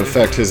it doesn't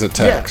affect his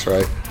attacks,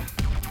 right?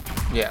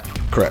 Yeah.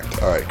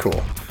 Correct. All right,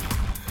 cool.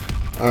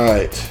 All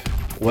right.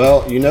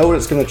 Well, you know what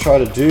it's going to try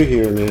to do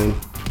here, man.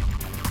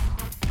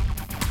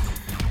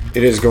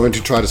 It is going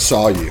to try to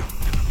saw you.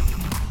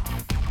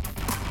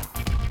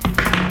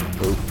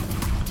 Oop.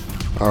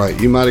 All right,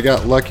 you might have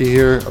got lucky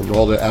here. I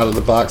rolled it out of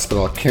the box,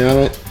 but I'll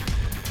count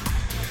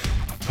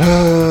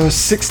it.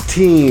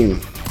 16.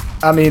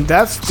 I mean,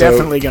 that's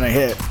definitely going to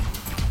hit.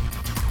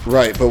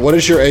 Right, but what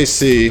is your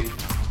AC?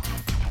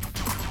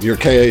 Your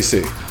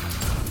KAC?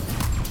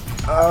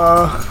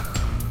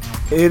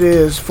 It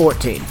is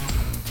 14.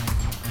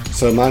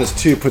 So minus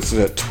 2 puts it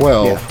at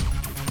 12,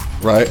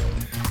 Yeah. right?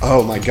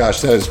 Oh my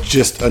gosh, that is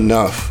just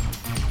enough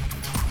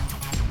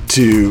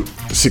to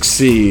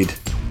succeed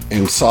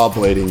in saw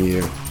blading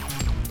you.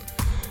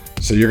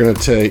 So you're going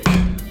to take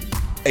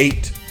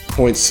 8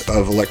 points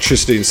of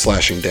electricity and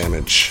slashing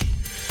damage.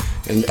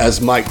 And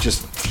as Mike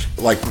just,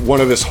 like,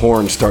 one of his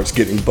horns starts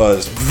getting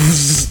buzzed.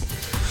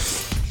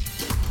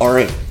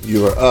 Alright,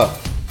 you are up.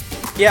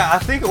 Yeah, I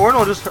think Orin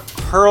will just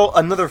hurl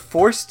another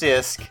Force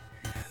Disc.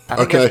 I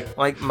think Okay. that's,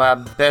 like, my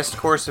best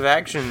course of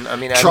action. I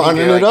mean,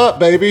 Troning it up,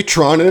 baby.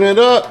 Troning it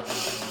up.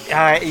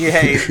 Yeah,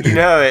 you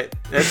know it.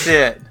 That's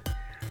it.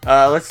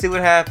 Let's see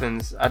what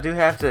happens. I do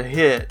have to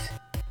hit.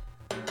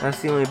 That's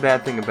the only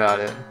bad thing about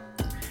it.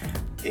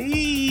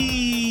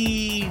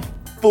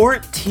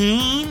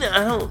 14?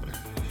 I don't...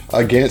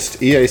 Against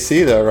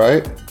EAC, though,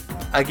 right?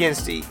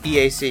 Against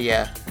EAC,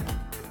 yeah.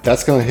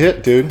 That's going to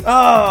hit, dude.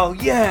 Oh,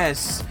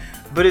 yes!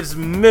 But it's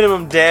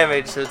minimum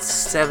damage, so it's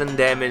 7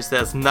 damage.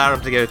 That's not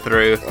enough to go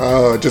through.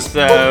 Oh, it just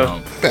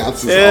So...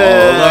 bounces all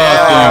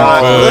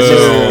Let's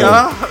just,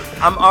 over.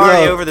 I'm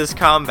already Yeah. over this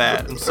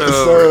combat. I'm so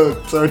over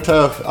it. So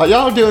tough. Y'all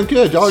are doing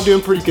good. Y'all are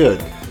doing pretty good.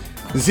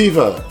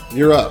 Ziva,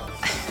 you're up.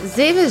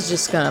 Ziva's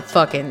just gonna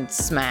fucking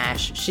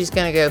smash. She's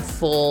gonna go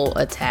full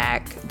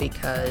attack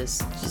because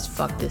just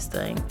fuck this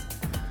thing.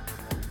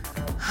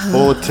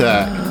 Full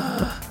attack.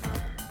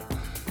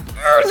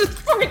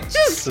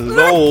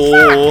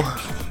 LOL.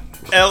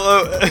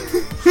 LO.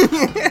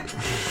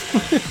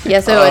 Yeah,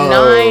 so a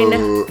 9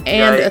 and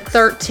a yikes.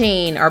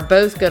 13 are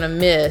both gonna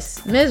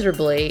miss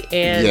miserably,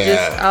 and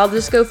Yeah. I'll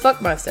just go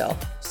fuck myself.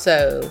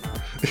 So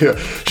Yeah,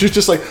 she's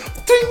just like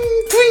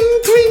twing,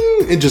 twing,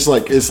 twing, and just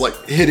like is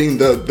like hitting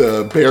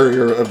the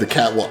barrier of the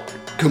catwalk,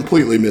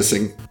 completely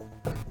missing.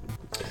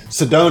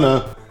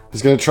 Sedona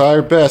is gonna try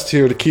her best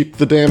here to keep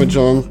the damage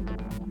on.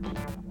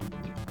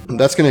 And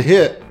that's gonna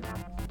hit.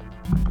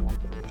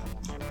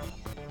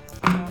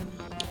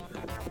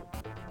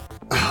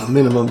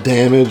 Minimum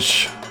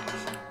damage.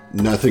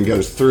 Nothing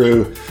goes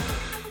through.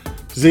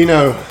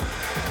 Zeno.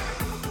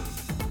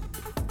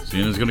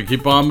 Xena's gonna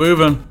keep on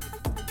moving.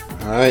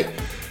 All right.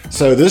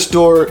 So this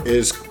door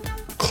is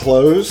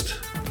closed.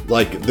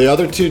 Like the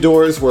other 2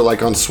 doors were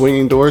like on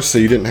swinging doors, so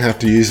you didn't have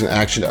to use an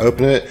action to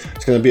open it.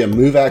 It's going to be a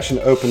move action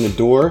to open the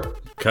door,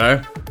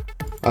 Okay.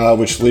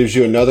 which leaves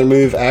you another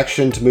move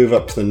action to move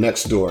up to the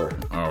next door.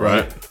 All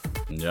right.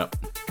 Yep.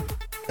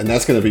 And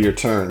that's going to be your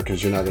turn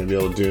because you're not going to be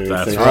able to do anything.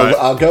 That's right.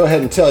 I'll go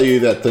ahead and tell you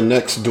that the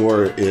next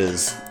door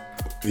is.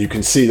 You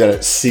can see that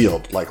it's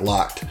sealed, like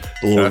locked.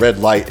 The little Okay. red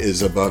light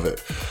is above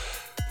it.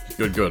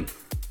 Good. Good.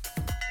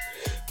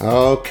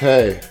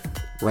 Okay.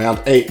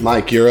 Round 8,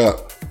 Mike, you're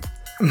up.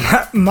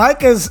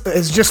 Mike is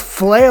just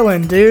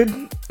flailing,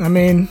 dude. I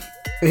mean,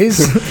 he's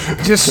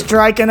just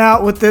striking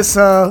out with this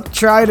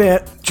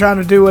trident, trying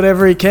to do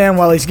whatever he can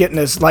while he's getting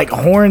his like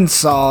horn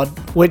sawed.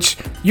 Which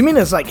you mean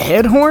it's like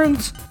head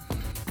horns?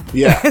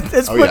 Yeah.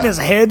 It's Oh, putting yeah. his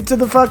head to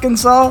the fucking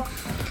saw.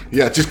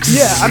 Yeah, just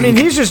Yeah, I mean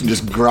he's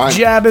just grind.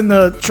 jabbing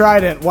the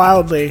trident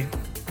wildly.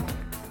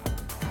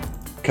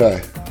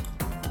 Okay.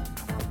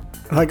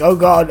 Like, oh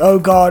god, oh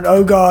god,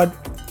 oh god.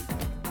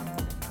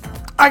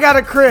 I got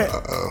a crit.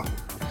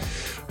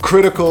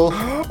 Critical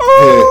hit.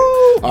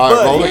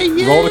 All right,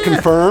 roll to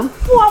confirm. See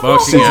Fucking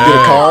if you get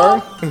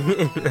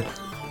a yeah. car.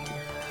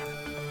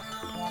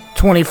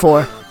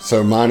 24.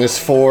 So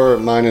 -4,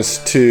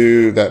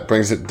 -2, that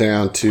brings it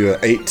down to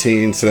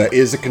 18. So that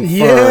is a confirm.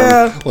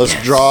 Yeah. Let's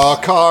draw a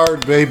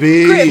card,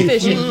 baby. crit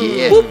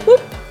vision. Whoop,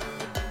 whoop.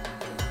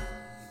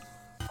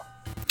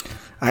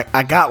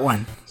 I got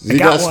one. I You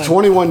got got one.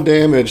 21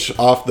 damage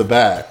off the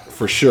bat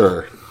for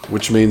sure,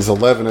 which means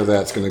 11 of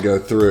that's going to go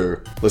through.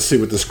 Let's see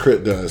what this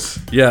crit does.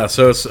 Yeah.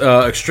 So it's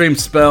extreme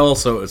spell,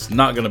 so it's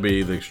not gonna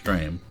be the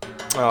extreme,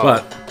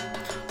 but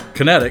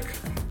kinetic,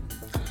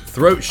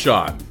 throat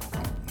shot,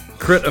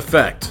 crit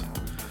effect.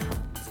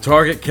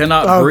 Target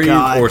cannot Oh, breathe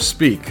God. or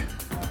speak.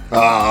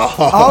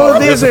 All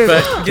of This these are.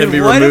 effect can be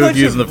why do removed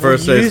you using the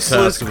first aid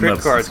useless task of crit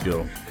medicine cards?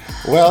 skill.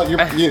 Well,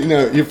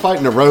 you're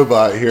fighting a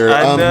robot here.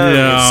 I know.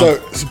 Yeah.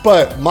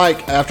 But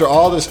Mike, after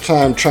all this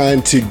time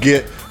trying to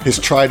get his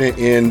trident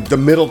in, the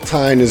middle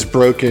tine is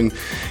broken.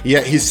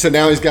 Yet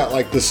now he's got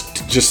like this,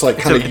 just like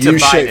kind of It's a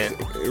U-shaped,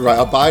 right?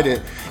 A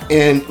bident.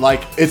 And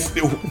like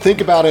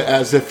think about it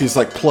as if he's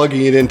like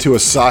plugging it into a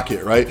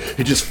socket, right?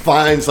 He just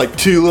finds like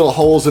two little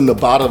holes in the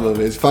bottom of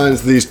it. He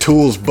finds these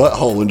tools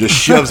butthole and just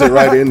shoves it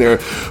right in there,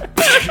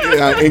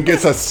 and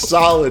gets a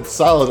solid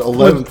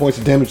 11 points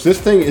of damage. This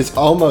thing is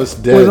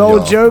almost dead. With old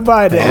y'all. Joe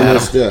Biden.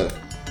 Almost dead.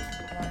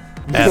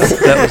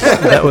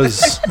 That was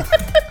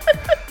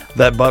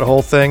that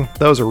butthole thing.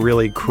 That was a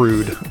really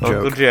crude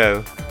Uncle joke.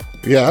 Joe.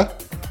 Yeah.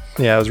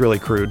 Yeah, it was really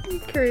crude.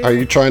 Are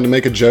you trying to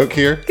make a joke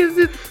here?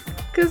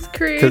 Because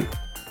crude.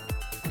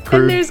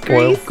 Crude there's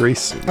oil,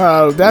 grease. grease.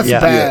 Oh, that's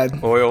Yeah. bad.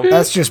 Oil.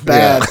 That's just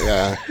bad.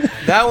 Yeah.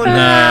 That one.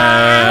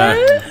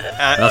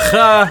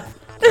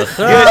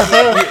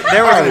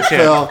 There All was right, a chance.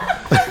 Fel.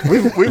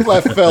 We've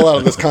left Fel out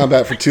of this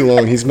combat for too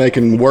long. He's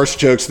making worse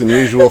jokes than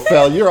usual.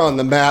 Fel, you're on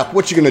the map.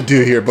 What you gonna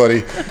do here,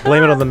 buddy?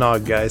 Blame it on the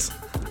Nog, guys.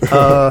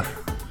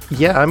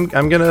 Yeah, I'm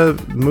gonna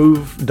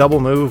double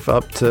move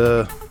up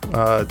to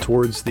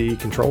towards the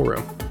control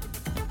room.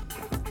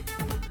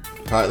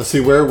 All right, let's see.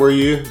 Where were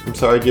you? I'm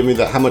sorry. Give me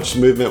that. How much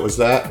movement was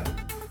that?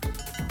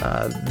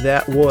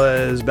 That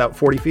was about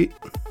 40 feet.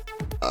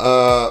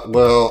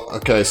 Well,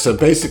 okay. So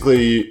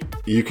basically,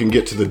 you can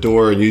get to the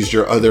door and use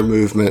your other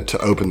movement to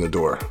open the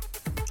door.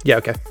 Yeah,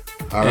 okay.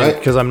 All right.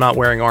 Because I'm not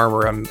wearing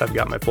armor, I've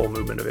got my full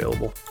movement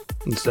available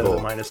instead of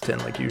Cool. the -10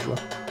 like usual.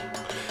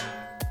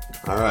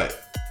 All right.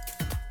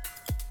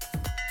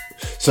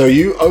 So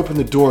you open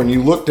the door and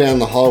you look down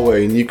the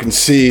hallway and you can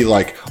see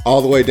like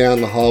all the way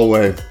down the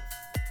hallway.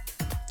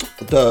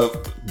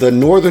 The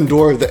northern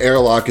door of the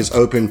airlock is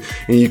open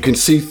and you can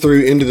see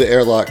through into the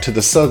airlock to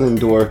the southern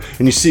door,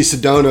 and you see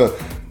Sedona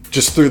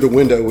just through the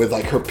window with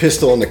like her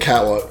pistol on the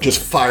catwalk just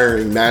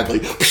firing madly.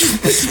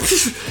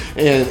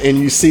 and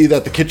you see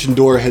that the kitchen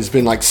door has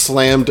been like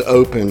slammed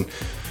open.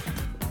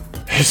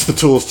 It's the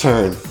tool's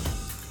turn.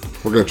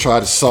 We're gonna try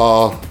to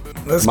saw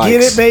Let's Mike's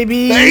get it,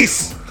 baby.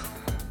 face.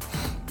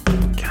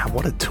 God,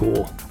 what a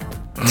tool.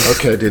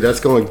 Okay, dude, that's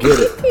going to get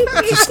it.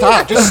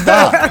 Just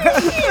stop.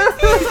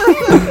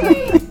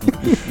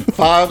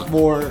 5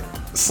 more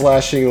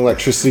slashing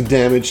electricity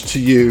damage to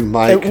you,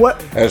 Mike. Hey,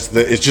 what- As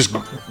it's just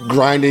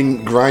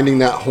grinding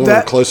that horn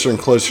That- closer and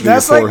closer to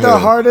That's your like forehead. the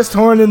hardest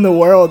horn in the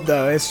world,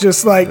 though. It's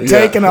just like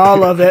taking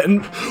all of it.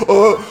 And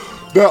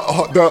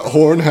That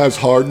horn has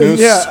hardness.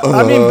 yeah,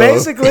 I mean,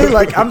 basically,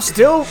 like, I'm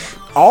still,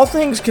 all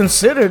things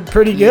considered,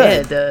 pretty Yeah,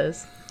 good. it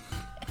does.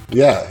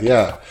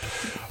 Yeah.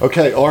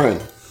 Okay, Oren.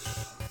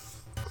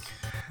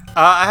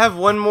 I have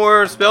one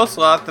more spell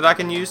slot that I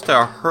can use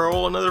to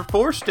hurl another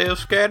force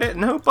disc at it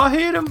and hope I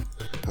hit him.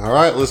 All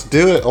right, let's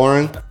do it,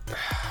 Oren.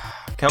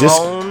 Come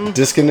on.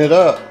 Disking it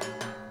up.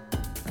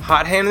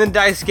 Hot hand in the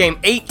dice game.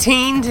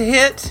 18 to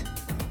hit.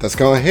 That's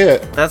going to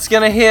hit. That's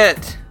going to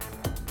hit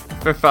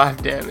for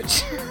 5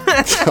 damage.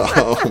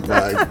 Oh,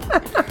 my.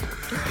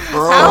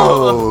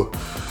 Bro.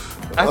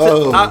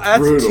 That's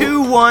brutal.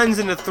 2 1s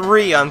and a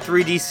 3 on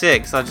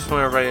 3d6. I just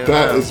want everybody to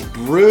That know. is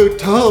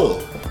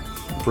brutal.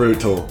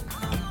 Brutal.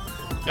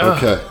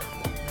 Okay.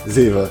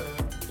 Ziva,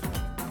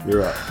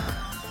 you're up.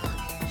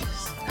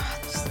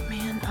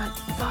 Man,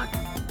 fuck.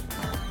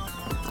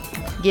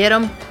 Get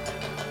him.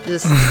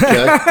 Just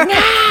Okay.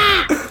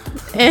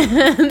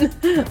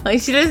 and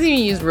like she doesn't even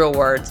use real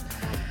words.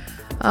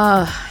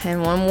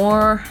 And one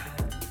more.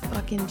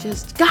 Fucking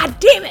just. God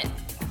damn it.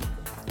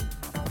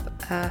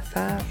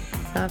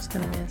 5's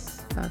gonna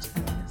miss. 5's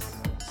gonna miss.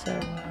 So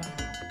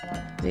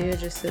Zia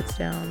just sits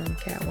down on the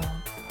catwalk.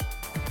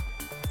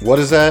 What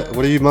is that?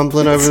 What are you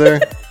mumbling over there?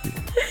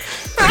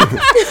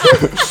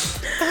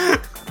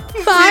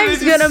 5's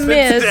Just gonna sits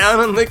miss. down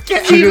on the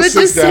couch. She would just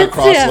sits down sit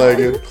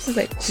cross-legged. She's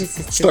like, this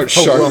is Start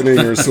stupid. sharpening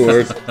your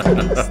sword.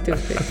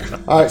 Stupid.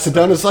 All right,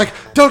 Sedona's like,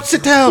 don't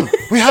sit down.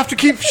 We have to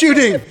keep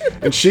shooting.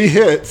 And she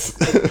hits.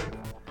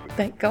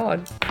 Thank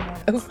God.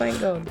 Oh, thank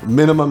God.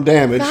 Minimum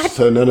damage,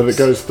 so none of it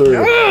goes through.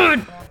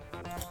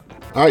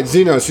 All right,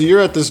 Zeno, so you're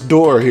at this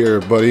door here,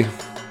 buddy.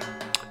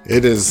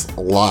 It is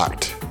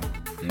locked.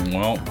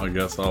 Well, I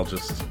guess I'll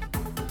just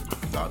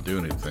not do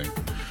anything.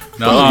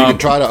 You No, can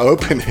try to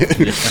open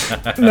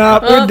it. No,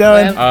 we're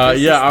done. well.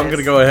 yeah, I'm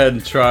gonna go ahead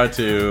and try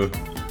to.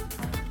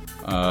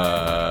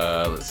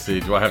 Let's see.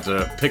 Do I have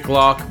to pick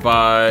lock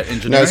by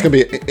engineering? No, it's going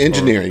to be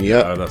engineering, Oh,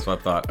 yep. that's what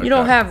I thought. You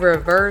don't Okay. have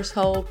reverse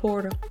hold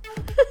portal.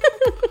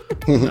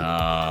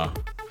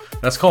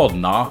 That's called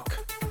knock.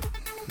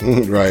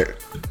 Right.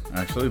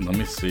 Actually, let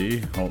me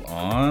see. Hold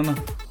on.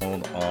 No,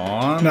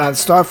 the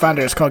Starfinder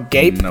is called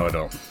Gape. No, I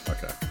don't.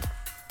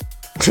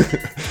 Okay.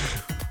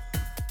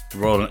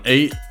 Rolled an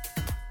 8.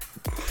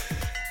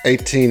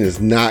 18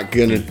 is not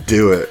going to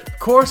do it. Of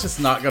course, it's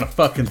not gonna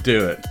fucking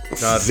do it. God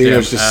damn,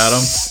 Zeno's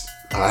Adam.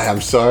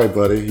 I'm sorry,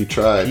 buddy. You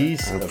tried.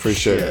 Piece I of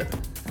appreciate shit. it.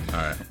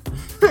 All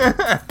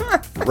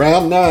right.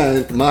 Round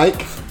 9,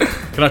 Mike.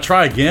 Can Can I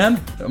try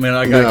again? I mean,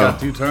 I got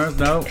 2 turns.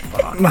 No.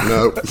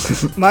 Nope.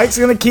 Mike's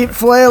gonna keep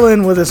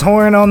flailing with his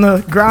horn on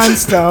the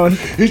grindstone.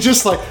 He's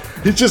just like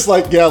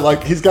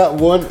he's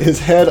got his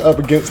head up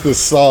against this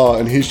saw,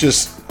 and he's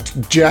just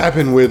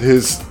jabbing with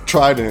his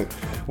trident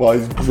while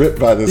he's gripped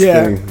by this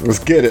thing. Let's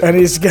get it. And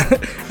he's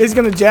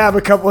gonna jab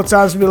a couple of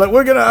times and be like,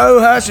 "We're gonna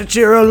owe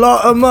Hashachir a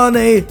lot of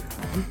money."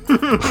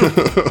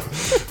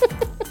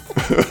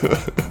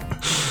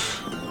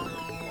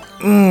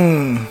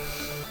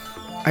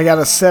 I got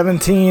a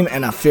 17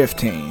 and a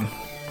 15.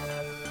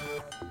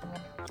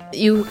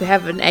 You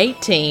have an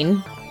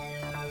 18.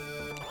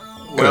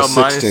 Well,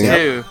 minus 16.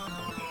 2.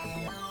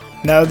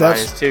 No, that's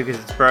Minus 2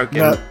 because it's broken.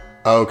 no,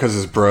 Oh, because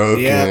it's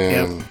broken.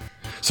 Yep.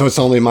 So it's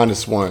only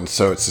 -1.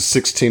 So it's a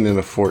 16 and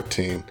a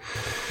 14.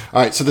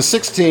 All right. So the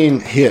 16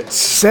 hits.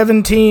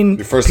 17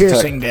 Your first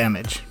piercing attack.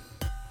 damage.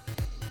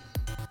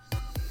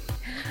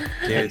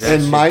 Dude, that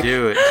And should Mike-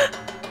 do it.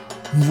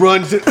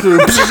 Runs it through.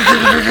 And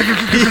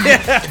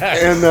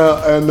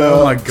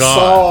Oh my God.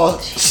 saw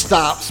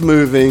stops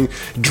moving,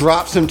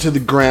 drops him to the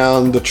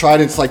ground. The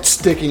trident's like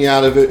sticking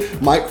out of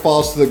it. Mike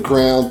falls to the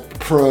ground,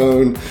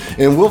 prone,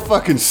 and we'll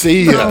fucking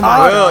see you.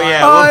 Well,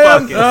 yeah, I we'll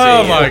am- fucking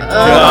Oh see my it. I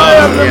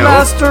god! am the yeah,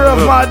 master of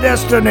my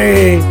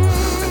destiny.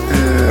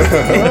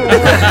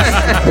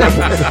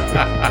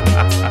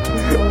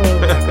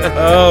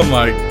 Oh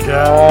my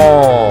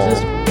god!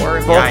 Just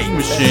worth Fucking it.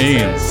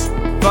 machines.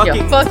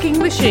 Fucking, Fucking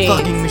machine.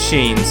 fucking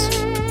machines.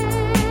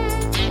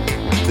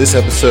 This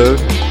episode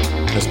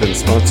has been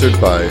sponsored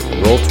by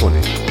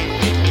Roll20.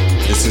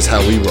 This is how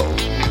we roll.